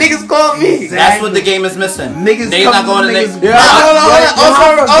 Niggas call me. That's what the game is missing. Niggas they not going to next.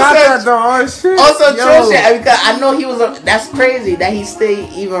 Also, true shit. Because I know he was. That's crazy that he still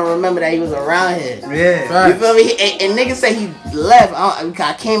even remember that he was around here. Yeah. You feel me? And niggas say he left.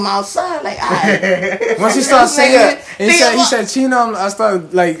 I came outside like. Once he started saying it, he said Chino. I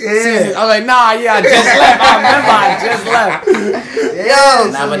started like saying it. I was like, nah, yeah, I just left. I remember I just left.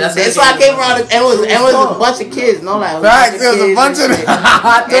 Yo, but that's why I came around. And it was a bunch of kids. No, like facts. It was a bunch of them.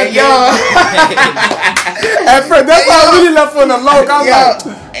 Yo. At first, that's why I really left on the low. I was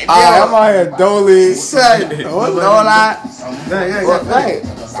like, I'm out here dolly. Son, no lie.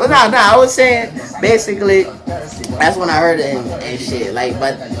 But nah, I was saying basically that's when I heard of him and shit. Like,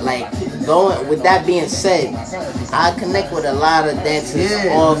 but like going with that being said, I connect with a lot of dancers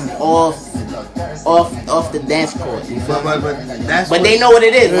off the dance court. You feel me? But they know what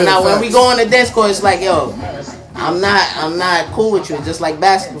it is. When we go on the dance court, it's like, yo, I'm not cool with you. It's just like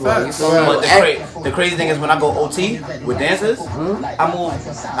basketball. You feel me? the crazy thing is when I go OT with dancers, I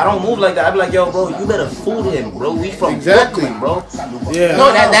don't move like that. I be like, yo, bro, you better fool him, bro. We from Brooklyn, bro. Yeah.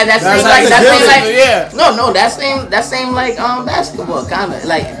 No, that same like basketball kind of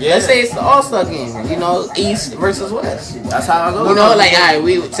like let's say it's the All-Star game, you know, East versus West. That's how I go. You know, like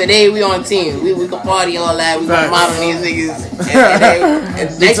alright, today we on team, we can party all that, we can model these niggas,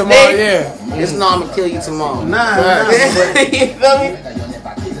 and next day, it's no, I'm gonna kill you tomorrow. Nah. You feel me?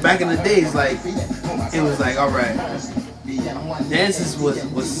 Back in the days, like it was like, all right, dances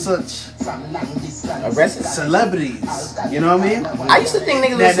was such Aggressive celebrities. You know what I mean? I used to think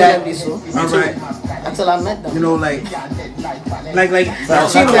niggas were celebrities too. All right. Until I met them. You know, like Cheetah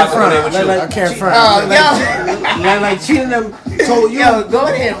I can't front. Like Cheetah them told you. Yo, go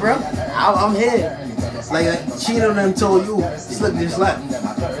ahead, bro. I'm here. Like Cheetah them told you, slip this slap. You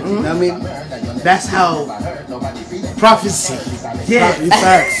know what I mean? That's how prophecy. Yeah,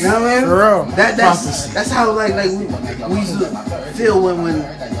 facts. You know what I mean? For real. That's how like we used to feel when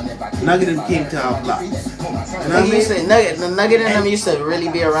Nugget and came to our block. You know what I mean? The Nugget and them used to really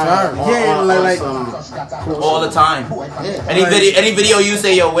be around. All the time. Yeah. Any video you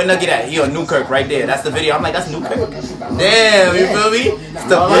say, yo, where Nugget at? Yo, Newkirk right there. That's the video. I'm like, that's Newkirk. Damn, you feel me? I'm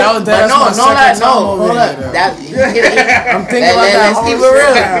thinking about that. Let's keep it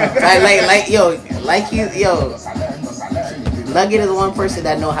real. Nugget is one person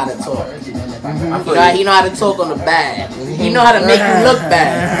that know how to talk. He know how to talk on the bad. He know how to make you look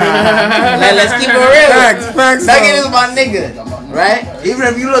bad. Let's keep it real. Facts. Nugget is my nigga, right? Even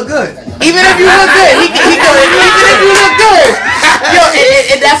if you look good. Even if you look good, he go. Even if you look good, yo,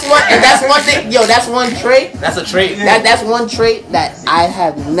 and that's one thing. Yo, that's one trait. That's a trait. That's one trait that I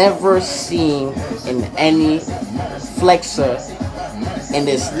have never seen in any flexer in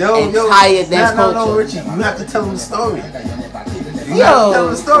this entire dance culture. No, Richie, you have to tell them the story. Tell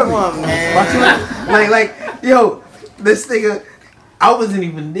the story. Come on, man. like, yo, this nigga, I wasn't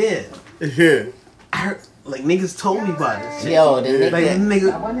even there. Yeah. I heard, like, niggas told me about this shit. Yo, the nigga. Like,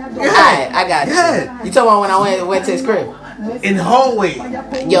 nigga. Alright, I got you. Yeah. You talking about when I went to his crib? In the hallway.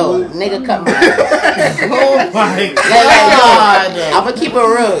 Yo, nigga cut my ass. Oh my God. I'ma keep it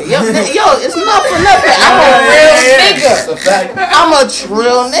real. Yo, it's not for nothing. I'm a real nigga. I'm a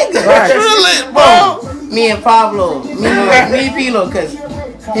trill nigga. Trill it, bro. Me and Pablo. Me and Pilo, cause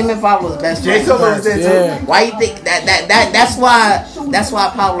him and Pablo's best friends. was there too. Why you think that's why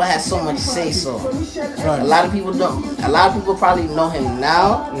Pablo has so much say so. A lot of people don't. A lot of people probably know him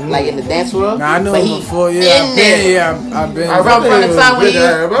now, like in the dance world. Nah, I knew but him before. I've been. I remember from the time when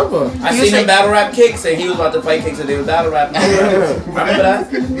I seen him battle rap Kicks, and he was about to fight Kicks, and they was battle rap. Remember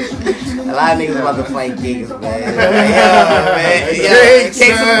that? A lot of niggas about to fight Kicks, man. Kicks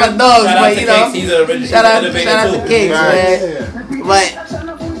is my dogs, but you know. Shout out to Kicks, man. But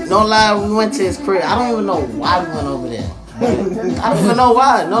no lie, we went to his crib. I don't even know why we went over there. I don't even know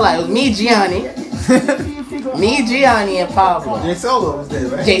why. No lie, it was me, Gianni, and Pablo. Jay Solo was there,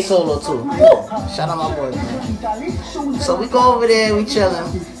 right? Jay Solo too. Shout out my boys, man. So we go over there, we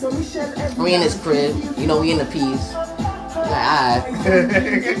chillin'. We in his crib, you know, we in the peas. Like, alright.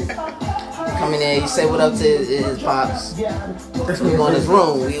 Come in there, he say what up to his pops. So we go in his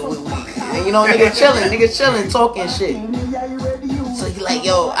room. We and you know, niggas chillin', talking shit. So he like,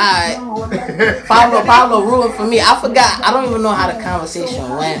 yo, alright. Pablo ruined for me. I forgot. I don't even know how the conversation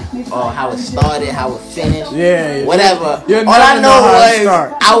went or how it started, how it finished. Yeah. Whatever. All I know was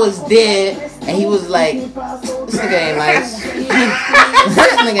I was there and he was like, this nigga ain't nice.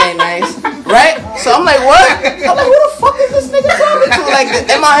 This nigga ain't nice. Right? So I'm like, what? I'm like, who the fuck is this nigga talking to? Like,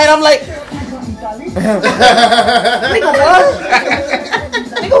 in my head, I'm like, nigga, what?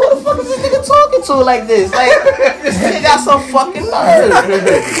 Nigga, who the fuck is this nigga talking to like this? Like, this nigga got some fucking nerve.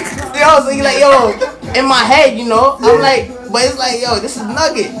 Yo, so he like, yo, in my head, you know, I'm like, but it's like, yo, this is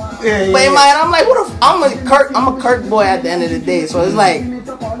Nugget. But in my head, I'm like, I'm a Kirk boy at the end of the day. So it's like, who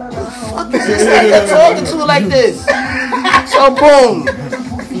the fuck is this nigga talking to like this? So boom.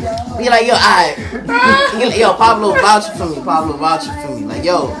 He like, yo, alright. Yo, Pablo vouching for me. Like,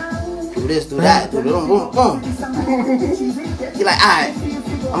 yo, do this, do that, do boom, boom, boom. He like, alright,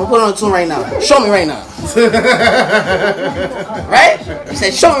 I'm gonna put on a tune right now. Show me right now. Right? He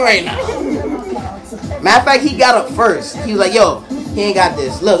said, show me right now. Matter of fact, he got up first. He was like, yo, he ain't got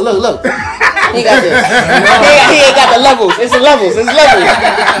this. Look. He ain't got this. He ain't got the levels. It's the levels. Level.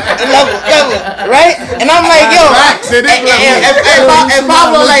 Right? And I'm like, yo. And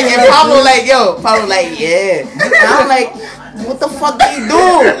Pablo like, yeah. And I'm like, what the fuck did he do?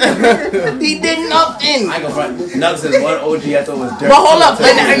 He did nothing. I go front. Nugs is one OG I thought was dirty. But hold up,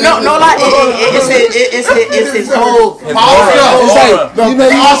 no lie, it's his whole Oscar. It's like, you know,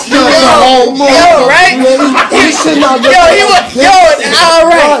 Oscar is a whole movie. yo, right? He should not Yo, he was,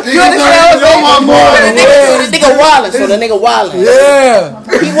 all right. You understand what I'm saying? The nigga wildin', so the nigga wildin'. Yeah.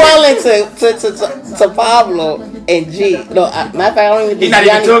 He wildin' to Pablo and G. No, matter of fact, I don't even He's think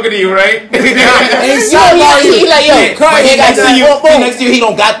not even talking to you, right? He like, yo, He next to you. He next to you. He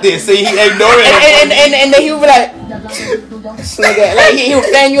don't got this. So he ignoring it. and then he would be like, this nigga, like he would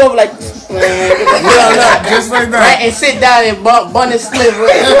fan you over like, man, Just like right, that. and sit down and bun his slip.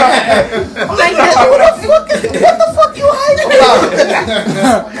 I'm like, what the fuck you hiding about?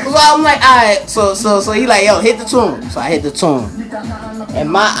 So I'm like, alright, so he like, yo, hit the tune. So I hit the tune.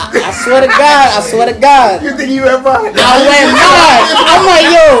 And I swear to God, You think you ever? I went mad. I'm like,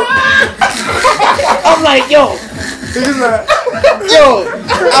 yo. I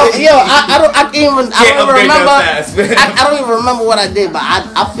don't even remember. I don't even remember what I did, but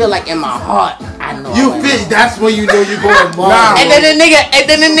I feel like in my heart, I know. You bitch, that's when you know you're going mad. And then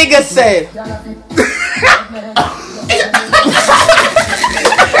the nigga said,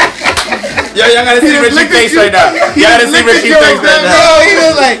 Yo, y'all gotta see Richie's face right now. Y'all gotta see Richie's face right now. yo, he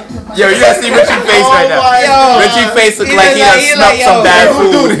was like, Yo, you gotta see Richie's face right now. yo. Richie's face look He like was he done like- he snuck like, some yo. bad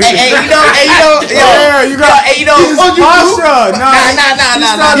food. Hey, you know, You got Pasha.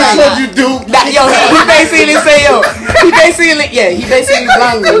 nah. you do. Nah, yo, he basically say, yo, he basically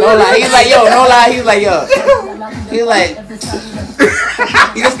blind me, no lie. He's like, yo, no lie. He's like, yo, he's like,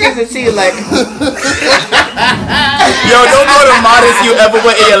 he just gives it to you like, Yo, don't know the modest you ever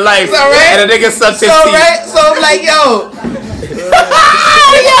went in your life. So, right? And a nigga sucked his so teeth. right, so I'm like, yo,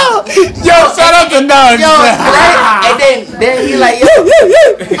 Shout out to Nugs. yo, right, and then he like, yo,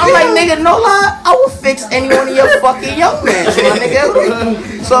 I'm like, nigga, no lie, I will fix any one of your fucking young men, my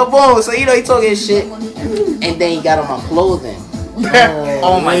nigga. So boom, so you know he talking his shit, and then he got on my clothing.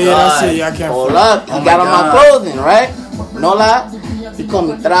 Oh my Yeah, god. that's it. I can't. Hold up, he got on my clothing, right? No lie, he called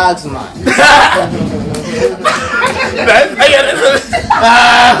me Trags, man.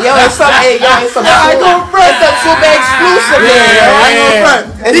 Yo, it's some, it's some super exclusive here, yo.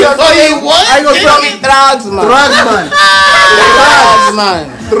 It's some what? He called me Trags, man. Trags, man.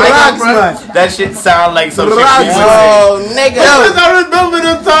 That shit sound like some shit we would say. Oh, nigga. Because I remember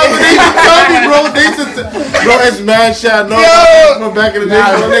the time when they used to tell me, bro, it's mad shot. No, from back in the day,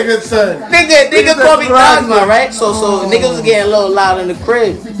 bro, nigga said. Nigga called me Trags, man, right? So niggas was getting a little loud in the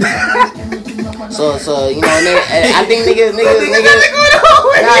crib. So you know, I think niggas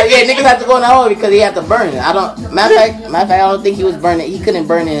have to go in the hole because he had to burn it. Matter of fact, I don't think he was burning. He couldn't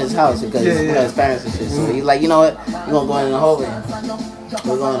burn in his house because his parents and shit. So he's like, you know what? We're gonna go in the hallway.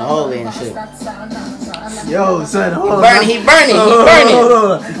 We're going in the hallway and shit. Yo, son, hold on. He burning. Hold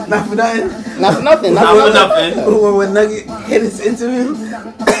on. Not for nothing. Not for nothing. When Nugget hit his interview,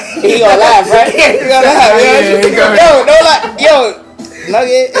 He gonna laugh, right? He gonna laugh. Yo, no lie. Yo,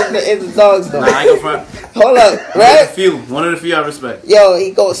 Nugget is the dogs though. Nah, I ain't go front. Hold up, right? One of the few I respect. Yo,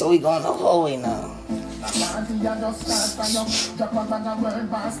 he goes. So we going the hallway now.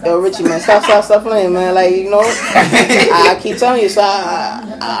 Yo, Richie, man, stop playing, man. Like, you know, I keep telling you, so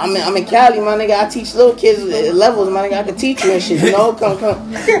I'm in Cali, my nigga. I teach little kids levels, my nigga. I can teach you and shit, you know. Come.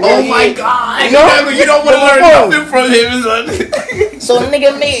 Oh my god. You know? You don't want to learn nothing from him, son. So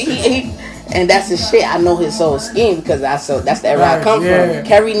nigga, he and that's the shit. I know his whole scheme because that's the era I come from.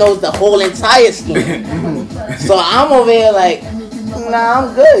 Kerry knows the whole entire scheme. So I'm over here like, nah,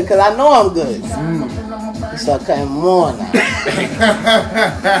 I'm good because I know I'm good. We start cutting more now. You're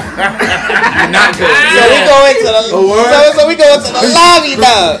not good. So we go into the lobby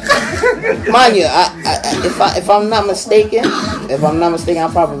now. Mind you, if I'm not mistaken,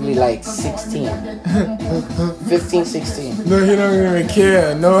 I'm probably like 15, 16. No, he don't even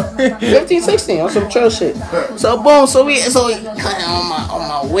care. No. 15, 16 on some chill shit. So boom, so we cutting on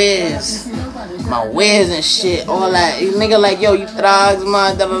my whiz. My whiz and shit, all that. Nigga like, yo, you Trags,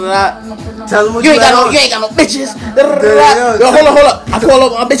 man, da da da. tell him what You ain't got no bitches. Da, da, da, da. Yo, hold up. I call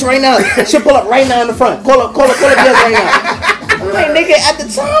up my bitch right now. She'll pull up right now in the front. Call up yes right now. I'm like, nigga, at the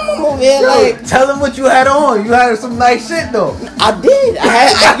time I'm over here like, tell him what you had on. You had some nice shit though. I did. I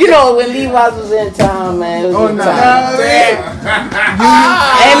had, you know, when Levi's was in town, man. It was in town.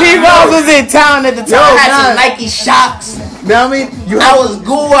 And Levi's was in town at the time. I had some Nike shots. Now I mean, I was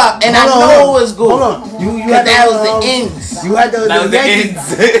goo up, and I know it was goo. Hold on, you had that was the ends. You had the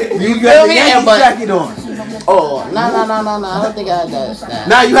ends. You had the Yankee jacket on. Oh, no, I don't think I had that.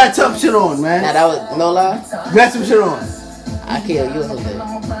 Nah, you had tough shit on, man. Nah, that was no lie. You had some shit on. I kill you a little bit.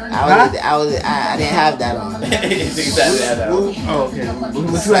 I didn't have that on. Oh, okay.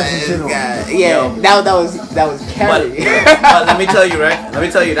 Yeah, that was carry. But let me tell you, right? Let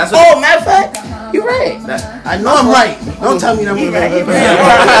me tell you. That's what. Oh, matter of fact, you're right. I know I'm right. Don't tell me I'm right.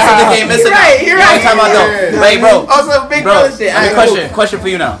 That's the game. Listen, You're right. Talking about though. Wait, bro. Also, big Bro, brother shit. question for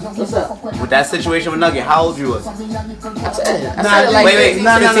you now. What's up? With that situation with Nugget, how old you was? I said it like Wait.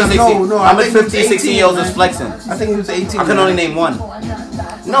 15, 16. No. How much 15, 16-year-olds is flexing? I think he was 18. I can only name one.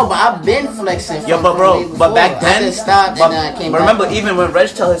 No, but I've been flexing. Yo, but bro, but back then, I just stopped and I came but remember, back. even when Reg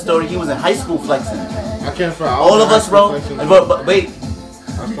tell his story, he was in high school flexing. I can't find All of us, bro. But wait,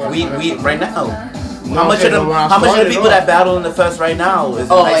 we right now. How much of the people that battle in the fest right now is in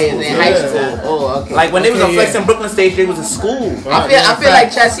high school? In high school. Oh, okay. Like when they was on Flex in Brooklyn stage, they was in school. I feel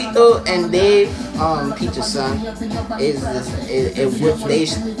like Chasito and Dave, Peach's son,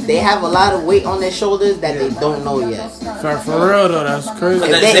 they have a lot of weight on their shoulders that they don't know yet. For real though, that's crazy.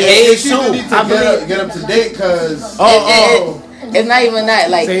 It's the age too. Need to get up to date, cause it's not even that.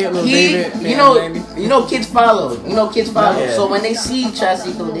 Like David, you know, kids follow. Yeah. So when they see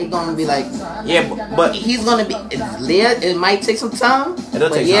Chasito, they gonna be like, Yeah, but he's gonna be. It might take some time, It'll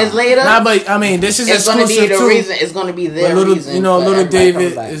but take years time. later, Nah, but I mean, this is it's gonna be exclusive the too. reason. It's gonna be their But reason. little for everybody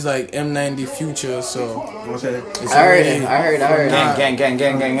David coming back. is like M90 Future, so Okay. it's I heard already- it. I heard. gang.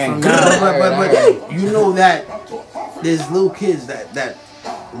 But you know that there's little kids that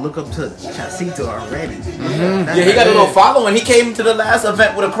look up to Chasito already. Yeah, he got a little following. He came to the last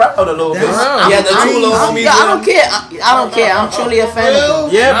event with a crowd a little bit. That's- He had the two little homies. I don't care. I don't care. I'm truly a fan of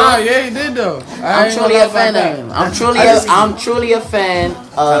him. Yeah, Nah, bro. yeah, he did though. I'm truly a fan of him. I'm truly a fan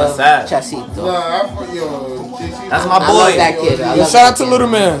of sad. Chasito. That's my I boy. love that kid. I Yo, love shout out that to kid. Little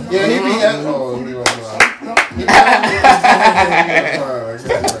Man. yeah, he be at.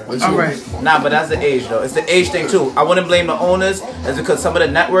 All right. Nah, but that's the age though. It's the age thing too. I wouldn't blame the owners. It's because some of the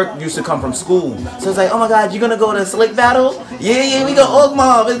network used to come from school. So it's like, oh my God, you gonna go to a SLICC battle? Yeah, we go Oak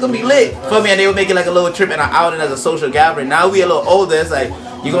Mob. It's gonna be lit. For me, and they would make it like a little trip and an outing as a social gathering. Now we a little older. It's like,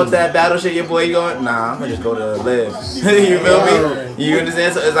 you going to that battle shit, your boy, you going? Nah, I'm gonna just go to live. You feel me? You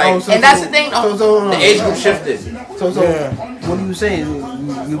understand? So it's like, And that's the thing. the age group shifted. So what are you saying?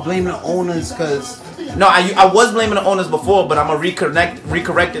 You blame the owners because No, I was blaming the owners before, but I'm gonna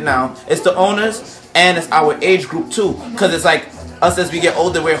recorrect it now. It's the owners and it's our age group too, because it's like us as we get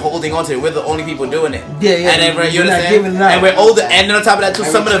older, we're holding on to it. We're the only people doing it. Yeah. And then you You're not understand? giving it up. And we're older, and then on top of that too,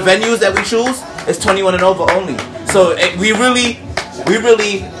 some of the venues that we choose is 21 and over only. So we really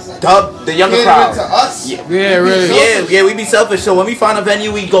dub the younger crowd. To us. Yeah. Yeah, really. Yeah, we be selfish. So when we find a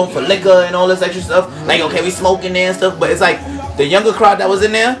venue, we go for liquor and all this extra stuff. Like, okay, we smoking there and stuff, but it's like the younger crowd that was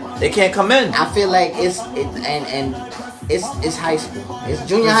in there, they can't come in. I feel like it's high school. It's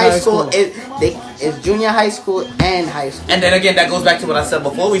junior high school. It's junior high school and high school. And then again, that goes back to what I said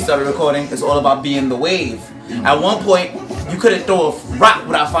before we started recording. It's all about being the wave. At one point, you couldn't throw a rock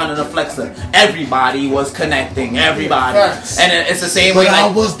without finding a flexor. Everybody was connecting. Everybody. Facts. And it's the same way. I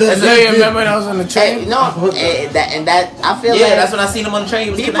Like, was the it's Yeah, like- you remember when I was on the train? I feel yeah, like that's when I seen him on the train. He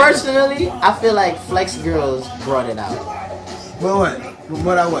was me connecting. personally, I feel like Flex Girls brought it out. what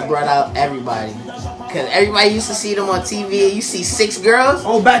I what? Brought out everybody. Cause everybody used to see them on TV. You see 6 girls.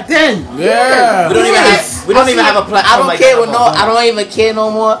 Oh, back then. Yeah. We don't even have a platform. I don't like care that with I don't even care no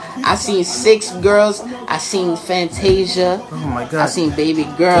more. I seen 6 girls. I seen Fantasia. Oh my I God. seen Baby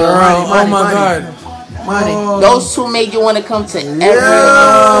Girl. Oh my Money. God. Money. Those 2 made you want to come to every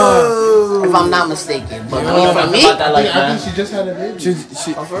if I'm not mistaken. But I don't know for nothing me, about that life, I man. think she just had a baby. She, I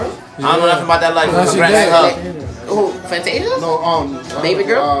don't know nothing about that life. No, she Congrats did. to her. who Fantasia? No, Baby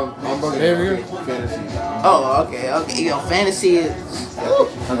Girl? I'm bugging. Baby Girl? Fantasy. Oh, okay. Yo, Fantasy is.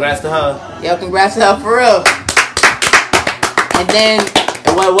 Congrats to her. Yo, congrats to her for real. And then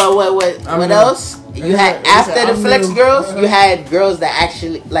what else? You had after the Flex girls, you had girls that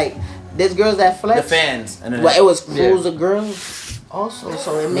actually like. There's girls that flex. The fans. And then Well, it was cruiser girls also,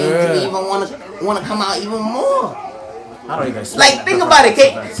 so it made you even want to come out even more. I don't even Like, think about it.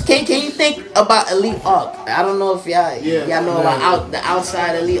 Can you think about Elite Arc? I don't know if y'all know about the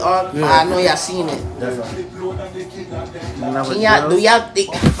outside Elite Arc. Yeah. I know y'all seen it. Can y'all do y'all think?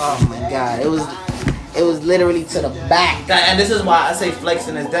 Oh my God, it was literally to the back. And this is why I say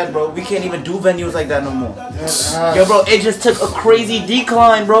flexing is dead, bro. We can't even do venues like that no more. Yo, bro, it just took a crazy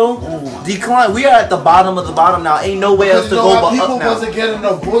decline, bro. Decline. We are at the bottom of the bottom now. Ain't nowhere else to go but people up now. wasn't getting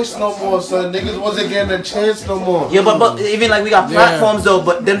a voice no more, son. Niggas wasn't getting a chance no more. Yeah, but even like we got platforms though,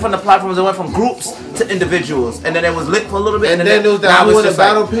 but then from the platforms it went from groups to individuals, and then it was lit for a little bit, and then there was that now Who it's in the just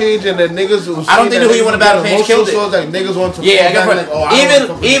Battle page, and the niggas was I don't think the Who You Want a Battle page killed it. Like niggas want to I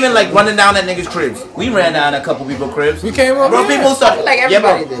got even like running down at niggas' cribs. We ran down a couple people's cribs. We came up. Bro, people started like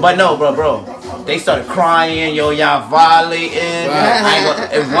everybody did. But no, bro. They started crying, yo, y'all violating.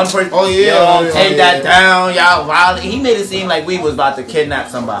 If one person, take that down, y'all violating. He made it seem like we was about to kidnap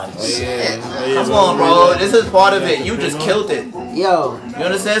somebody. Come on, bro. This is part of it. You just killed it. Yo. You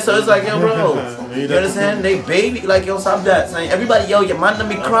understand? So it's like, yo, bro. You understand? They baby, like, yo, stop that. Saying everybody, yo, your man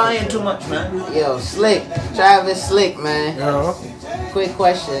be crying too much, man. Yo, SLICC. Travis SLICC, man. Yo. Quick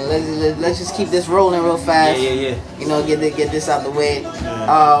question. Let's just keep this rolling real fast. Yeah. You know, get this out the way.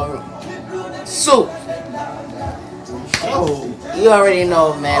 Soup. You already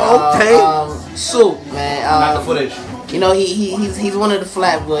know, man. Okay. Soup, man. Not the footage. You know, he's one of the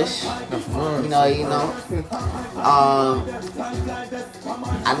Flatbush. You know.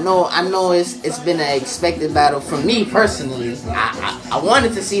 I know it's been an expected battle for me personally. I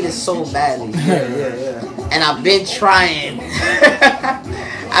wanted to see this so badly. Yeah. And I've been trying.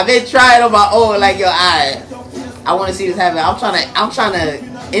 I've been trying on my own. Like, yo, I want to see this happen. I'm trying to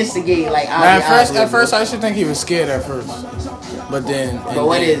instigate. Like, at first, I used to think he was scared at first, but then. But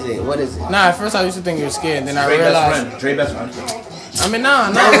what is it? What is it? Nah, at first I used to think he was scared. Then I Dre realized. Dre best friend. I mean, no,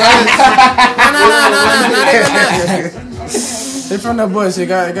 not even that. They from the bush. It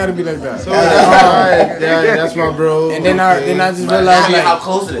got to be like that. So alright, that's my bro. And then I just realized like how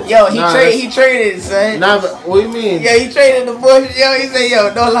close it is. Yo, he traded, son. Nah, but what do you mean? Yeah, he traded the bush. Yo, he said, yo,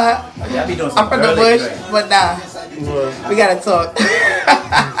 don't lie. Y'all be doing I'm some from the girly bush, Dre. but nah, we gotta talk.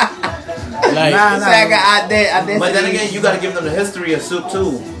 like He said I got identity. But then again, you gotta give them the history of Soup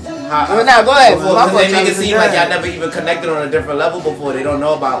too. Well, now go ahead. Because they make it seem like y'all never even connected on a different level before. They don't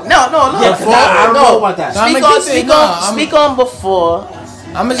know about. No. I don't know about that. Speak on before.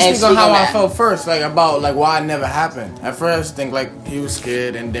 I'm gonna just speak on how I felt first, like about like why it never happened. At first, I think like he was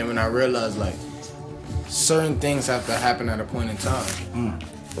scared, and then when I realized like certain things have to happen at a point in time.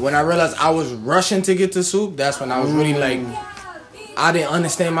 When I realized I was rushing to get to Soup, that's when I was really like, I didn't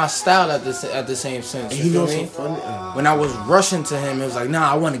understand my style at the same sense. You feel me? When I was rushing to him, it was like, nah,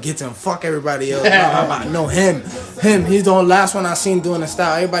 I want to get to him. Fuck everybody else. Nah, no, him. He's the last one I seen doing the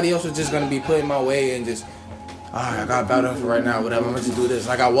style. Everybody else was just gonna be put in my way and just. Alright, I got battle for right now, whatever, I'm gonna just do this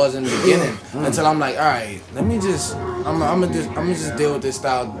like I was in the beginning. Until I'm like, alright, let me just I'm gonna just deal with this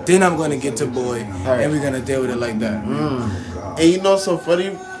style. Then I'm gonna get to Boy and we're gonna deal with it like that. And you know so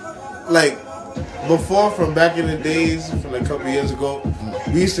funny, like before from back in the days, from like a couple years ago,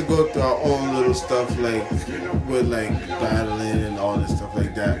 we used to go through our own little stuff like with like battling and all this stuff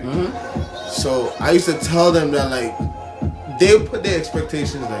like that. So I used to tell them that like they put their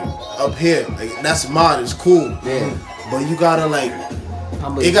expectations like up here, like that's mod, it's cool. Yeah. But you gotta like,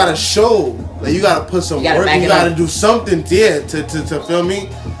 it gotta show, like you gotta put some work, you gotta do something there to feel me.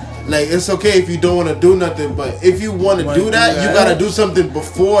 Like it's okay if you don't want to do nothing, but if you want to do that, you gotta do something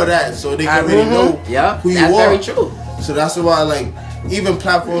before that so they can really know who you are. That's very true. So that's why like even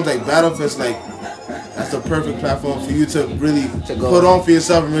platforms like Battlefest, like that's the perfect platform for you to really put on for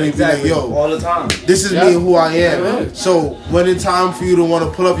yourself and really be like, yo, all the time. This is me and who I am. So when it's time for you to want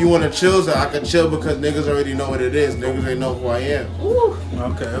to pull up, you want to chill, so I can chill because niggas already know what it is. Niggas already know who I am. Ooh.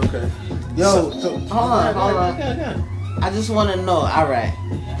 Okay. Yo, so, hold on. I just want to know, alright.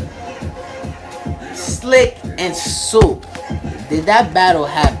 SLICC and Soup, did that battle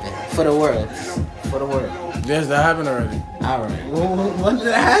happen for the world? Yes, that happened already. Alright. Well, when did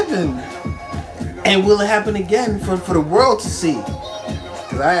that happen? And will it happen again for the world to see?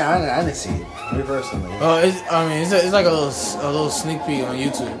 Cause I didn't see it. Personally. Oh, it's like a little sneak peek on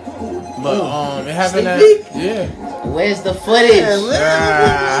YouTube. But it happened Where's the footage?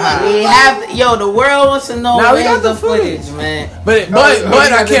 The world wants to know where's the footage, man. But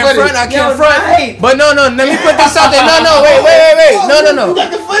I can't front. But no, let me put this out there. No, wait. No. You got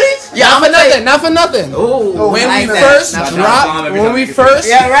the footage? Yeah, not for nothing. When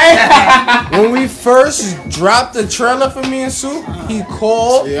we first dropped the trailer for me and Soup, he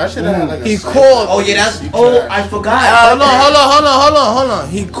called. Yeah, I should have had like he called. Oh yeah, I forgot. Hold on.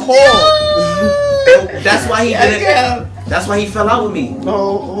 He called. That's why he didn't. That's why he fell out with me.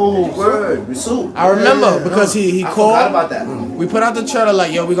 Oh, word. We Soup. I remember because he called. I forgot about that. We put out the trailer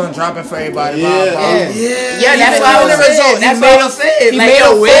like, yo, we gonna drop it for everybody. Yeah, that's why I was saying. He made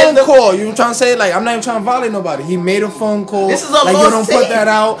a phone call. You know what I'm trying to say? Like, I'm not even trying to violate nobody. He made a phone call. This is a like, little yo, don't put that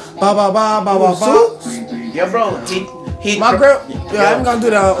out. Ba. Yeah, bro. My girl, I ain't gonna do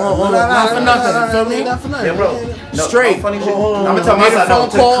that not for nothing. You feel me? Not for nothing. Yeah, bro. No, Straight. no funny shit. I'm gonna tell my Made a side. phone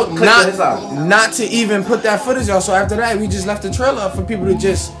call, Click to his side. not to even put that footage out. So after that, we just left the trailer up for people to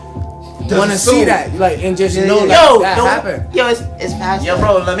just want to see that, like, and just know that happened. Yo, it's past. Yo,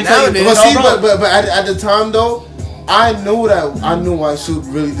 bro, let me tell you. But see, but at the time though, I knew why Soup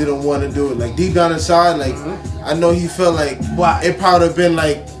really didn't want to do it. Like deep down inside, like I know he felt like it probably have been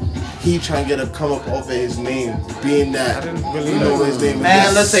like he trying to get a come up off of his name, being that really know his name.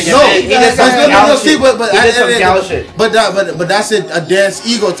 Man, listen, No, he did some gal shit. but He did some gal shit. But that's a dance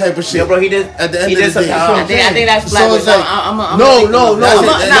ego type of shit. Yo, bro, he did. At the end He of did the some day. gal I think that's So it's Flatbush. like- No.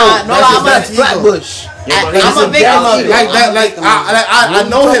 That's That's Flatbush. I'm a victim of it. I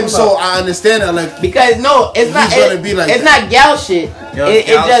know him, so I understand that. Like Because no, it's not. He's gonna be like it's that. not gal shit. Yo, It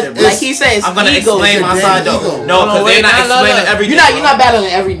gal just shit, bro. like he said. It's I'm gonna ego. explain my It's a side damn though. ego. No, because they're not explaining everything. You're not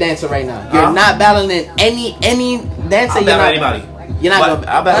battling every dancer right now. You're not battling any dancer. I'll You're not. anybody. You're not.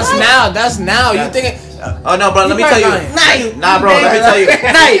 I'll bet That's now. You thinking? Oh no, bro. Let me tell you. Nah, bro. Let me tell you.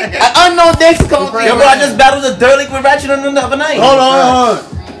 Night. An unknown dancer comes. Yo, bro. I just battled the Derlick with Ratchet on the other night. Hold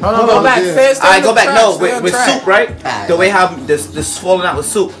on. Go back. I go back. No, with Soup. Soup, right? The way how this falling out with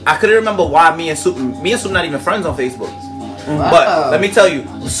Soup, I couldn't remember why me and Soup not even friends on Facebook. But let me tell you,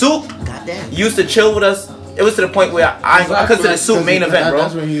 Soup used to chill with us. It was to the point where I consider Soup main event, bro.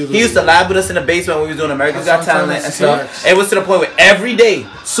 He used to lab with us in the basement when we was doing America's Got Talent and stuff. It was to the point where every day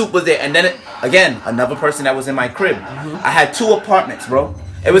Soup was there, and then again another person that was in my crib. I had 2 apartments, bro.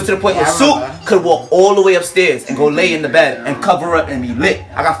 It was to the point where Soup could walk all the way upstairs and go lay in the bed and cover up and be lit.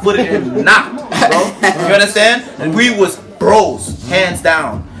 I got footage of him knocked, bro. You understand? And we was bros, hands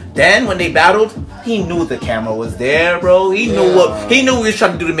down. Then when they battled, he knew the camera was there, bro. He knew we was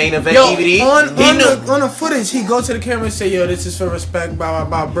trying to do the main event DVD. On the footage, he go to the camera and say, "Yo, this is for respect, blah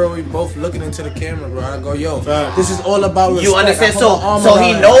blah blah, bro." We both looking into the camera, bro. I go, "Yo, this is all about respect." You understand? So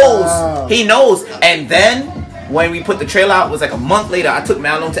he knows. And then when we put the trailer out, it was like a month later. I took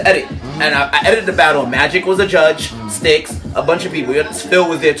Malone to edit, and I edited the battle. Magic was a judge, Sticks, a bunch of people. Phil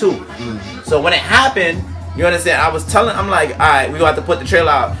was there too. So when it happened, you understand? I'm like, all right, we gonna have to put the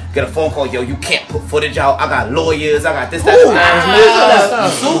trailer out. Get a phone call, yo, you can't put footage out. I got lawyers, I got this, that,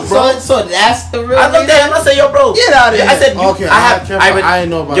 So that's the real. I looked at him, I said, yo, bro, get out of here. I said, Okay, I didn't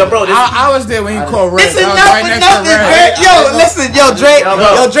know about yo, bro, this, I was there when he called Red. This is I was not right for next to nothing, Red. Red. Yo, listen, yo, Drake,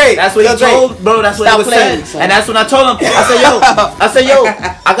 yo, Drake. That's what he told, bro. That's what he was saying, and that's when I told him. I said, yo,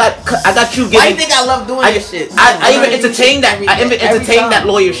 I got you. Why you think I love doing this shit? I even entertained that. I even entertained that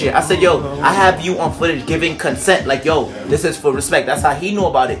lawyer shit. I said, yo, I have you on footage giving consent. Like, yo, this is for respect. That's how he knew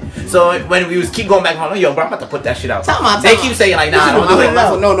about it. So when we was keep going back on, yo, bro, I'm about to put that shit out. They keep saying like, nah, don't do it.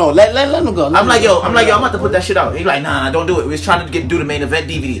 No, let him go. I'm like, yo, I'm about to put that shit out. He's like, nah, don't do it. We was trying to do the main event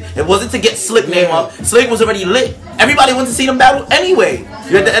DVD. It wasn't to get SLICC name up. SLICC was already lit. Everybody wants to see them battle anyway.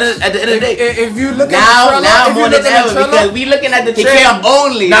 You're at the end of the day. If you look now more than ever because we looking at the trailer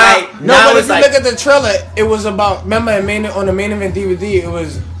only. But if you look at the trailer, it was about. Remember, on the main event DVD, it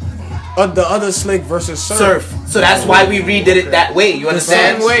was the other SLICC versus Surf. So that's why we redid it that way. You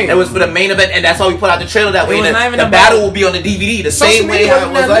understand? same way. It was for the main event, and that's why we put out the trailer that way. was not even The about- battle will be on the DVD the same way how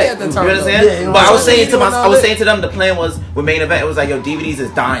it was like. at the You time, understand? though. Yeah, But I was saying social media I was saying to them, the plan was with main event. It was like, yo, DVDs is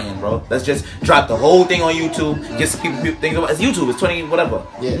dying, bro. Let's just drop the whole thing on YouTube. Get some people think about it's YouTube. It's 20 whatever.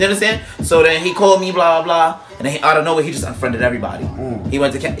 You understand? So then he called me, blah blah blah. And then out of nowhere, he just unfriended everybody. He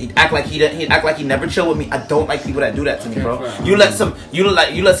went to he act like he never chill with me. I don't like people that do that to me, bro. You let some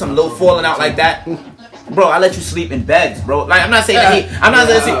little falling out like that. Bro, I let you sleep in beds, bro. Like I'm not saying I'm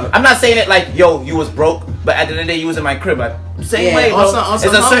not saying it like, yo, you was broke, but at the end of the day, you was in my crib. Like same way, bro. It's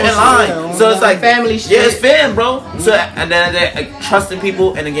a certain line. So it's like family shit. Yeah, it's fam, bro. So and then they're like, trusting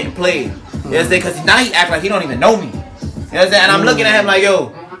people and then getting played. You understand? Because now he act like he don't even know me. You understand? And I'm looking at him like,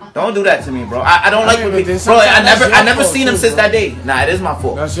 yo, don't do that to me, bro. I don't like when people, bro. I never seen him since that day. Nah, it is my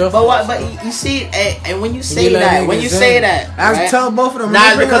fault. That's your fault. But you see, and when you say that, I tell both of them. Nah,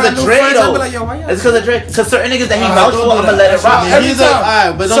 it's because of Dre though. It's because of Dre. Because certain niggas that he vouched for, I'ma let it rock. Every time.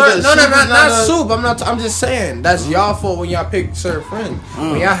 Alright, but Not Soup. I'm just saying that's y'all fault when y'all pick certain friends.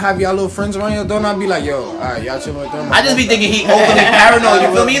 When y'all have y'all little friends around you, don't not be like, yo, alright, y'all chill with them. I just be thinking he overly paranoid.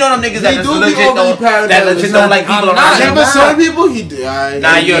 You feel me? You know them niggas that legit don't like people around him. But some people he did.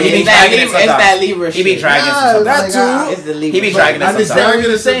 Nah, he be dragging it sometimes. It's that Libra shit. He be dragging it sometimes. That too. It's the Libra. He be dragging it I just sometimes. what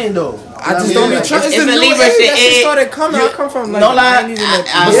you're saying though. I just don't be trust. It's It's a the Libra new shit. age that shit started coming. I come from like No lie.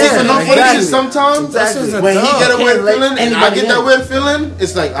 But see, for no footage, sometimes This is a when he dub. get a weird Can't feeling let and I anybody get that in. weird feeling,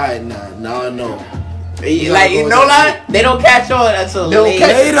 it's like, alright, nah, no. Like, you know, like they don't catch on until later.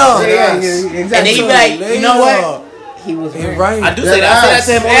 Later. And then you be like, you know what? he was right. I do say that. I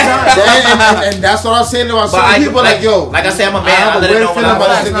say that to him all the time. and that's what I'm saying about some people. Like yo, like I say, I'm a I man. I have a let it weird know when feeling I'm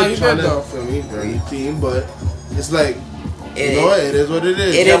about this No, you nigga trying did, to though. feel me, very team, but it's like, It you know, it is what it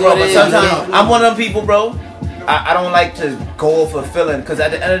is. It Yeah, is bro, what but it is. sometimes I'm one of them people, bro. I don't like to go for feeling, because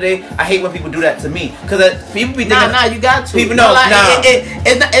at the end of the day, I hate when people do that to me. Because people be thinking, Nah, you got to. People No, know, like, nah.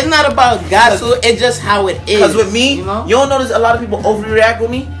 it's not about got to. It's just how it is. because with me, you know? you don't notice a lot of people overreact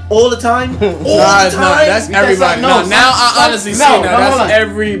with me all the time. Nah, it's not. That's everybody. No, now I honestly see now. That's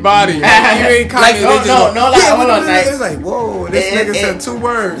everybody. You ain't Like, hold on, like- it's like, whoa, this nigga said 2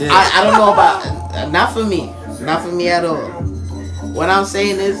 words. I don't know about not for me at all. What I'm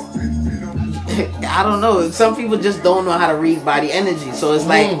saying is, I don't know. Some people just don't know how to read body energy. So it's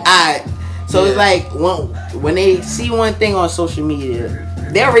like it's like when they see one thing on social media,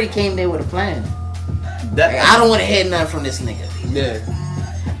 they already came there with a plan. Like, I don't want to hear nothing from this nigga. Yeah.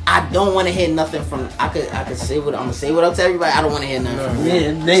 I don't want to hear nothing from. I could say what I'm gonna say. What up to everybody? I don't want to hear nothing from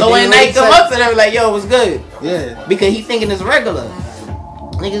him. Yeah. So when they come up to them like, "Yo, what's good?" Yeah. Because he thinking it's regular.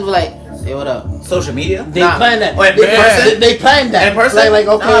 Niggas be like, "Hey, what up?" Social media? They plan that. Oh, in person? They plan that. In person? Like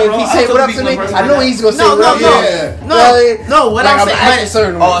okay, Nah, bro, if he I say took what up people to me, in person I know like he's gonna say No, what up to me. no. What Like, I'm saying, acting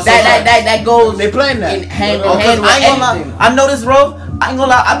certain. Oh, so that goes. They plan that. in hand Oh, in hand 'cause I ain't with gonna anything. lie. I noticed, bro. I ain't gonna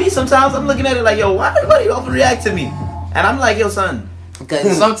lie. I be sometimes I'm looking at it like, yo, why everybody overreact to me? And I'm like, yo, son.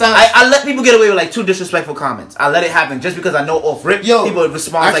 Because sometimes I let people get away with like 2 disrespectful comments. I let it happen just because I know off rip people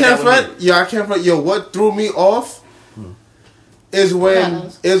respond I like can't that with front. me. Yo, I can't front. Yo, what threw me off is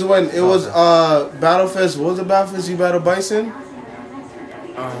when it was Battlefest. What was the Battlefest? You battle Bison?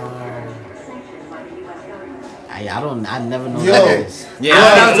 I never know. Yo. What it is. Yeah,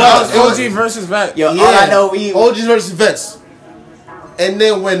 That was OG versus Vet. Yo, all I know OGs versus vets. And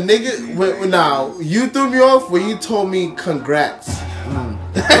then when now you threw me off when you told me congrats.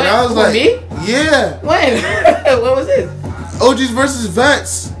 And I was Who, like, me? yeah. When? What was it? OGs versus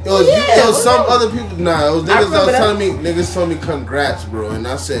vets. It was, Yeah, it was some what? other people. Nah, it was I niggas that was remember telling me. Niggas told me congrats, bro. And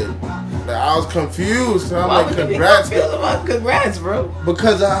I said, like, I was confused. So I'm Why like, would you be congrats, confused about congrats, bro?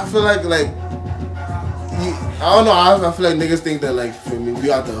 because I feel like I don't know. I feel like niggas think that like for me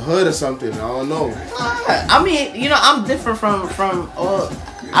we out the hood or something. I don't know. I mean, you know, I'm different from all.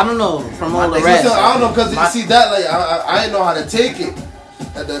 I don't know from all the rest. I don't know because you see that like I didn't know how to take it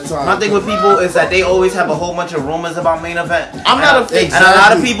at that time. My thing with people is that they always have a whole bunch of rumors about main event. I'm not a fake. And a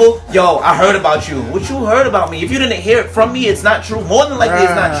lot of people, yo, I heard about you. What you heard about me? If you didn't hear it from me, it's not true. More than likely,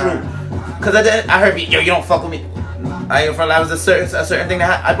 it's not true. Cause I heard, yo, you don't fuck with me. I ain't from that was a certain thing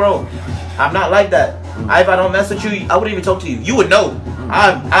that bro. I'm not like that. If I don't mess with you, I wouldn't even talk to you. You would know.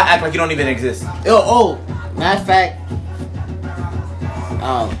 I act like you don't even exist. Matter of fact.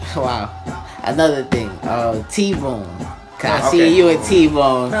 Wow. Another thing. T-Bone. I see you and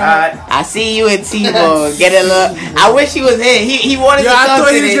T-Bone. I see you and T-Bone. Get a look. I wish he was here. He wanted to come I thought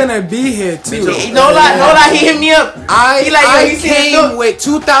today. he was gonna be here too. No lie, he hit me up. I came with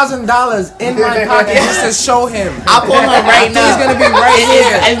 $2,000 in my pocket just to show him. I'll call him right now. He's gonna be right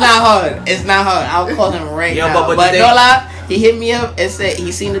here. It's not hard. I'll call him right Yo, now. but But no lie, he hit me up and said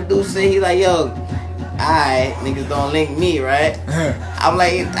he seen the dude say he like, yo, alright, niggas don't link me, right? I'm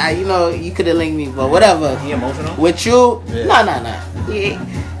like, you know, you could have linked me, but whatever. He emotional? With you, nah.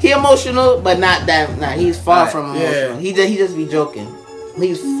 He emotional, but not that. Nah, he's far from emotional. He just be joking.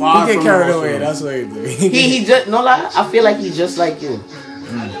 He's far He from get carried emotional. away. That's what he do. He just no lie. I feel like he's just like you.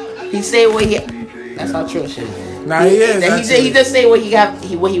 He say what he. That's how true shit. Nah, he is. He just say what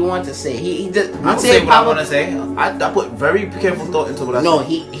what he wants to say. He just. I say what I want to say. I put very careful thought into what I say. No,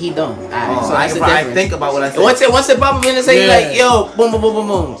 he don't. Alright, so I that's the difference. think about what I say. Once it pop up in and say like, yo, boom, boom, boom, boom,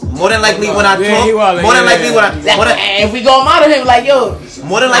 boom. More than likely when I talk, If we go model him like, yo,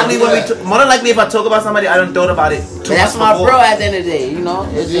 more than likely if I talk about somebody, I done thought about it. But that's my bro at the end of the day, you know.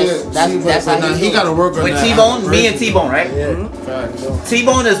 It's just that's how he got to work on with that. T-Bone, me and T-Bone, right?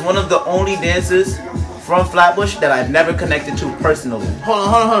 T-Bone is one of the only dancers from Flatbush that I've never connected to personally. Hold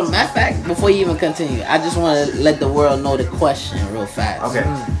on. Matter of fact, before you even continue, I just want to let the world know the question real fast. Okay.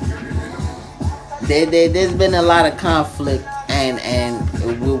 There's been a lot of conflict and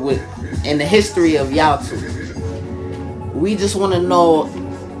in the history of y'all two. We just want to know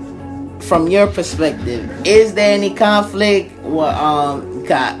from your perspective, is there any conflict?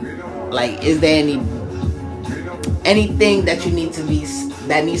 Is there anything that needs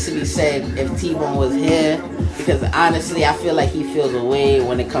to be said if T-Bone was here? Because honestly, I feel like he feels away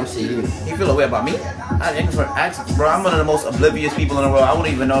when it comes to you. He feel away about me? Bro, I'm one of the most oblivious people in the world. I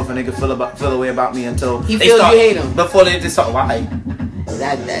wouldn't even know if a nigga feel away about me until He feels you hate him. Before they just talk. Why?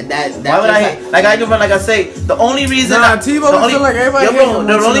 That Why would I hate? Like I say, the only reason. Nah, Tebow feel like everybody hated him.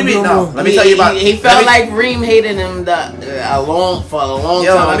 The only reason. No, let me tell you about. He felt like Reem hated him for a long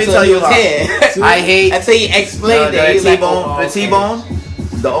time. Let me tell you about. I hate. Until he explained it. The T-Bone.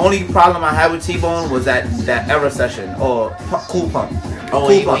 The only problem I had with T-Bone was that era session or Cool Pump.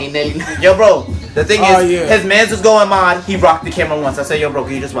 Yo, bro. The thing is, his mans was going mod. He rocked the camera once. I said, yo, bro,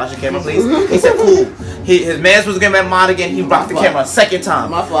 can you just watch the camera, please? He said, cool. His mans was going mod again. He rocked the camera a second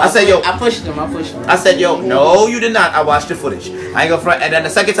time. I said, yo. I pushed him. I said, yo, no, you did not. I watched the footage. I ain't gonna front. And then the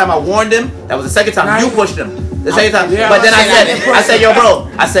second time I warned him, that was the second time you pushed him. The second time. But then I said,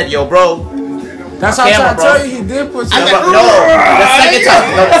 yo, bro. That's how I tell you he did push him.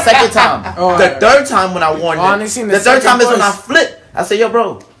 The second time. The third time when I warned him. The third time is when I flipped. I said, yo,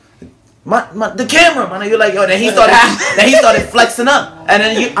 bro. The camera, man. You're like, yo. Then he started flexing up, and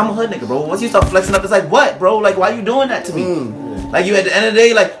then I'm a hood nigga, bro. Once you start flexing up, it's like, what, bro? Like, why you doing that to me? Like, you at the end of the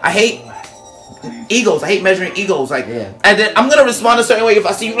day, like, I hate egos. I hate measuring egos. Like, and then I'm gonna respond a certain way if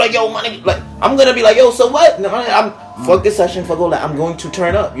I see you like, yo, man. Like, I'm gonna be like, yo, so what? No, fuck this session, fuck all that. I'm going to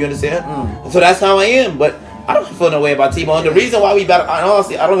turn up. You understand? So that's how I am. But I don't feel no way about T-Bone. The reason why we battle,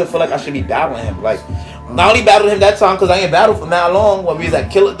 honestly, I don't even feel like I should be battling him. Like, I only battled him that time because I ain't battled for that long when we was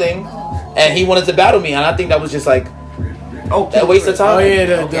at Killer Thing. And he wanted to battle me, and I think that was just like a waste of time. Oh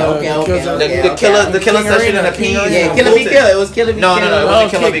yeah, the killer session in the P. Yeah, Killer Be Killer. It was Killer Be Killer. No, it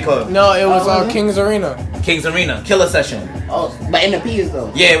wasn't Killer Be Killer. No, it was King's Arena. Killer session. Oh, but in the P's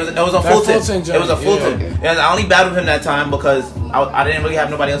though. Yeah, it was on Fulton. It was a Fulton. Yeah, I only battled him that time because I didn't really have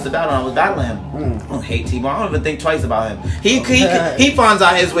nobody else to battle. I was battling him. I don't hate T-Bone. I don't even think twice about him. He finds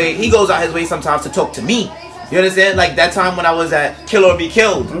out his way. He goes out his way sometimes to talk to me. You understand? Like that time when I was at Kill or Be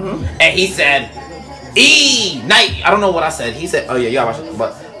Killed, and he said, E-Night. I don't know what I said. He said, oh yeah, y'all watch it.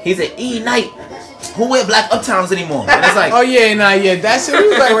 But he said, E-Night. Who wear black uptowns anymore? And it's like, oh yeah, that shit. He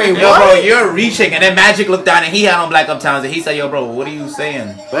was like, wait, yo, what? bro, you're reaching. And then Magic looked down and he had on black uptowns and he said, yo, bro, what are you saying?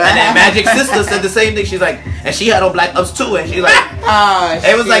 And then Magic's sister said the same thing. She's like, and she had on black ups too. And she's like,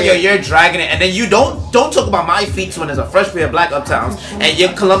 it was like, yo, you're dragging it. And then you don't talk about my feats when there's a fresh pair of black uptowns and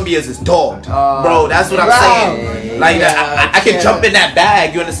your Columbia's is dogged, bro. That's what I'm saying. Like I can jump in that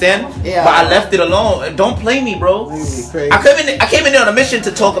bag. You understand? Yeah. But I left it alone. Don't play me, bro. I came in there on a mission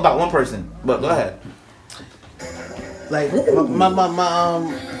to talk about one person. But go ahead. Like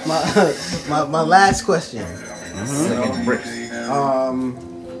my last question. I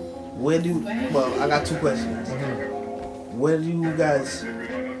got two questions. Where do you guys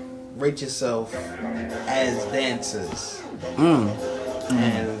rate yourself as dancers? And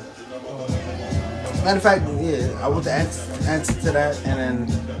matter of fact, I want to answer to that, and then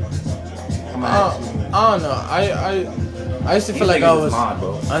I'm gonna I don't know. I used to feel like I was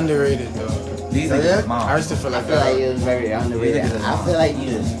underrated though. I used to feel like you was very underrated. I feel like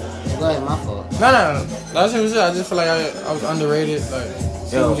you. Go ahead, my fault. No. That's what it was. I just feel like I was underrated. Like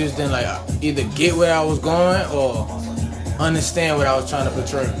people just didn't like either get where I was going or understand what I was trying to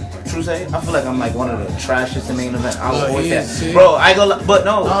portray. True say, I feel like I'm like one of the trashiest in main event. I was always that. Bro, I go, but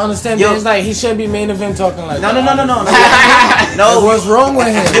no. I understand. It's like he shouldn't be main event talking like no. No, what's wrong with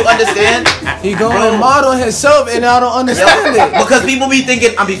him? You understand? He going model himself, and I don't understand it. Because people be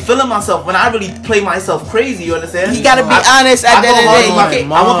thinking I be feeling myself when I really play myself crazy. You understand? You gotta be honest at the end of the day.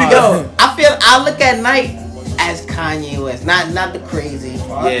 I look at Knight as Kanye West, not the crazy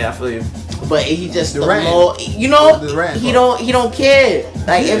part. Yeah, I feel you. But he just the more, he don't care.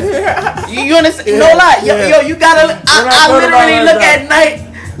 Like if you understand, no lie, yo, you gotta. I literally look at Knight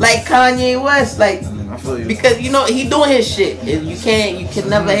like Kanye West, like I feel you. Because he doing his shit. You can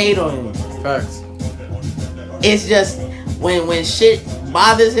never hate on him. Facts. It's just when shit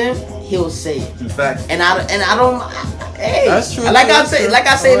bothers him, he'll say it. Facts. And I don't. Hey, that's true. Like I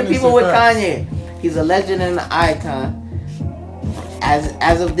say to people with Kanye, he's a legend and an icon.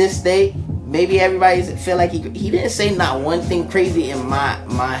 As of this day. Maybe everybody feel like he didn't say not one thing crazy in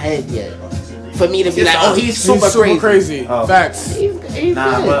my head yet. For me to be like, oh, he's super crazy. Oh. Facts. He's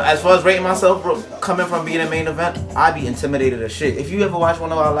but as far as rating myself, bro, coming from being a main event, I be intimidated as shit. If you ever watch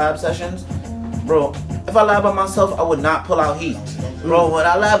one of our lab sessions, bro, if I lab by myself, I would not pull out heat. Bro, when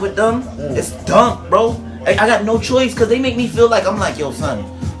I lab with them, it's dumb, bro. I got no choice because they make me feel like I'm like, yo, son.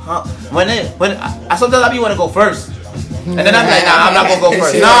 Huh? When I sometimes I be want to go first. And then I'm like, nah, I'm not gonna go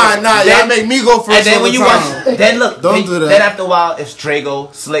first. Nah, y'all make me go first. And then all when the you time. watch, then look, Don't do that. Then after a while, if Dre go,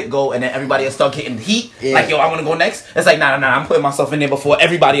 SLICC go, and then everybody else start getting heat, like, yo, I want to go next. It's like, nah, I'm putting myself in there before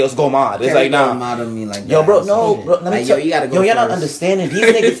everybody else go mod. It's like, nah. Mod on me like Yo, that. bro, no, bro. Let me Like, tell yo, you gotta go Yo, you're not first. understanding. These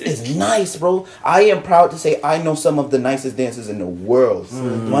niggas is nice, bro. I am proud to say I know some of the nicest dancers in the world.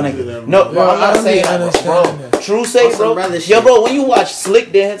 My nigga. No, bro, I'm not saying that, bro. True say, bro. Yo, bro, when you watch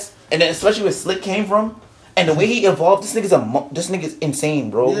SLICC dance, and then especially where SLICC came from, and the way he evolved, this nigga's insane,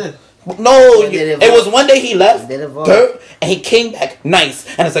 bro. Yeah. No, it was one day he left, Dirt, and he came back nice,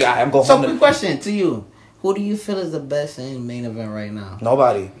 and it's like, alright, I'm going So, home. quick question to you: who do you feel is the best in main event right now?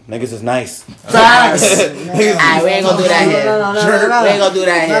 Nobody. Niggas is nice. Facts. Alright, we ain't gonna do that here. We ain't gonna do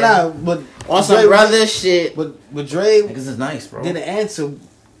that here. No, but On some brother shit. But Dre Niggas is nice, bro. didn't answer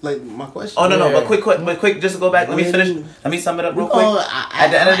like my question. Oh no, but quick, just to go back. Let me finish. Let me sum it up real quick.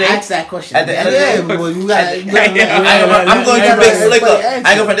 At the end of the day, ask that question. At the end of the day, well, you got. I'm going to big SLICC up. I ain't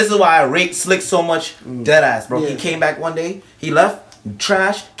gonna front. This is why I rate SLICC so much. Dead ass, bro. Yeah. He came back one day. He left.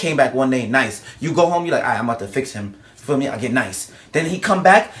 Trash. Came back one day. Nice. You go home. You're like, alright, I'm about to fix him. Feel me? I get nice. Then he come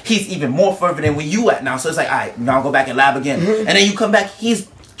back. He's even more further than where you at now. So it's like, alright, now I'll go back and lab again. And then you come back. He's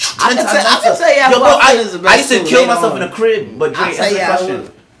 10 times nicer. Yo, bro, I used to kill myself in the crib. But Dre, answer the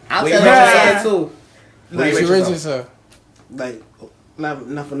question. I'll Wait, tell you that too. Like, you rate yourself. Like, not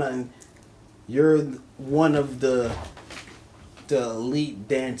for nothing. You're one of the elite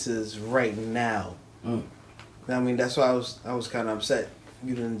dancers right now. I mean, that's why I was kind of upset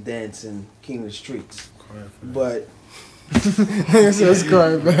you didn't dance in King of the Streets. But It's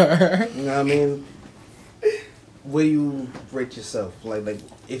going back. you know what I mean? Where do you rate yourself? Like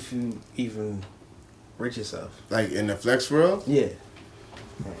if you even rate yourself? Like in the flex world, Yeah.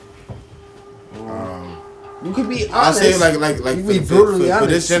 You could be I honest. say like You be brutally for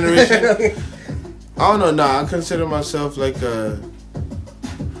this honest. generation. I don't know. Nah, I consider myself like a.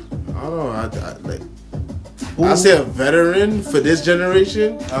 I don't know. I like. I say a veteran for this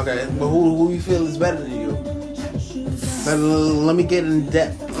generation. Okay, but who you feel is better than you? Let me get in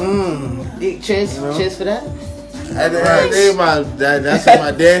depth. Cheers for that. At the end of the day, that's when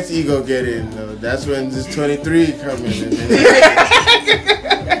my dance ego get in. Though. That's when this 23 come in.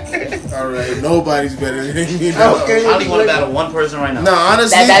 Alright, nobody's better than me now. Okay. I only want to battle one person right now. No,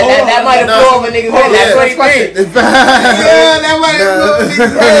 honestly, That might have thrown over niggas' head. That's 23. That might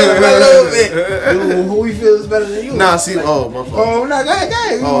have a little bit. Who you feel is better than you? Nah, see, my fault. Oh, no, go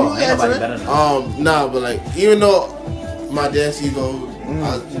ahead. Oh, Ain't nobody better than me. Nah, but like, even though my dance ego,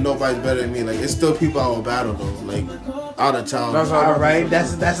 nobody's better than me. Like, it's still people I will battle though. Like, out of town. That's All right,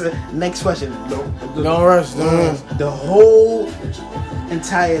 that's the next question. Don't rush. The whole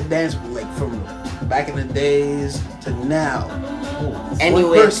entire dance, like from back in the days to now.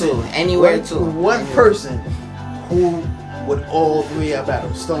 Anywhere too. One person who would all three have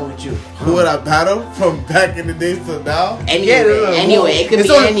battle. Starting with you. Who would I battle from back in the days to now? Anywhere. It could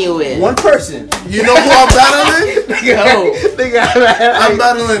be anywhere. One person. You know who I'm battling? Nigga, I'm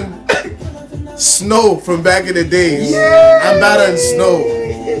battling Snow from back in the days. Yeah. I'm battling Snow.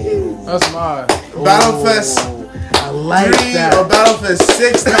 That's mine. Battlefest I like 3 that. or Battlefest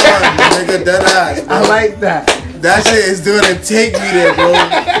 6 times, nigga, dead ass, bro. I like that. That shit is doing to take me there, bro.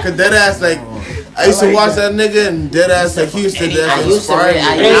 Cause dead ass, like, I used to watch that nigga and dead ass, like, he used to inspire me.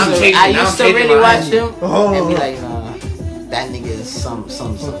 I used to really watch him Oh. and be like, nah, that nigga is some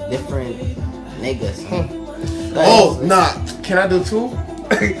different nigga. Oh, nah. Can I do 2?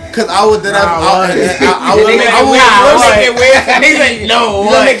 Cause I would then I would Make it weird for me. No, You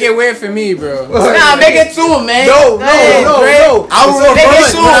gonna make it weird for me, bro. Nah, make it 2, man. No. I will Make it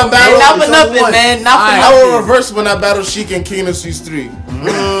reverse 2. when I battle. Not for nothing, man. Not for I nothing. will reverse when I battle Sheik and King of Streets 3.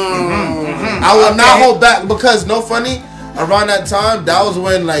 I will not hold back because no funny. Around that time, that was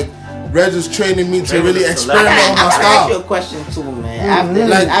when like Reg was training me to really experiment with my I ask you style. a question too,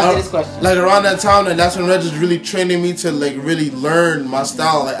 man. After this question. Like around that time, and that's when Reg was really training me to like really learn my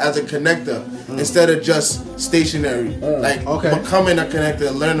style, like as a connector instead of just stationary. Like becoming a connector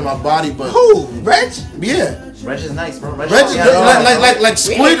and learning my body. But Who? Reg? yeah. Reg is nice, bro. Reg, like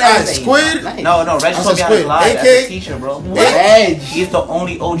Squid. Squid. No, Reg I told me said how to Squid. lie as AK? a teacher, bro. Reg. He's the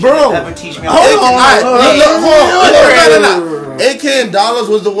only OG Bro. that ever teach me. Hold on. AK and Dollars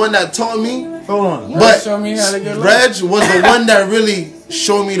was the one that taught me. Hold on. But Show me how to get Reg was the one that really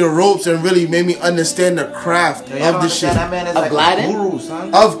showed me the ropes and really made me understand the craft of the shit. That man is Of like gliding? a guru,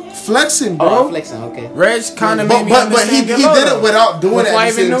 son. Of flexing, bro. Oh, flexing, okay. Reg kind of made me But he understand did it without doing it before at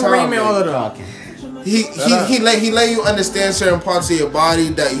I the even same knew time. Remy all of Like, them. He let you understand certain parts of your body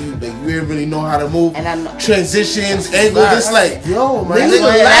that you didn't really know how to move. And I know transitions, angles. It's like, yo, man.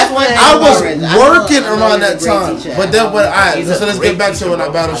 I was working around that time. But then so let's get back to when I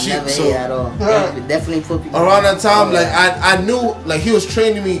battled Sheik. So definitely put people around that time, like I knew, like he was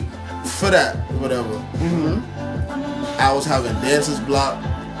training me for that, whatever. I was having dancers block,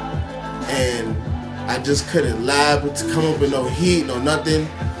 and I just couldn't lab to come up with no heat, no nothing.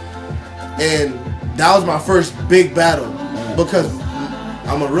 And that was my first big battle because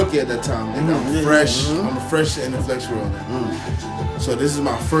I'm a rookie at that time. Like I'm fresh. I'm fresh in the flex world. So this is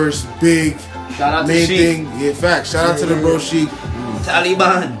my first big main thing. Yeah, facts. Shout out to the bro Sheik.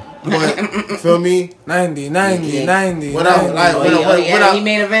 Taliban. But feel me? 90. He main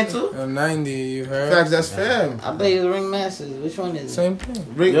event too? 90, you heard? Facts, that's fam. I bet you Ring Masters. Which one is it? Same thing.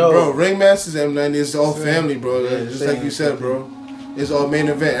 Ring Masters, M90, it's all family, bro. Just like you said, bro. It's all main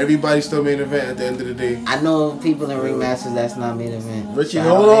event. Everybody's still main event at the end of the day. I know people in Ring Masters that's not main event. Richie,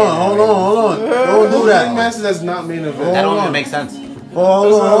 hold on. Don't do that. Ring Masters that's not main event. That don't even make sense.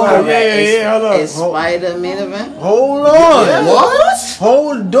 Hold on. Yeah, hold on. Is Spider main event? Hold on. Yeah. What?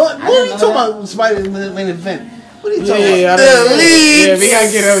 Hold on. What are you talking about? Spider main event. What are you talking about? The league. Yeah, we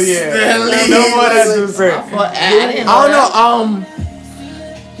gotta get up. No more that to say. I don't know.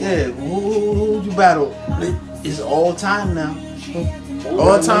 Yeah. Who you battle? It's all time now.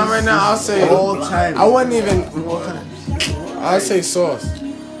 All time right now. I'll say all time. I wouldn't even. I'll say Sauce.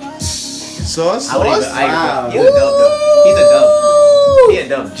 Sauce? He's a dub though. He's a dub. He a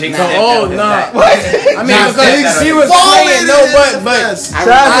dub. Jinx I mean, because he was playing. But shout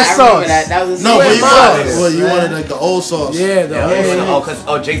out to Sauce. That was no, but you wanted like the old Sauce. Yeah,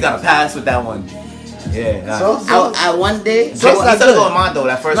 Jake's got a pass with that one. Yeah. I one day. He started going Mondo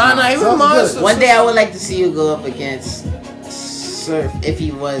that first time. Nah, he was monster. One day I would like to see you go up against Surf if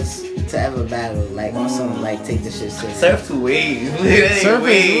he was to ever battle, like on something like take the shit serious. Surf to wave. Surf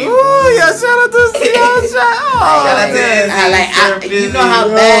is. Ooh, yeah, shout out to you know how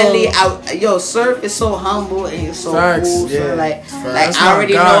badly Surf is so humble and he's so cool. So like I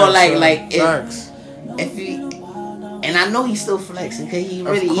already know if he. And I know he's still flexing because he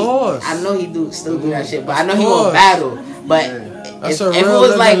really. I know he still do that shit, but I know he won't battle. But if it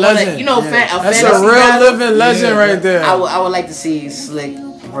was like legend. That's a real living legend right there. I would like to see SLICC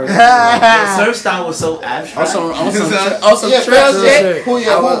versus Surf style was so abstract. Also trail shit. Who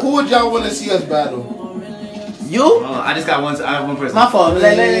would y'all want to see us battle? You? I just got one. I have one person. My fault.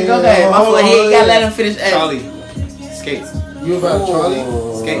 Let him go ahead. My fault. He ain't gotta let him finish. Charlie, Skates. You about Charlie?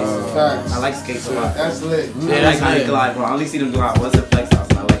 Skates. Facts. I like Skates a lot. That's lit. Yeah, that's how you glide, bro. I only see them do out. What's the flex house?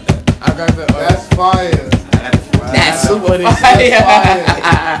 I like that. I got that. That's fire. That's super fire.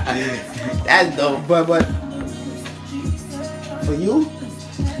 That's dope. But for you,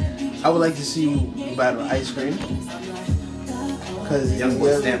 I would like to see you battle Ice Cream. Cause Young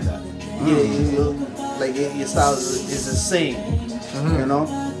boy stamped that. Yeah, like your style is the same. You know.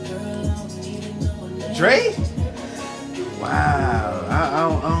 Dre. Wow,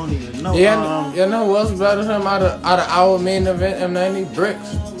 I don't even know. Yeah, you know who else battled him out of our main event M90?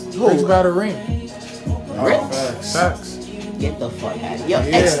 Bricks. Bricks battled Reem. Bricks? Facts. Get the fuck out of here.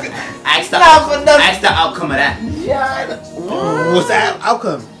 Ask the outcome of that. Yeah. What's that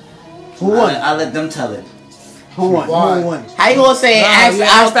outcome? Who won? I'll let them tell it. Who won? Who won? How you gonna say ask the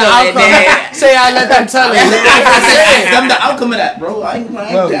outcome? Say I let them tell it. I'm the outcome of that, bro. I'm a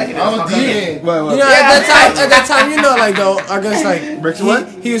DM. You know, at that time, you know, like though, I guess like Bricks what?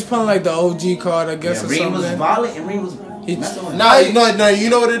 He was playing like the OG card, I guess, or something. Reem was violent and Reem was. Nah, you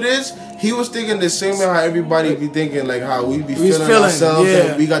know what it is? He was thinking the same way how everybody be thinking, like how we be feeling ourselves,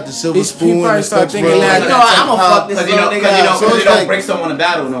 and we got the silver spoon. People and start stuff, thinking that. I'm gonna fuck this because you don't break someone to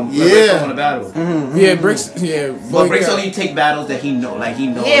battle. Break someone to battle. Yeah, Bricks. Yeah, but Bricks only take battles that he know, like he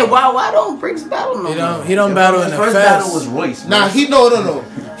knows. Yeah, why don't Bricks battle no? He don't battle in the first battle was Royce. Nah, no. He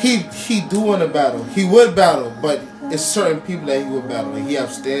do want to battle. He would battle, but it's certain people that he would battle. Like he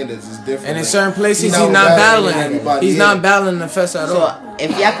have standards. It's different. And in certain places, he's not battling. He's not battling the fest at all. So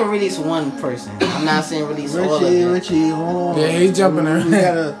if y'all could release one person, I'm not saying release all of them. Richie, hold on. Yeah, he's jumping there.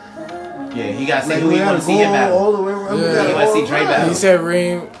 He gotta say who he want to see in battle. All the way around. Yeah. He want to see Dre battle. He said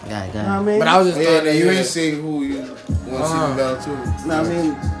Reem. But I was just throwing that. You ain't say who you want to see in battle too. No, I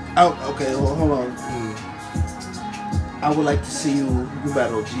mean, okay, hold on. I would like to see you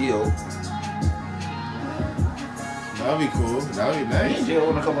battle Gio. That'd be cool. That'd be nice. Gio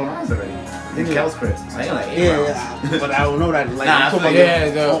won a couple of rounds already. In Kel's Chris. I ain't like 8 rounds. But I don't know that. Like,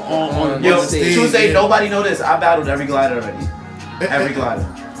 Yo, true say, nobody know this. I battled every glider already. Every glider.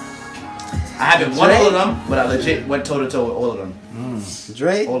 I haven't won all of them, but I legit went toe to toe with all of them.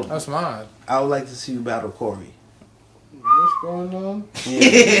 Dre, All of them. That's mine. I would like to see you battle Corey. What's going on?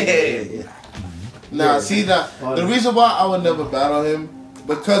 Yeah. Nah, see that the reason why I would never battle him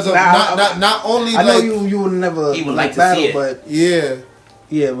because of not only I know like you would never He would like to battle, see it. but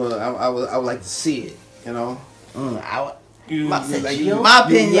yeah. but I would like to see it. You know. My You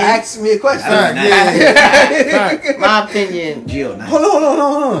opinion. asked me a question. My opinion. Gio, nice. Hold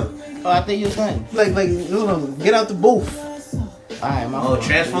on. Oh, I think you was fine. Like, hold on. Get out the booth. Alright, my Oh, fault.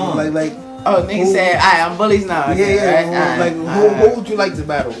 transform. Like. Oh, nigga said, alright, I'm bullies now. Okay, Yeah. right? Who would you like to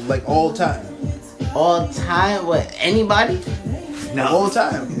battle? Like all time. All time? What? Anybody? All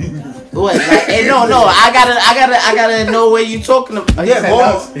time. What? Like, no. I gotta know what you talking about. Yeah,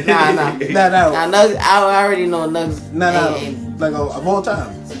 both. Nah. Nah. Nugs, I already know Nugs. Nah. ain't- Like of all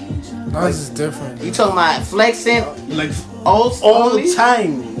time. Ours is different. You talking about flexing? Like All all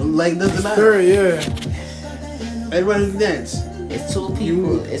time. Like doesn't matter. Sure, yeah. Everybody can dance. It's two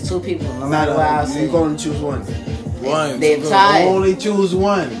people. It's two people. No matter what I You say. gonna choose one. They tied. Only choose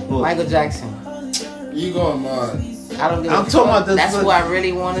one. Michael Jackson. You going mad? I don't give a I'm fuck. talking about the- That's who I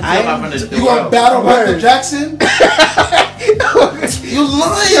really wanted to. You gonna battle Michael Jackson? You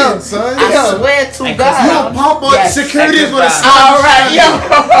lying, son. I swear to You God. gonna pop on Yes. security is gonna Alright, yo.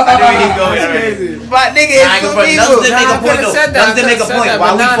 I knew he'd go there already. But nigga, Nah, I it's ain't two gonna front. people. Nugs did make a Nah, I point could've though. said that, Nugs did I make a could've point. said that,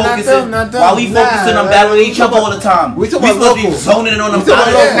 While but we not focusing, them. while we focusing on battling each other all the time, We we talking supposed to be about zoning in on them.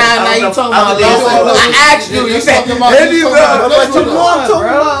 talking about Nah, you talking about local. local. I asked you. You said talking about I'm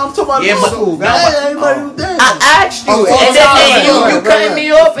talking about Yeah, local. but- Everybody who dance. I asked you, Oh, and oh, then oh, you right, cutting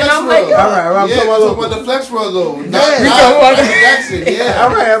me off, and I'm like, yo. All right, I'm Yeah, talking you about talking local. about the flex world though. Yeah. Not Michael Jackson. Yeah. All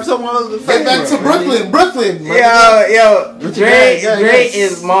right, I'm talking about the Get back to Brooklyn. Yo, Dre yes.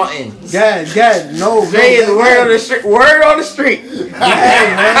 is Martin. God, no. Dre is word on the street. Word on the street.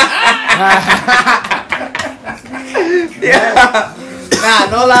 Yeah. Nah,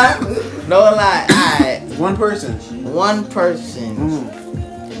 no lie. Alright, One person. one person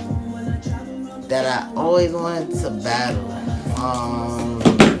that I always wanted to battle.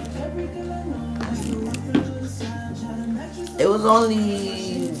 It was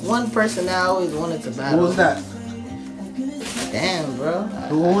only one person that I always wanted to battle. Who was that? Damn, bro.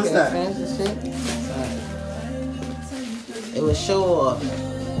 Who was I that? can't finish this shit. It was Show Off.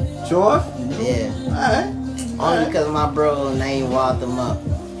 Show off? Yeah. Alright. Only because my bro name walled them up.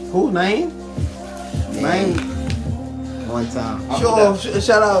 Who? Name? Yeah. Name? One time. Show off.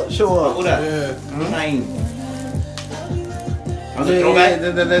 Shout out. Show off. Who that? Yeah. Nine. Was it throwback?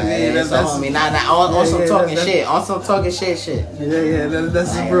 Yeah, That's so homie. Nah, on some yeah, talking that's- shit. On some talking shit.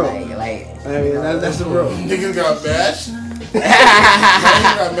 That's the bro. Like, That's the bro. Niggas got bashed.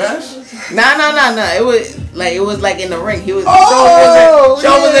 Niggas got bashed. Nah. It was like in the ring. He was. Oh, Show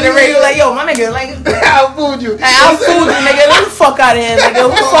was in the yeah, ring. He was like, yo, my nigga, like, I fooled you. hey, I fooled you, nigga. Get the fuck out of here,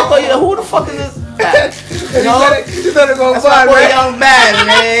 nigga. Who the fuck is this? You know? You better go That's my find boy right. Young Bad,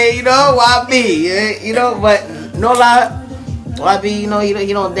 man. You know, YB. You know, but no lie. YB, you know, he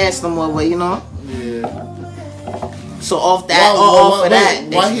don't dance no more, but you know. Yeah. So off that, off of that.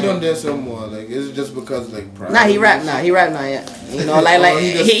 Why he don't dance no more? Like, is it just because like pride? Nah, he rap now. Yeah. You know, like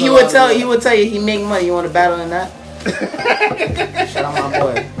he just he fell would out tell of he would tell you he make money. You want to battle in that? Shout out my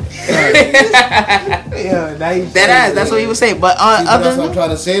boy. Yeah, That ass. That's what he would say. But See, but other that's what I'm than trying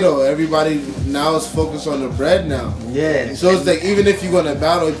to say though. Everybody now is focused on the bread now. Yeah. So it's like even if you're gonna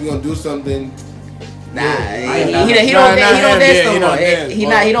battle, if you're gonna do something, nah, he don't dance no more.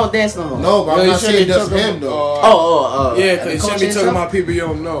 He don't dance no more. no, but I'm not saying just him though. Oh. Yeah, because you shouldn't be talking about people you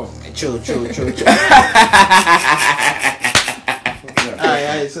don't know. True.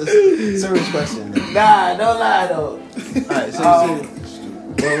 Alright, so serious question. Nah, don't lie though. Alright, so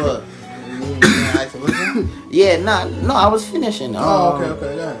What? Yeah, no, I was finishing. Oh, okay, go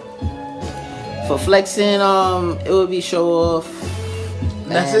ahead. For flexing, it would be Show Off.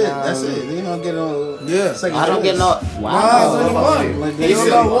 That's And, it. You don't get no second I don't get no. Like They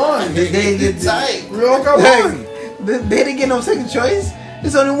got one. They get tight. We all got one. They didn't get no second choice.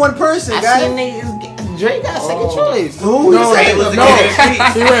 It's only one person, I guys. seen niggas. Dre got second choice. Who? No, Say it was the no. kid in the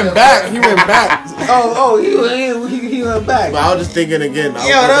streets. He went back. He went back. But I was just thinking again. Yo,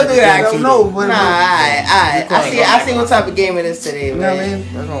 don't do that. I don't know, but Nah, alright. I see what type of game it is today, you know what I man.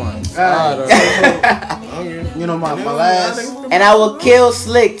 mean? You know my last. And I will kill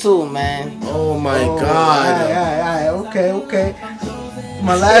Slick too, man. Oh my God. Alright, okay.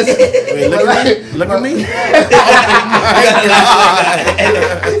 My last. Wait, look at me.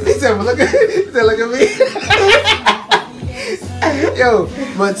 He said, look at me. Yo,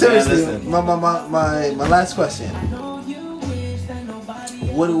 but seriously, listen. my last question.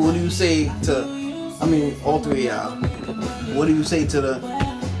 what do you say to? I mean, all three of y'all. What do you say to the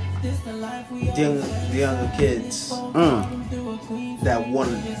younger kids that want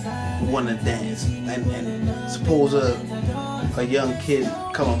to dance? And suppose a young kid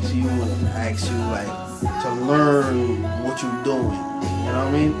come up to you and ask you like to learn what you're doing. You know what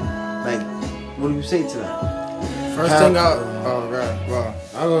I mean? Like, what do you say to them? First thing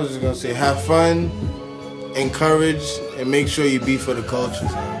I was just gonna say, have fun, encourage, and make sure you be for the culture.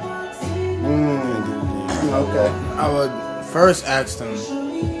 Okay. I would first ask them,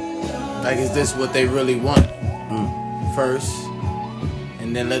 like, is this what they really want? First,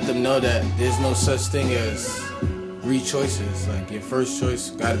 and then let them know that there's no such thing as re-choices. Like, your first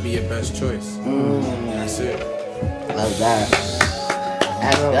choice gotta be your best choice. That's it. Love that.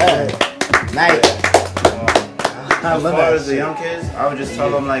 That's good. Nice. As far as the young kids, I would just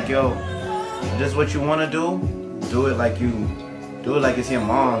tell them like, yo, this is what you want to do it like it's your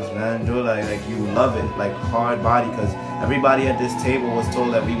mom's, man. Do it like you love it, like hard body, because everybody at this table was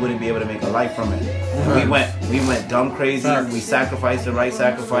told that we wouldn't be able to make a life from it. We went dumb crazy. We sacrificed the right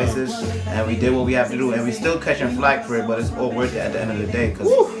sacrifices, and we did what we have to do, and we still catching flack for it, but it's all worth it at the end of the day, because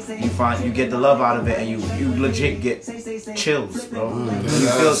you get the love out of it, and you legit get chills, bro.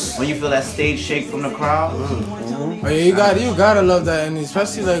 When you feel that stage shake from the crowd. Oh, yeah, you gotta love that, and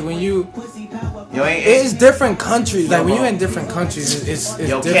especially like when you. It's different countries. Like when you're in different countries, it's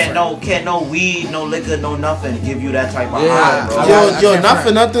different. Can't no weed, no liquor, no nothing give you that type of high, bro. Yo, not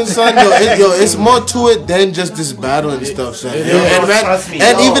for nothing, son. It's more to it than just this battling stuff, son.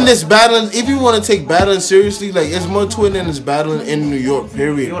 Even this battling, if you want to take battling seriously, like it's more to it than this battling in New York.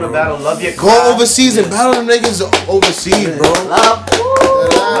 Period. You want to battle? Love your craft. Go overseas and battle them niggas overseas, bro. Love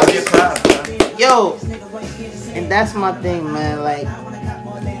your craft, bro. Yo, and that's my thing, man. Like.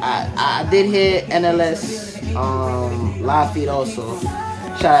 I did hear NLS live feed also.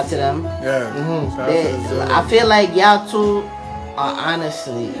 Shout out to them. Yeah. I feel like y'all two are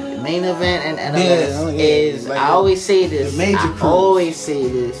honestly main event and NLS is. Like I always say this. Always say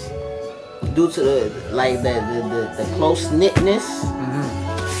this due to the close knitness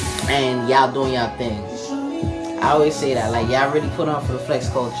and y'all doing y'all thing. I always say that, like, y'all really put on for the flex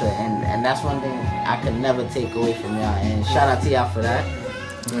culture, and that's one thing I could never take away from y'all. And shout out to y'all for that.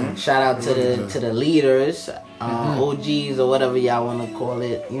 Shout out to the leaders, OGs or whatever y'all want to call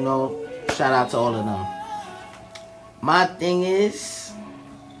it. You know, shout out to all of them. My thing is,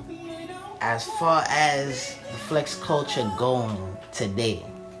 as far as the flex culture going today,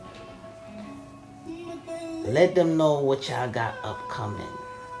 let them know what y'all got upcoming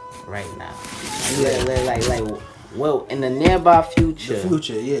right now. Well, in the nearby future. The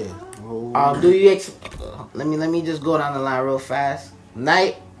future, yeah. Let me just go down the line real fast.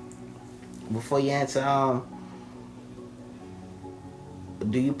 Night, before you answer,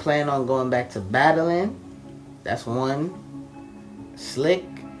 do you plan on going back to battling? That's one. SLICC,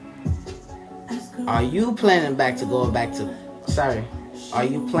 are you planning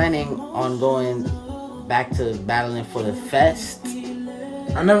on going back to battling for the fest?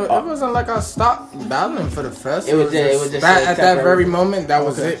 It wasn't like I stopped battling for the fest. It was just at that very moment. That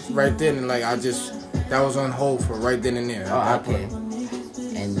was it right then, and like that was on hold for right then and there. Oh, okay.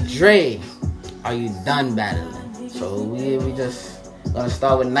 And Dre, are you done battling? So we just gonna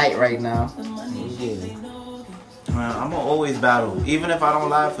start with Night right now. Man, I'm gonna always battle, even if I don't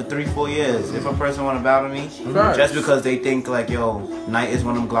live for 3-4 years. If a person wanna battle me, just because they think like, yo, Night is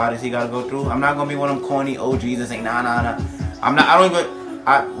one of them gliders he gotta go through, I'm not gonna be one of them corny OGs and say nah.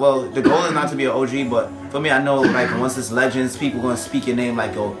 The goal is not to be an OG, but for me, I know like once it's legends, people gonna speak your name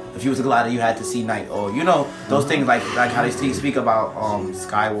like, oh, if you was a glider, you had to see Night, or you know those things like how they speak about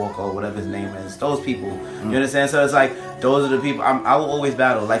Skywalker or whatever his name is. Those people, you understand? So it's like those are the people I will always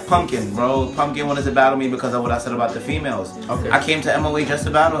battle. Like Pumpkin, bro. Pumpkin wanted to battle me because of what I said about the females. Okay. I came to MOA just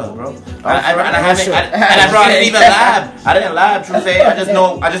to battle her, bro. I didn't even lab. I didn't lab, true say. I just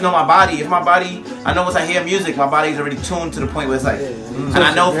know my body. If my body, I know once I hear music, my body's already tuned to the point where it's like, and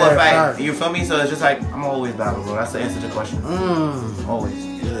I know for a fact. You feel me? So it's just like I'm always battle, bro. That's the answer to the question.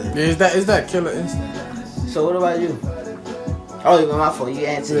 Always. Is that killer instinct? So what about you? Oh, my fault. You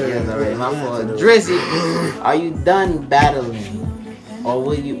answered yours already. My fault. Drizzy, are you done battling, or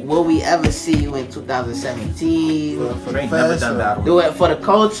will we ever see you in 2017? Never done battle. Do it for the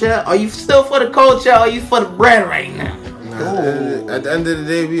culture? Are you still for the culture, or are you for the bread right now? At the end of the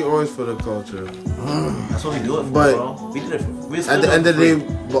day, we always for the culture. That's what we do it for, bro. We did it for. At the end of the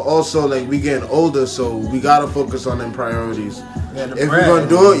day, but also like we getting older, so we gotta focus on them priorities. If we're gonna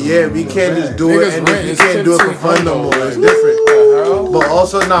do it, we can't just do it, and we can't do it for fun no more. It's different. bro. But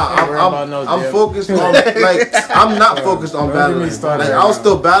also, I'm focused on like I'm not focused on battling. Like I'll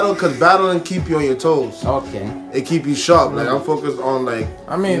still battle because battling keep you on your toes. Okay. It keep you sharp. Like I'm focused on like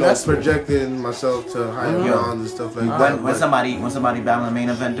that's projecting myself to higher grounds and stuff like that. When somebody battling a main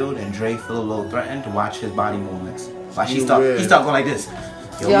event, dude, and Dre feel a little threatened to watch his body movements. Like he start going like this.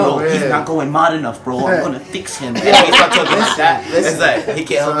 Yo, bro, he's not going mod enough, bro. I'm gonna fix him. He start talking like that. It's like he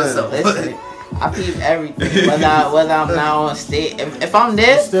can't help himself. Listen, I peep everything. Whether I'm now on stage, if I'm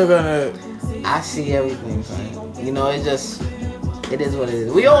there, still gonna. I see everything. Son. You know, it is what it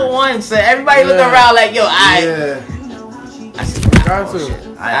is. We all one, so everybody look around like, yo, I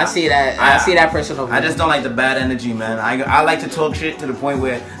see that. I see that person over I just don't like the bad energy, man. I like to talk shit to the point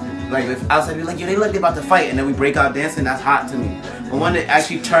where, like, if outside be like, yo, they look about to fight, and then we break out dancing. That's hot to me. But when they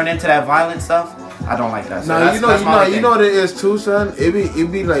actually turn into that violent stuff, I don't like that. So you know what it is too, son. It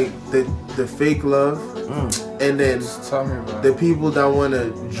be like the fake love, and then the people that want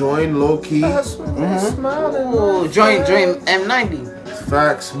to join low key. Join M90.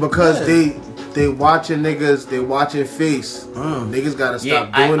 Facts, because they watching niggas, they watching face. Niggas gotta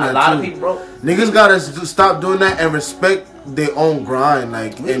stop doing that a lot too. of people, bro. Niggas gotta stop doing that and respect their own grind,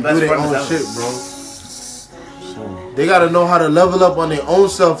 like, and do their own shit, bro. They gotta know how to level up on their own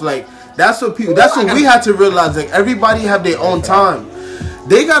self. Like that's what we had to realize. Like everybody have their own time.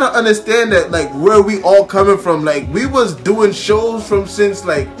 They gotta understand that, like, where we all coming from. Like we was doing shows from since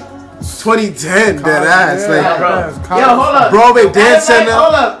like 2010. That ass, Yo, hold up. Broadway Dance Center.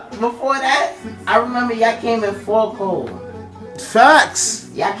 Hold up. Before that, I remember y'all came in full cold. Facts.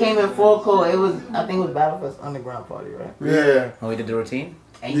 Y'all came in full cold. I think it was Battle Fest Underground Party, right? Yeah. Oh, we did the routine.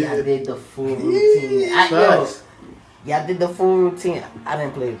 And y'all did the full routine. Y'all did the full routine. I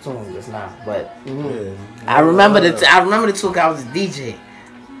didn't play the tune just now, but I remember the two. I was a DJ.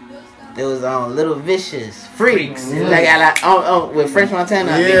 There was Little Vicious Freaks. Like with French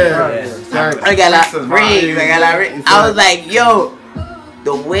Montana. I got like Freaks. I was like, yo,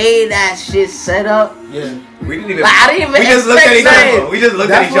 the way that shit set up. Yeah. We didn't even. Like, I didn't even. We just looked at each other. We just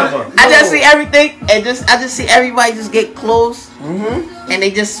looked at each other. I just see everything, and I just see everybody just get close, and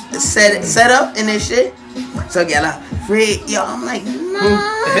they just set up in their shit. So get like, Fred, yo, I'm like,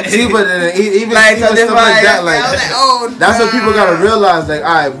 nah. See, but even stuff like that, like, that's what people gotta realize. Like,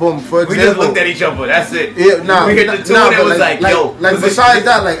 all right, boom. For example, we just looked at each other. That's it. Yeah, we hit the tune. And it was like, yo. Like besides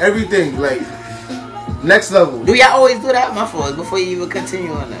that, like everything, like next level. Do y'all always do that, my fault? Before you even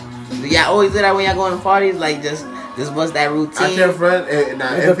continue on that, do y'all always do that when y'all going to parties? Like just what's that routine? I can't front.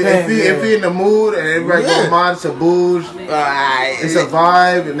 If he in the mood and everybody going mod, it's a bouge. It's a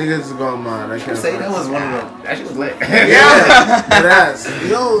vibe and niggas is going mod. I can't say that was one of them. That shit was lit. Yeah, that's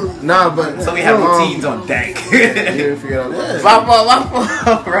but so we have routines on deck. My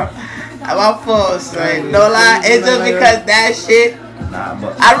fault, bro. My fault, son. No lie, it's just because that shit. Nah,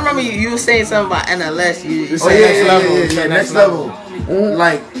 but I remember you were saying something about NLS. You said next level.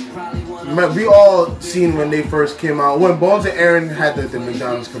 Like. We all seen when they first came out. When Bones and Aaron had the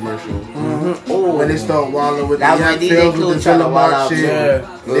McDonald's commercial. When they started wilding with the fields with the Tillamook shit.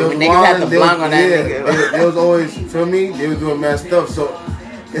 They was wilding. It was always, feel me? They was doing mad stuff. So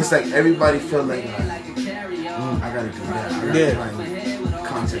it's like everybody felt like, I gotta do that. I gotta try and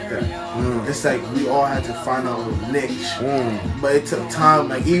contact that. It's like we all had to find our own niche. But it took time,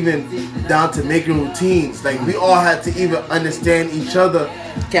 like even down to making routines. Like we all had to even understand each other.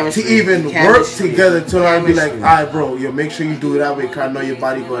 To even work together to be like, alright, bro, yo, make sure you do it that way, cause I know your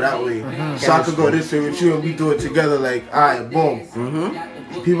body go that way. So I could go this way with you and we do it together, like, alright, boom.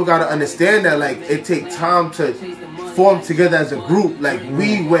 People gotta understand that, like, it takes time to form together as a group. Like,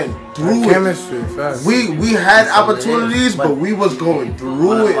 we went through chemistry, it. We had opportunities, but we was going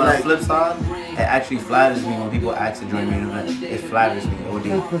through it. On like, the flip side, it actually flatters me when people ask to join me in an event. It flatters me, OD.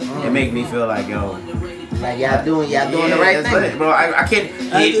 It makes me feel like, yo, like y'all doing the right thing, lit, bro. I can't.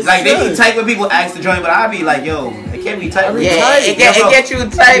 They be tight when people ask to join, but I be like, yo, it can't be tight. It get you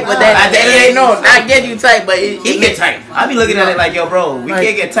tight, but then not get you tight, but it get tight. I be looking at it like, yo, bro, we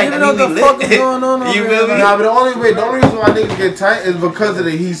can't get tight. That means we lit. You feel me? Nah, but the only reason why niggas get tight is because of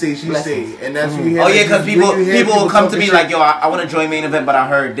the he say she say, and that's what you hear. Oh yeah, because people will come to me like, yo, I want to join main event, but I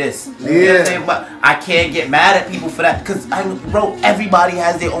heard this. Yeah. You know what I'm saying? But I can't get mad at people for that because bro, everybody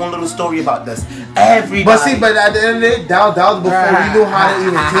has their own little story about this. Everybody. But see, but at the end of the day, that was before we knew how to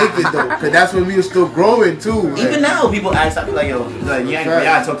even take it though, because that's when we were still growing too. Even now, people ask, I be like, yo, like, you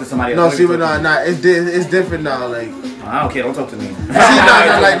gotta talk to somebody else. No, see, but it's different now. Like, I don't care, don't talk to me. See,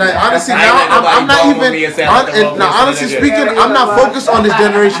 honestly, now I'm not even. Honestly speaking, I'm not focused on this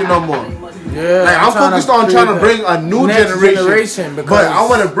generation no more. Yeah, Like I'm focused on trying to bring a new generation, but I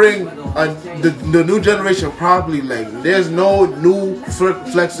want to bring the new generation properly. Like there's no new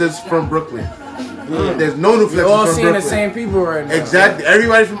flexes from Brooklyn. There's no new flexes You're all from seeing Brooklyn. the same people right now. Exactly.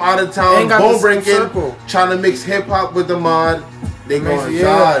 Everybody from out of town, Ain't got bone the same breaking, circle. trying to mix hip hop with the mod. They going Yeah.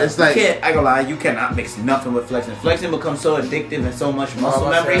 hard. It's like I ain't gonna lie, you cannot mix nothing with flexing. Flexing becomes so addictive and so much muscle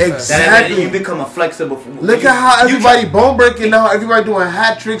about to memory say that Exactly. you become a flexor before. look at how everybody bone breaking now. Everybody doing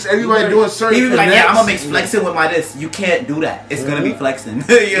hat tricks. Everybody doing certain. He was like, yeah, I'm gonna mix connects. flexing with my this. You can't do that. It's gonna be flexing. You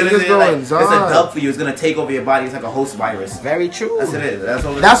just understand? going Like, it's a zard. dub for you. It's gonna take over your body. It's like a host virus. Very true. That's what it is. That's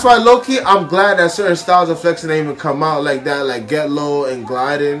all it is. That's why low key, I'm glad that certain styles of flexing ain't even come out like that, like get low and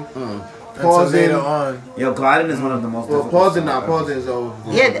gliding. Until Pausing. later on. Yo, gliding is one of the most. Well, difficult pausing stuff now. ever. Pausing is over.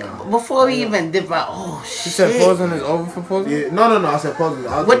 Yeah, before we even dip my She shit. said pausing is over for pausing? Yeah. No. I said pausing.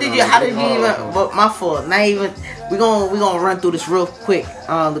 What did you? How did you even? But my fault. Not even. We gonna run through this real quick.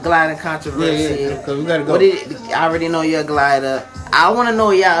 The gliding controversy. Yeah, because we gotta go. What did? I already know you're a glider. I want to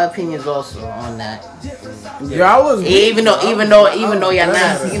know your opinions also on that. Yeah, I was. Even though y'all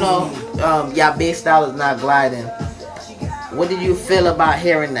not, y'all base style is not gliding. What did you feel about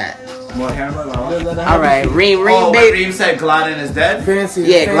hearing that? What, All right, Reem, Oh, baby. Reem said gliding is dead? Fancy.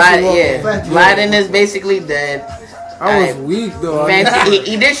 Yeah, fancy gliding. walk. Yeah, gliding is basically dead. I was weak though. Man,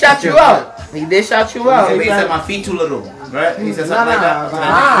 he did shout you out. He did shout you out. He said my feet too little, right? He said something like that.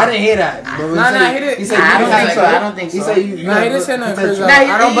 I didn't hear that. But when Nah, he said- he did. he said I you don't have think so. like- I don't think so. He said you. Nah, he didn't say nothing crazy. Nah,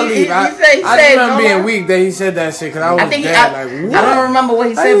 I don't he believe. I said- he just said remember no, being no. weak that he said that shit because I was I think dead. I Like, don't remember what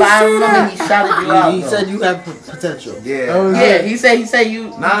he said, but I remember he shouted you out. He though. said you have potential. Yeah. what? Yeah, he said you.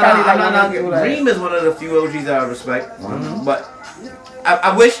 Nah, probably like nah. one of the people that- Reem is one of the few OGs that I respect. But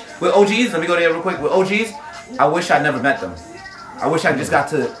I wish, with OGs, let me go there real quick. With OGs, I wish I never met them. I wish I just got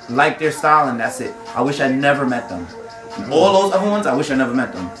to like their style and that's it. I wish I never met them. All those other ones, I wish I never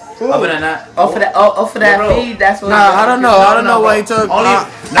met them. Other than that, for that Yeah, bro. feed, that's what. Nah, I don't know. I don't know bro. why he took. Only,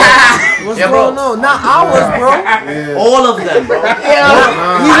 What's yeah, bro. going on? Not ours, bro. All of them, bro.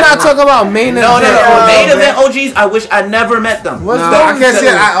 He's not talking about main No, event. main event OGs, I wish I never met them. What's Nah, wrong I can't with say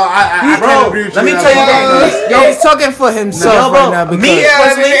you? I Bro, can't agree with let me you tell you that. guys. Yo, he's talking for himself Yo, bro, right now. Because me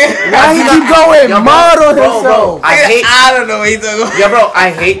personally, why he keep going? Yo, bro, Model bro, himself. I don't know what he's talking about. Yeah, bro, I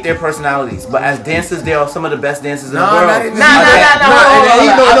hate their personalities, but as dancers, they are some of the best dancers in the Nah, world. not even-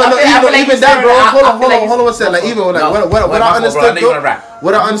 Even that, bro. Hold on one second. Like even like No, what I understood, I know you wanna rap.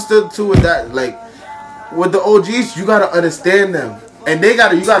 what I understood too with that, like with the OGs, you gotta understand them, and you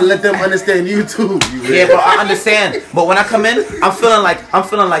gotta let them understand you too. Yeah, bro, I understand. But when I come in, I'm feeling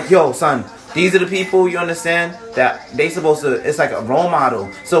like, yo, son, these are the people, you understand, that they supposed to, it's like a role model.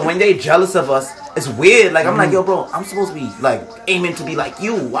 So when they jealous of us, it's weird. Like, I'm like, yo, bro, I'm supposed to be, like, aiming to be like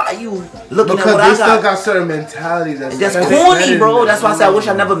you. Why are you looking Because at what they I still got? got certain mentalities. That's corny, bro. That's why I said I wish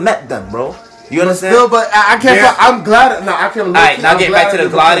I never met them, bro. You understand? Still, but I can't. Yeah. I'm glad. No, I can. Alright, now I'm getting glad back to the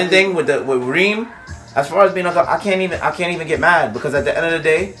that- gliding thing with Reem. As far as being like, I can't even get mad because at the end of the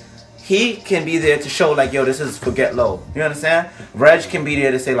day, he can be there to show like, yo, this is for get low. You understand? Reg can be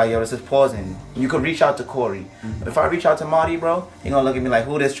there to say like, yo, this is pausing. You could reach out to Corey. If I reach out to Marty, bro, he gonna look at me like,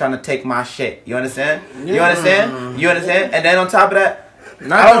 who this trying to take my shit? You understand? You understand? You understand? And then on top of that,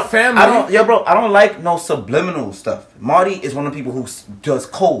 Not the family. I don't like no subliminal stuff. Marty is one of the people who does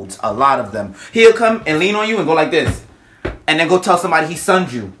codes, a lot of them. He'll come and lean on you and go like this. And then go tell somebody he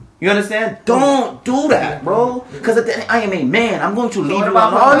sunned you. You understand? Don't do that, bro. Because at the end, I am a man. I'm going to leave you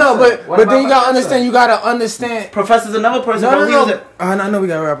alone. Oh no, but then you gotta understand. You gotta understand. Professor's another person, bro. He was at, I know we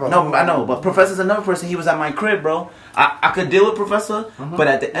gotta wrap up. no, I know, but Professor's another person. He was at my crib, bro. I could deal with Professor, but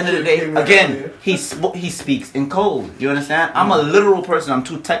at the end of the day, again, he speaks in code. You understand? I'm a literal person. I'm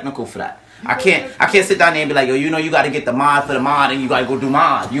too technical for that. I can't sit down there and be like, yo, you know, you got to get the mod for the mod, and you got to go do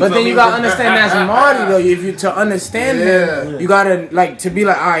mod. But then you gotta understand that's Marty though. If you to understand him, you gotta like to be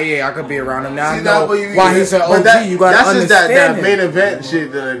like, ah, yeah, I could be around him now. I know why he's an OG. You gotta that's just understand that him. main event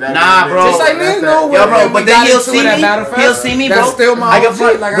shit. Nah, bro. Just like me, no, Yo, bro, when but we then got he'll into see it at me. Battle Fest, He'll see me, bro. That's still my I can OG.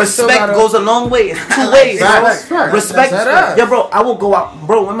 front. Like, I still Respect gotta- goes a long way. It's two ways, Facts, bro. facts. Respect. That's that. Yeah, bro. I will go out,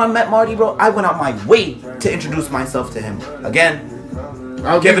 bro. When I met Marty, bro, I went out my way to introduce myself to him. Again,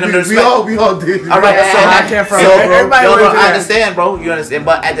 giving him the respect. We all did. All right, Yeah, so I can't front. bro, Everybody yo, bro, went through I that. understand, bro. You understand,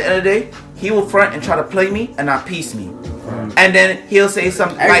 but at the end of the day, he will front and try to play me and not piece me, and then he'll say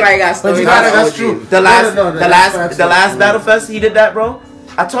something. Everybody like, got stories. you gotta- That's true. the last, No, the last Battle Fest, he did that, bro.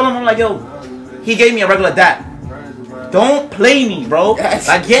 I told him, I'm like, yo, he gave me a regular dap. Don't play me, bro.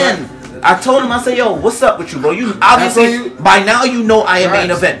 Again, I told him, I said, yo, what's up with you, bro? You obviously, by now you know I am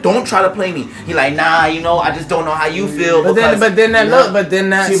main event. Don't try to play me. He like, nah, you know, I just don't know how you feel. But then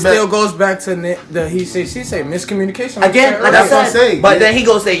that still goes back to the he say, she say, miscommunication. Again, like I said, but then he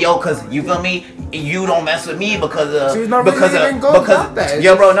go say, yo, cause you feel me, you don't mess with me because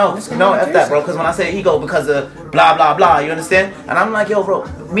yo, bro, no, F that, bro. Cause when I say he go because of blah blah blah, you understand? And I'm like, yo, bro,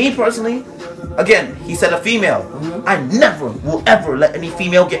 me personally, again, he said a female. I never will ever let any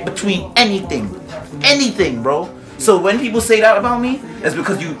female get between anything, bro. So when people say that about me, it's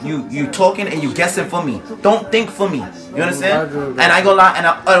because you talking and you guessing for me. Don't think for me. You understand? And I go lie, and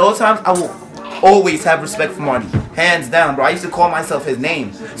at all times I will always have respect for Marty, hands down, bro. I used to call myself his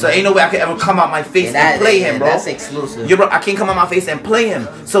name, so ain't no way I could ever come out my face and play him, bro. That's exclusive. Yeah, bro, I can't come out my face and play him.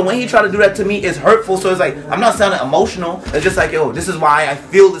 So when he try to do that to me, it's hurtful. So it's like, I'm not sounding emotional. It's just like, yo, this is why I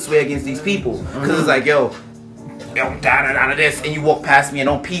feel this way against these people. Because it's like, yo, da this, and you walk past me and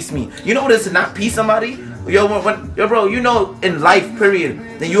don't peace me. You know what it is to not peace somebody? Yo, bro, you know, in life, period,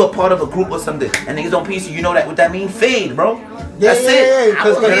 then you a part of a group or something, and niggas don't peace you. You know that what that mean? Fade, bro. That's it. I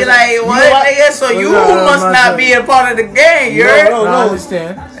would be like, what, nigga? So you must not be a part of the gang, you heard? No, I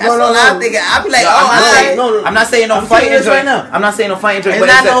understand. That's what I'm thinking. I'd be like, I'm not saying no fighting right now. I'm not saying no fighting joint. It's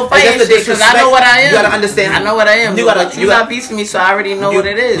not no fighting because I know what I am. You gotta understand. I know what I am. You not piecing me, so I already know what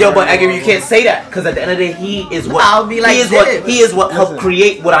it is. Yo, but you can't say that because at the end of the day, he is what I'll be like. He is what helped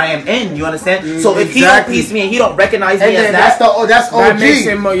create what I am in. You understand? So if he don't piece me and he don't recognize me as that, that's OG.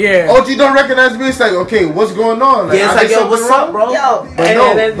 OG don't recognize me. It's like, okay, what's going on? Like, yeah, it's like, yo, what's up, bro? Yo,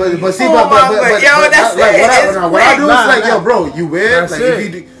 but see, what I do is like, yo, bro, you weird? Like, if you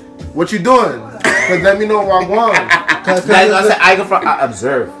do, what you doing? Cause let me know what I want. I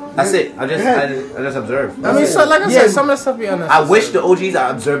observe. That's it. I just observe. I mean, so like I said, some of the stuff be unnecessary. I wish the OGs, I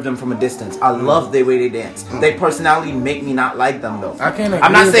observed them from a distance. I love the way they dance. Their personality make me not like them though.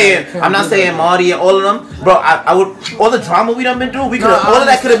 I'm not saying Marty and all of them, bro. I would all the drama we done been through. We could all of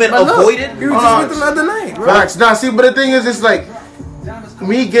that could have been avoided. You were just with them the other night, bro. Facts. Nah, see, but the thing is, it's like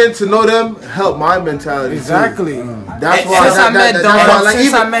me getting to know them help my mentality. Exactly. That's why.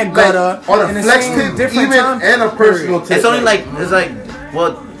 Since I met Gutter, on a flex tip, even and a personal tip. It's only like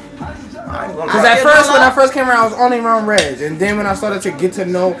well. Because at first, when I first came around, I was only around Reg, and then when I started to get to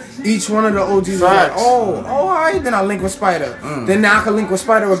know each one of the OGs, I was like, alright. Then I link with Spider. Then now I can link with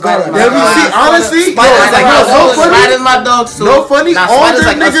Spider with Gutter. Honestly, Spider's my dog too. No funny. All the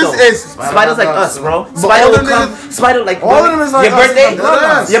niggas is Spider's like us, bro. Spider will come. Spider like all of them is like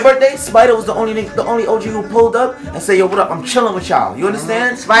your birthday. Spider was the only OG who pulled up and said, yo, what up? I'm chilling with y'all. You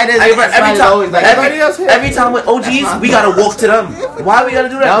understand? Spider's every time with OGs, we gotta walk to them. Why we gotta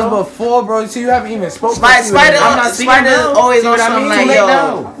do that? That was before, bro. See, you haven't even spoken. Spider always on something like,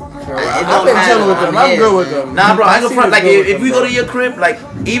 yo. I've been chilling with them. I'm good with them. Nah, bro, I ain't gonna front. Like, if we go to your crib, like,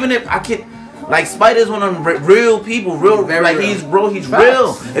 even if I can, like, Spider's one of them real people, like, he's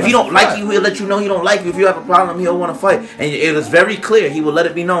real. If he don't like you, he'll let you know he don't like you. If you have a problem, he'll want to fight, and it is very clear. He will let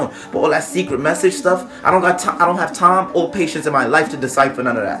it be known. But all that secret message stuff, I don't have time or patience in my life to decipher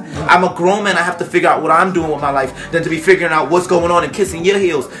none of that. I'm a grown man. I have to figure out what I'm doing with my life than to be figuring out what's going on and kissing your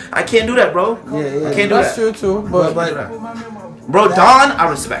heels. I can't do that, bro. I can't do that. That's true too. But bro, Don, I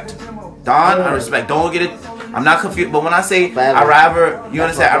respect. Don't get it. I'm not confused. But when I say I rather, you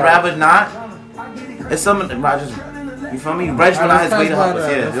understand? I rather not. It's something. You feel me? Reg went out his way to help us,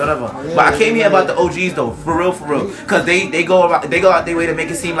 yeah, whatever. But I came here about the OGs though, for real, because they go out their way to make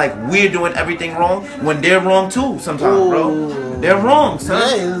it seem like we're doing everything wrong when they're wrong too. Sometimes, bro, they're wrong,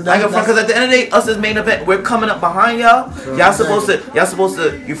 son. Because at the end of the day, us as main event, we're coming up behind y'all. Y'all supposed to.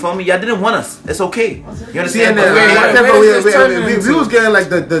 You feel me? Y'all didn't want us. It's okay. You understand? We was getting like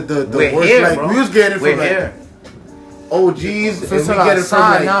the worst. Here, like bro. we was getting it from like OGs, and we get it from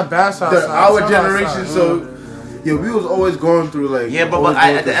like our generation. So. Yeah, we was always going through like. Yeah, but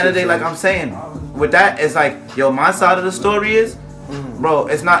at the end of the day, like I'm saying, with that, it's like, yo, my side of the story is, bro,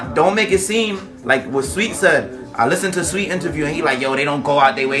 it's not. Don't make it seem like what Sweet said. I listened to Sweet interview and he like, yo, they don't go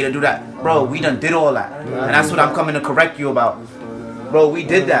out their way to do that, bro. We done did all that, and that's what I'm coming to correct you about, bro. We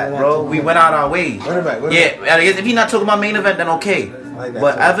did that, bro. We went out our way. Yeah, if he not talking about main event, then okay.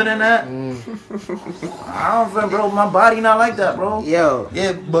 But other than that, I don't think, bro. My body not like that, bro. Yo,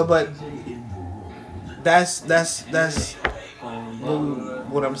 yeah, but. That's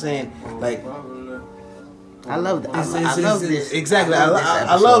what I'm saying. Like, I love this. Exactly. I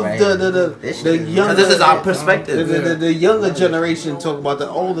love the younger. This is our perspective. The younger generation talk about the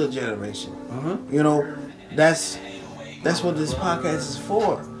older generation. You know, that's what this podcast is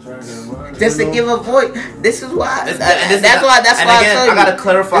for. Just to give a voice. This is why. That's why I tell you. I gotta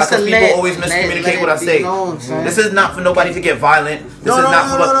clarify because people always miscommunicate what I say. This is not for nobody to get violent. This is not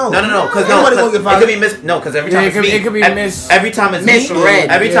for no. Because it could be because every time it's me, it could be every time it's misread.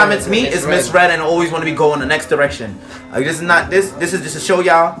 Every time it's me, it's misread and always want to be going the next direction. Like this is not this. This is just to show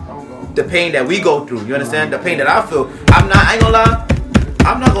y'all the pain that we go through. You understand? The pain that I feel. I ain't gonna lie.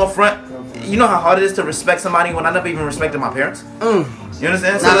 I'm not gonna front. You know how hard it is to respect somebody when I never even respected my parents? You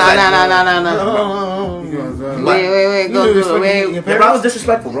understand? No. Wait, go do it. Yeah, bro, I was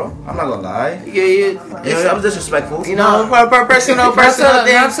disrespectful, bro. I'm not gonna lie. Yeah, I was disrespectful. You know, personal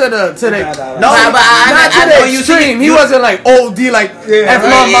thing. Not to the extreme. He wasn't like OD, like F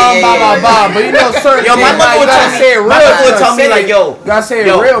my mom, blah. But you know, certain yo, my mother would say it real. My mother would tell me like, yo, gotta say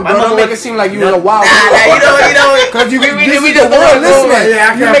it real, bro. Don't make it seem like you was a wild. You know, because you this is the world listening.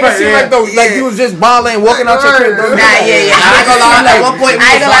 You make it seem like you was just balling, walking out your crib. I ain't gonna lie.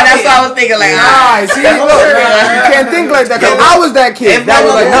 That's what I was thinking. Like, see, look, you can't think like that. Cause I was that kid. That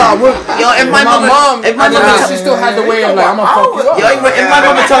was like, if my mom, she still had the way of like, I'm gonna fuck you up. Yo, if my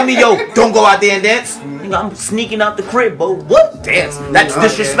mama tell me, yo, don't go out there and dance. I'm sneaking out the crib, bro. What dance? That's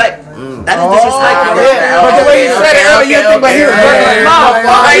disrespect. That is disrespect. But the way you said it earlier, you think like he was like,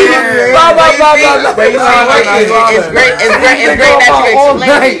 it's great that you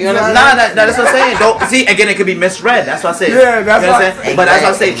explain it. Nah, that's what I'm saying. Don't see again. It could be misread. That's what I say. Yeah, that's what I'm saying. But that's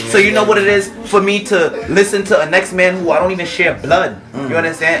what I say. So you know what it is for me to listen to a next man who I don't even share blood. You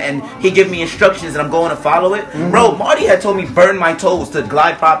understand? And he give me instructions and I'm going to follow it. Bro, Marty had told me burn my toes to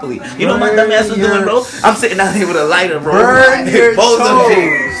glide properly. You know what my dumb ass was doing, bro? I'm sitting out here with a lighter, bro. Burn your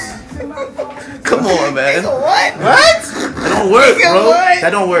toes. Come on, man. What? That don't work, bro.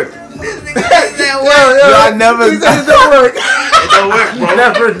 That don't work. I never. It don't work. It don't work, bro. I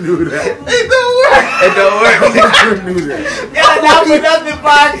never knew that. It don't work. I never knew that. Not for nothing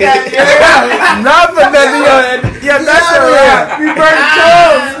podcast. Not for nothing. Yeah, that's a wrap. We burn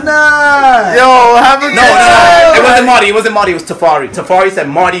toes. Nah. Yo, have a No. It wasn't Marty. It was Tafari. Tafari said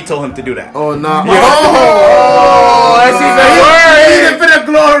Marty told him to do that. Oh, no. Oh, that's even worse. For the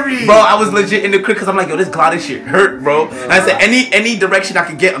glory. Bro, I was legit in the crib because I'm like, yo, this gliding shit hurt, bro. And I said, any direction I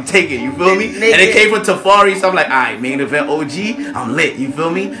could get, I'm taking. You feel me? And it came from Tafari, so I'm like, alright, main event OG, I'm lit. You feel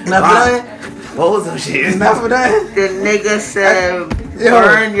me? What was those shit? Enough of that. The nigga said,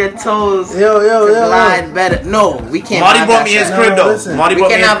 burn your toes. Yo. Glide better. No, we can't. Marty brought me his crib though. Marty We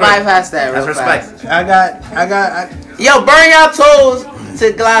cannot bypass that. That's respect. I got. Yo, burn your toes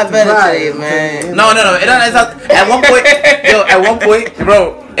to glide better today, man. No. It's not, at one point,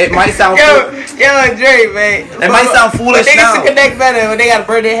 bro, it might sound Yo, Dre, man. It might sound foolish niggas now. to connect better when they gotta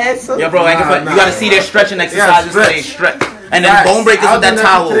burn their heads. So. Yo, bro, you gotta see their stretching exercises so they stretch. And then bone breakers with that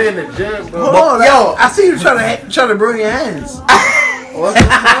towel. Hold on, yo, I see you trying to burn your hands. What's Yo,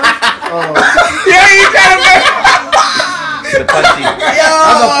 you trying to burn? The punchy. That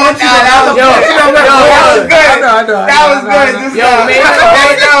was good. That was good.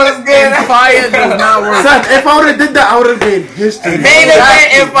 That was good. Fire does not work. Son, if I would have did that, I would have been history. Main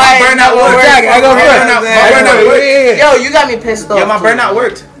event and fire. Burnout worked. I go first. Yo, you got me pissed off. Yo, my burnout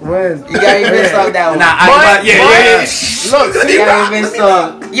worked. When? You got me pissed off that one. Look, you got me pissed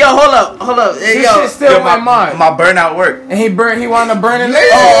off. Yo, hold up. This shit's still in my mind. My burnout worked. And he wanted to burn it.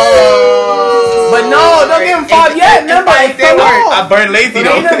 But no, don't give him 5 yet. Remember, it fell off. I burned lazy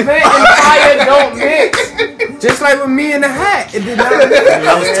though. Main event and fire don't mix. Just like with me in the hat, it did not.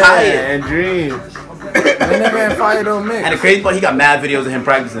 I was tired. And dream. Main event and fire don't mix. And the crazy part, he got mad videos of him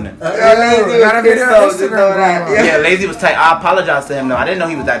practicing it. Got a video on Instagram. Yeah, lazy was tight. I apologize to him though. I didn't know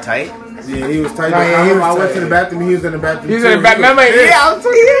he was that tight. Yeah, he was tight. Nah, yeah, he was I went tight. to the bathroom. He was in the bathroom. He's in the back. Remember? Yeah, I was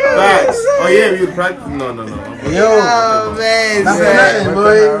talking. Facts. Oh yeah, we was practicing. No. Yo, man. Not for nothing,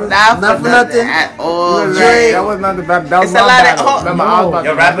 boy. Not for nothing at all. That was not the bad. That was It's a lot of. Remember, I was about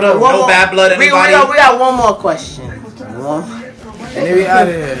Yo, wrap it up. No bad blood, We anybody? got one more question. And then we out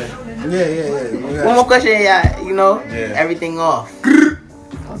of here. Yeah. One more question, yeah. You know, everything off.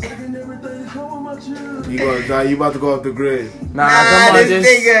 You about to go off the grid. Nah, come on, this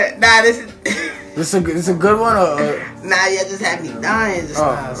nigga. This is a good one or Nah, you just had me dying just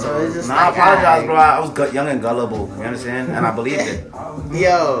now. So it's just Nah, I like, apologize, bro. I was young and gullible. You understand? And I believed it.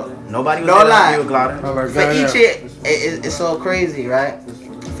 Yo, Nobody was no gonna lie. be gliding. For each year, it's so crazy, right?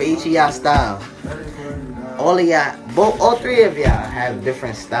 For each of y'all style, all three of y'all have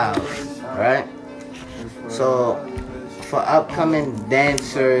different styles, right? So, for upcoming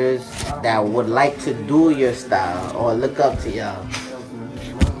dancers that would like to do your style or look up to y'all,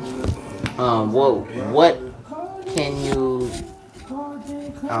 what can you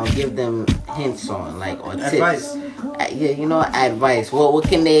give them hints on, like, or Advice. tips? Yeah, advice. What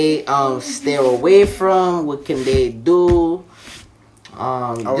can they stay away from? What can they do?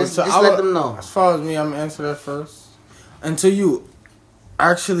 Just let them know. As far as me, I'm gonna answer that first. Until you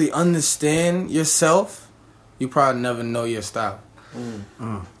actually understand yourself, you probably never know your style.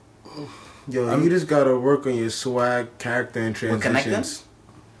 Yo, you just gotta work on your swag, character, and transitions.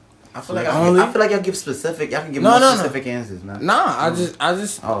 I feel like y'all give specific. Y'all can give more specific answers, man. Nah,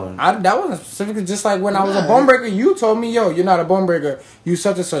 that wasn't specific. Just like when I was a bone breaker, you told me, yo, you're not a bone breaker. You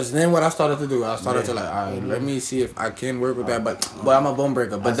such and such. Then what I started to do, I started to like, all right, let me see if I can work with that. But I'm a bone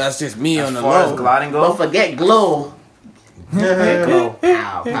breaker. But that's just me on the low. As far as gliding go, Don't forget glow. get glow.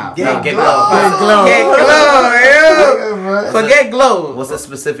 Get glow. Forget glow. What's a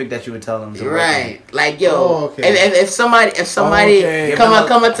specific that you would tell them? Right, like yo, if somebody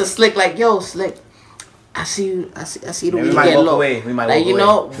come up to SLICC like, yo, SLICC, I see you the we might get walk low. away. We might like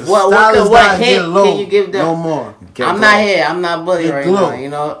walk away. What hint can you give them? No more. I'm not here. I'm not bully right now. You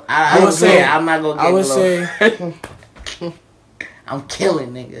know, I would say I'm not gonna get I would glow. say I'm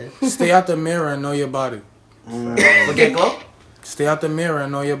killing niggas. stay out the mirror and know your body. Forget glow. Stay out the mirror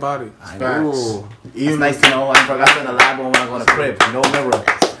and know your body. Ooh. It's nice to know. I forgot in the lab when I go to crib. No mirror.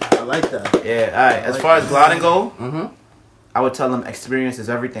 I like that. Yeah. All right. As far as gliding go, I would tell them experience is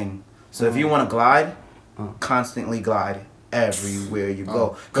everything. So if you want to glide, constantly glide everywhere you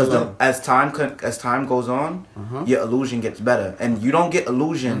go. Because as time goes on, your illusion gets better, and you don't get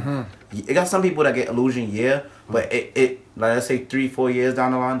illusion. You got some people that get illusion, but it like let's say 3-4 years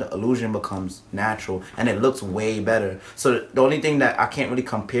down the line, the illusion becomes natural and it looks way better. So the only thing that I can't really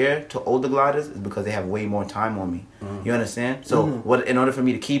compare to older gliders is because they have way more time on me. You understand? So in order for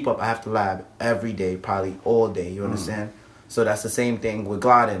me to keep up, I have to lab every day, probably all day. You understand? So that's the same thing with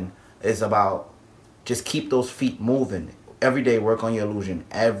gliding. It's about just keep those feet moving every day. Work on your illusion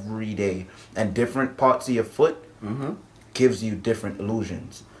every day, and different parts of your foot gives you different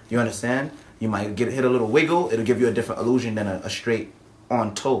illusions. You understand? You might hit a little wiggle. It'll give you a different illusion than a straight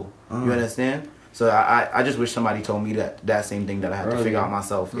on toe. You understand? So I just wish somebody told me that same thing that I had to figure out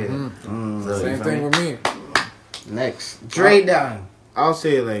myself. Yeah. So, Same thing with me. Next, Dre down. I'll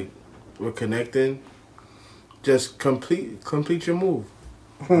say like we're connecting. Just complete your move.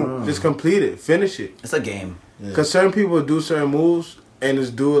 Just complete it. Finish it. it's a game. Because certain people do certain moves and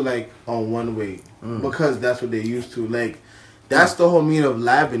just do it like on one way because that's what they're used to. Like that's the whole meaning of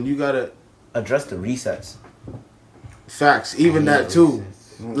labbing. You gotta Address the resets. facts. Even that too.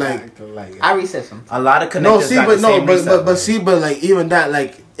 Like I reset some. A lot of connectors. no, see, got but the no, same reset. but like even that,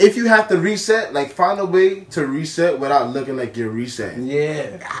 like if you have to reset, like find a way to reset without looking like you're resetting.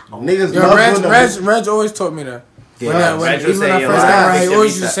 Yeah. Niggas Yo, love doing Reg always taught me that. Yeah, When Reg would say, I yo, first got around, fix he your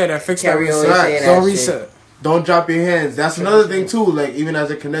always used to reset. say that. Fix that Carrie always reset. say that Don't shit. reset. Don't drop your hands. That's another thing too. Like even as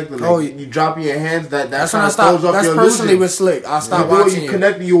a connector, like you dropping your hands. That's when how I it stopped. throws off That's your personally illusion. with SLICC. I stopped You do it, watching you you.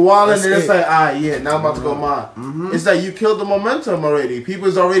 connect, you wilding, and That's it's it. like, yeah, now I'm about to go mine. It's like you killed the momentum already.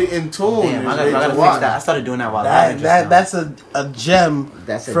 People's already in tune. Damn, I It's gotta ready to fix watch. that. I started doing that while I That's a gem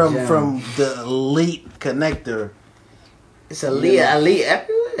That's a from gem. from the elite connector. It's elite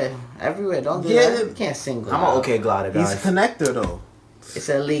everywhere. Don't do that. You can't single. I'm an okay glider, He's a guys. connector though. It's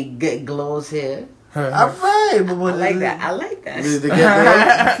elite. Get glows here. All right, but I like that. I like that. Is it to get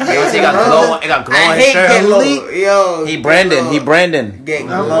there? Yo, see, it got glow I on his hate get shirt. low. Yo, He Brandon. Get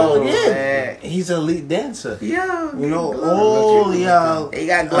glow. yeah, he's an elite dancer. Yo, You know, all y'all. he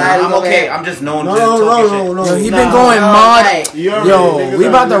got gliders. I'm over okay. there. I'm just known to No, talking shit. Yo, he Nah. been going All mod. right. You already- Yo, niggas we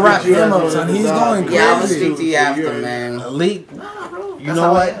about to already wrap look at you him as up, son. one He's of going the Yeah, I'm gonna crazy. speak to you after, man. Elite. You know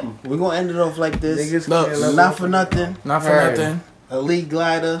how I what? We're gonna end it off like this. Niggas Look, can't level Not up. for nothing. Not for Heard. nothing. Elite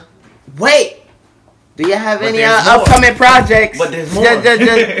glider. Wait. Do you have any there's more. upcoming projects? But there's more. Just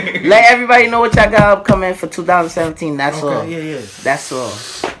let everybody know what y'all got upcoming for 2017. That's all. Yeah. That's all.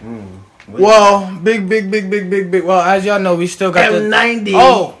 Well, big. Well, as y'all know, we still got the M90.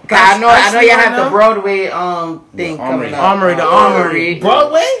 Oh, I know actually y'all right have the now? Broadway thing coming up. The Armory.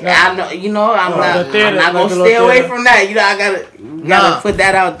 Broadway? I know. You know, I'm not. the theater, I'm not like gonna the stay little away theater. from that. You know, I gotta Nah. put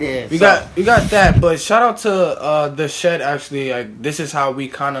that out there. We got that, but shout out to the Shed. Actually, like this is how we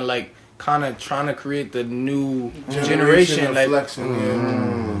kind of trying to create the new generation. of Like, flexing, you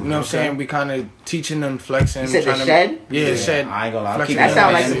know what I'm saying? We kind of teaching them flexing. You said the trying to- Shed? Yeah, Shed. I ain't gonna lie. Flexing. That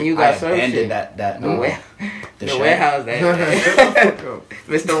sound like some you got I service ended shit. that. The way- The the shed. warehouse, that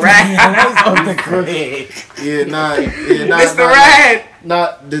Mr. Rat. Yeah, nah, Mr. nah, Rat.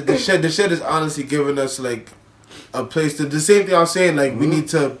 nah. The shed is honestly giving us like a place to. The same thing I'm saying. Like we need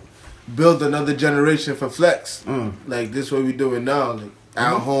to build another generation for flex. Like this, what we doing now. Like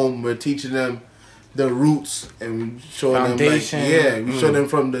at home, we're teaching them the roots and showing Foundation. them like we show them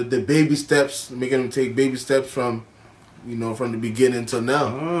from the baby steps, making them take baby steps from from the beginning till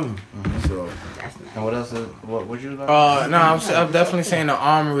now. So And what else? What would you like? No, I'm definitely saying the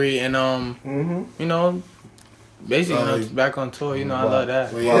Armory and you know, basically back on tour. You know, I love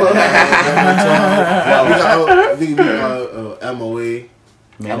that. we got MOA.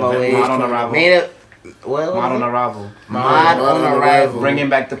 MOA. Mod on Arrival. Mod on Arrival. Bringing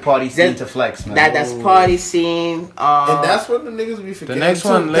back the party scene to flex, man. That's party scene. And that's what the niggas be forgetting. The next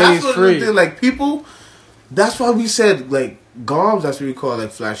one, too. Ladies That's Free. The thing, like people. That's why we said like goms. That's what we call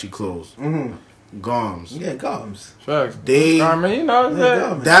like flashy clothes. Goms. Yeah, gums. Facts. They. I mean, you know,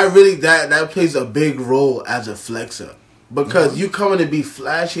 That really that plays a big role as a flexer. Because you coming to be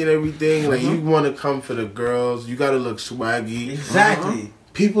flashy and everything, like you want to come for the girls, you got to look swaggy. Exactly.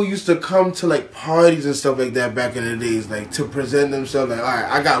 People used to come to like parties and stuff like that back in the days, like to present themselves. Like, all right,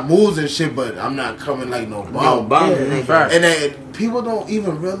 I got moves and shit, but I'm not coming like no bum. And then people don't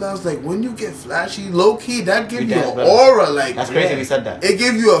even realize like when you get flashy, low key, that gives you an aura. Like That's crazy. We said that. It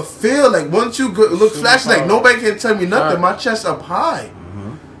gives you a feel. Like once you look flashy, like nobody can tell me nothing. My chest up high.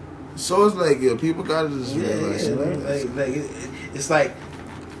 So it's like people gotta just realize shit like that. It's like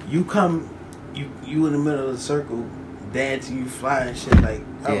you come, you in the middle of the circle, dancing, you fly and shit. Like,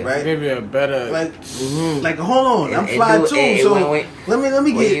 all right, give you a better like hold on, I'm fly too. So let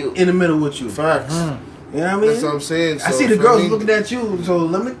me get in the middle with you. Facts. You know what I mean? That's what I'm saying. So I see the girls looking at you, so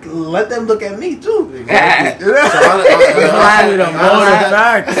let them look at me too. Exactly.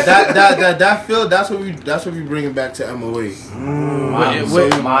 That's what we bring it back to MOA.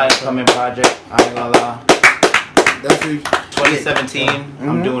 My upcoming project, I ain't gonna lie. That's what 2017.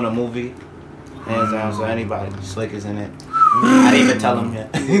 I'm doing a movie. Hands down, so anybody, SLICC is in it. I didn't even tell them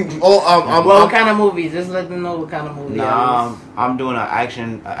yet. What kind of movies? Just let them know what kind of movie. I'm doing an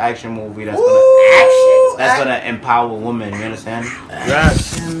action movie that's gonna empower women. You understand?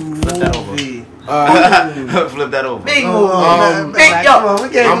 Flip that over. Flip that over. Big movie.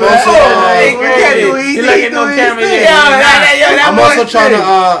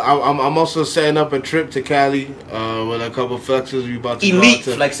 I'm also setting up a trip to Cali with a couple flexes. We about to Elite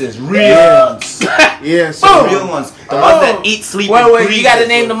flexes, real ones. Yeah, so real ones. The ones that eat, sleep, and Wait, breathe. you gotta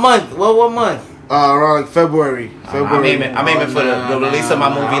name the month. What month? around like February. I'm aiming for the release of my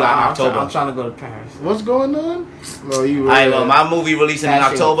movie like October. I'm trying to go to Paris. What's going on? No, you. Well, my movie releasing in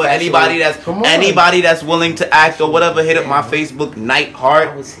October. Anybody that's willing to act or whatever, hit up my Facebook, Night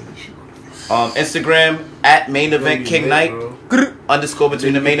Heart. Instagram at Main Event King Night _,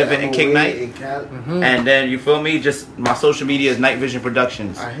 between the Main Event and King Night. And then you feel me? Just my social media is Night Vision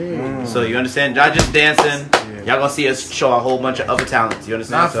Productions. I hear you. So you understand? Y'all just dancing. Y'all gonna see us show a whole bunch of other talents. You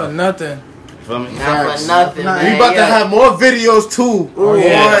understand? Not for nothing. You feel me? Not for nothing, man. We about to have more videos too. More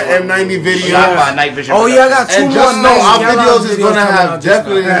M90 videos. Shot by Night Vision. Oh yeah, I got two And more. just know our videos is gonna have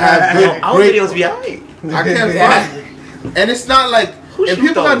definitely have good. Our videos be alright. I can't find it. And it's not like. If shoot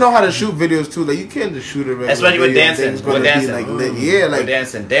people those? don't know how to shoot videos too, like you can't just shoot a regular Especially with video. dancing. It's gonna With be dancing. like We're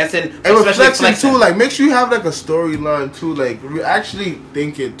dancing. and with Especially flexing too, like make sure you have like a storyline too, like actually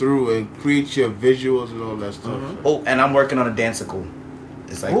think it through and create your visuals and all that stuff. Oh, and I'm working on a danceicle.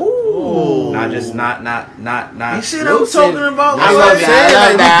 It's like not. You see what I'm talking about? I love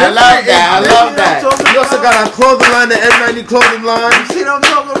that. We also got our clothing line, the M90 clothing line. You see what I'm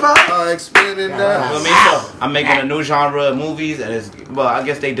talking about? Explaining that. You know what I mean? So I'm making a new genre of movies, and it's I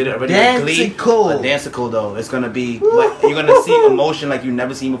guess they did it already. Danceicle. A danceicle though. It's gonna be, but you're gonna see emotion like you've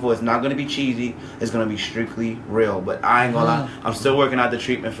never seen before. It's not gonna be cheesy. It's gonna be strictly real. But I ain't gonna lie. I'm still working out the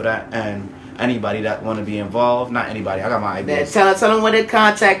treatment for that, and anybody that want to be involved, not anybody. I got my ideas. Tell them where to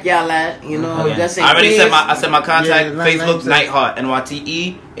contact y'all at. You know, just in I already case. said my contact. Facebook, Night Heart,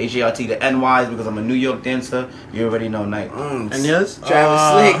 NYTEHART. The NY is because I'm a New York dancer. You already know Night. And yes? Travis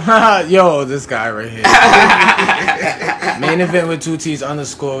Slick. Yo, this guy right here. Main Event with 2 T's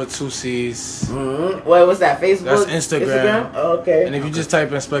 _ with 2 C's. Wait, what's that? Facebook? That's Instagram. Oh, okay. And if you just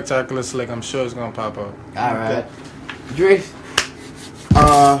type in Spectacular Slick, I'm sure it's gonna pop up. All right. Drift.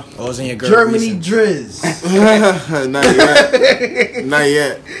 Oh, it's in your girl Germany recent. Driz. Not yet. Not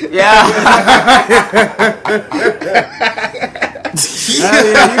yet. Yeah. You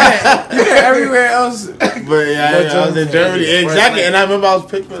get everywhere else. But yeah, I was in Germany. Exactly. And I remember I was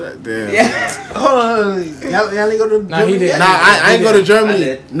picked for that. Damn. Yeah. Hold on. Y'all ain't go to He did. Nah, I ain't go to Germany.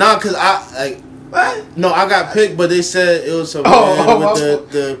 did. Nah, cause no, I got picked, but they said it was some with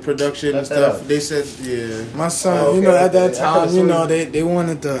the production and stuff. They said, yeah. My son, you know, at that time, you know, they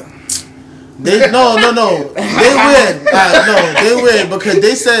wanted the. No. They win. No, they win because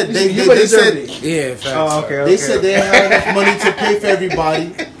they said they said Yeah, facts. Oh, okay. they said they had enough money to pay for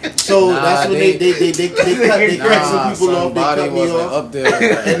everybody. So So that's when they cut some people off. They Body cut me wasn't off. up there like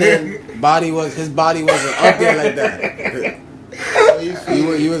that. And then his body wasn't up there like that. You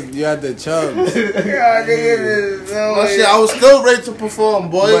had the chubs. Oh shit! I was still ready to perform,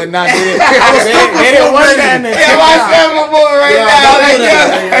 boy. But not they didn't want that in the I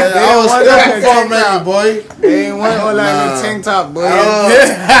was still perform ready, boy. They ain't want all that in the tank top, boy.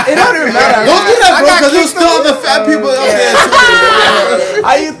 It don't even matter. Don't do that, bro, because there's still other fat people up there too.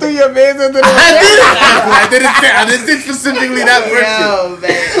 How you threw your hands under the I didn't specifically that person. Yo,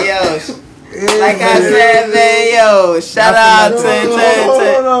 man, yo. Like I said, man, yo, shout out to.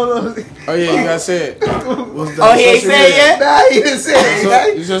 Oh yeah, you gotta say it. Oh, he ain't say it yet? Nah, he didn't say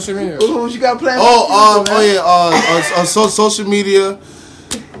it. You social media. What you got planned? On social media,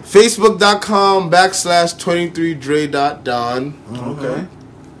 Facebook.com /23dre.don. Okay.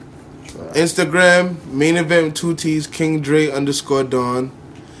 Instagram, main event with 2 T's, King Dre _Don.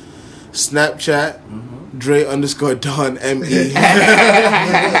 Snapchat, Dre _Don ME.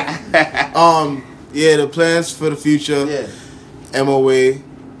 Yeah, the plans for the future. Yeah. MOA.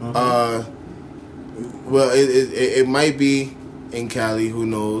 Well, it might be in Cali, who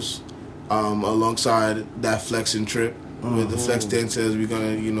knows? Alongside that flexing trip with the Flex Dancers, we're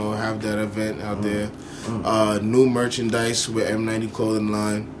gonna, have that event out there. New merchandise with M90 clothing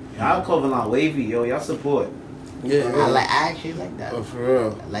line. Y'all clothing line wavy, yo. Y'all support. Yeah. I actually like that. Oh, for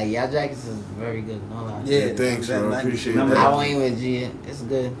real. Like, y'all jackets is very good. No lie. Yeah, Thanks, that bro. 90. Appreciate Remember that. I won't even G it. It's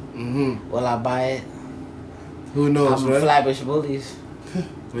good. Will I buy it? Who knows, I'm right? Flatbush Bullies.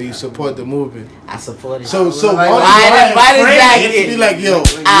 Well, you support the movement. I support it. So buy the jacket. Be jacket. like, yo.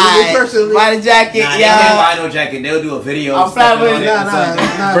 Buy the jacket, Nah, they can't yo. buy no jacket. They'll do a video. I'm stepping on Flatbush. it and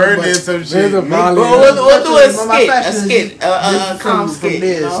something. Burn in some shit. We'll do a My fashion skit. is A calm from skit.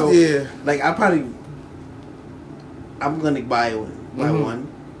 there, You know? so Yeah. like I'm gonna buy one.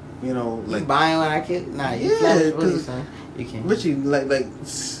 You know, You like buying when I kid? Nah, you Yeah, Flatbush Bullies, 'cause- son. You can't. Richie,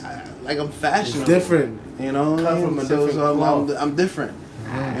 like I'm fashionable. Different. You know, Cut from a different cloth. I'm different.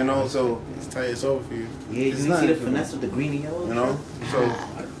 You know, so It's tight. It's over for you. Yeah, you It's see not- the finesse with the green and yellow? you know, so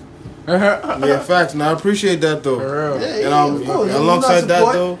Yeah, facts. No, I appreciate that though. For real. yeah, And of course. alongside that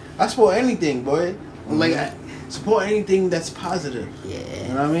support, though, I support anything, boy. Like I support anything that's positive. Yeah.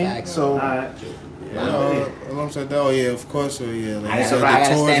 You know what I mean? Facts. So Alright. alongside that, of course, yeah. Like, I so gotta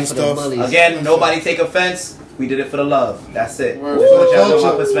the tours stand and for the stuff. bullies. Again, nobody take offense. We did it for the love. That's it. Word. Just want y'all to know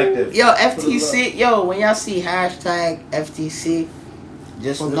Culture. my perspective. Yo, FTC, when y'all see hashtag FTC,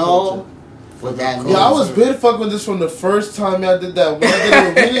 just For the know culture. what that means. Yeah, I was big fuck with this from the first time y'all did that. When I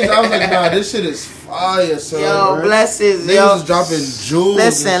did the meetings, I was like, nah, this shit is fire, son. Yo, blessings, Niggas yo. is dropping jewels.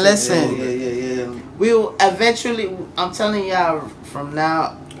 Listen, and shit. listen. yeah. We will eventually. I'm telling y'all from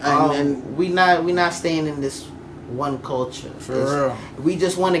now. And we not staying in this one culture. For real. We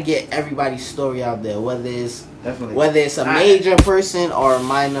just want to get everybody's story out there, whether it's Definitely. a major person or a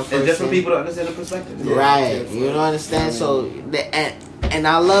minor person. And just for people to understand the perspective. Right, you know what I understand. So, and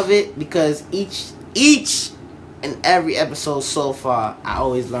I love it because each and every episode so far, I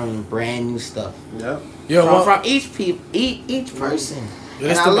always learn brand new stuff Yo, from each person.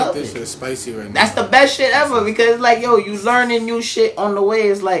 Let's And I make love this it. shit spicy right now. That's the best shit ever because, like, yo, you learning new shit on the way.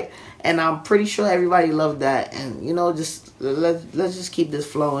 It's like, and I'm pretty sure everybody loved that. And just let's just keep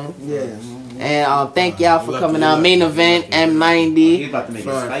this flowing. Yeah. And thank y'all for coming out. Main event He's M90. about to make it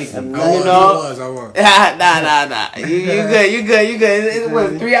spicy. I You was. know? Nah. You good. It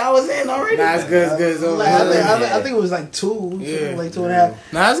was 3 hours in already. Nah, it's good. It's over. I think it was like 2. Yeah. Like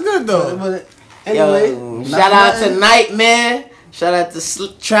 2.5. Nah, it's good though. But anyway, Yo, shout out to NYTEMARE. Shout out to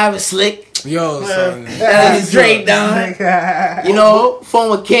Travis SLICC. Yo, son. Shout out to Dre Don.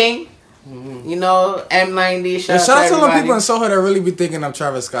 Former King. M90. Shout Shout out out to to the people in everybody. Soho that really be thinking I'm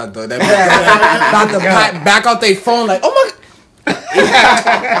Travis Scott though. That about to back out their phone like, oh my.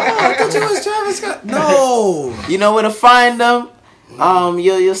 I thought you was Travis Scott. No. You know where to find them.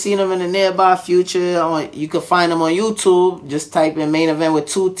 You'll see them in the nearby future. You can find them on YouTube. Just type in main event with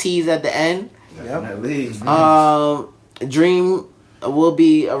 2 T's at the end. Definitely. Dream will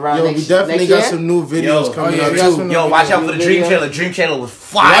be around Yo, we next definitely year. got some new videos coming yeah, out we got too. some- Yo, watch out for the Dream Video. trailer. Dream trailer was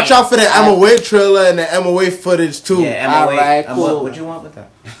fire. Watch out for the MOA trailer and the MOA footage too. Yeah, MOA. Alright, cool. What you want with that?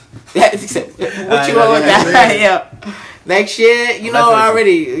 What you want with that? Yeah. Next year,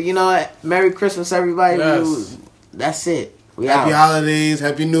 already. Merry Christmas, everybody. Yes. That's it. We Happy out. holidays,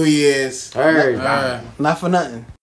 Happy New Year's. Heard. All right. not for nothing.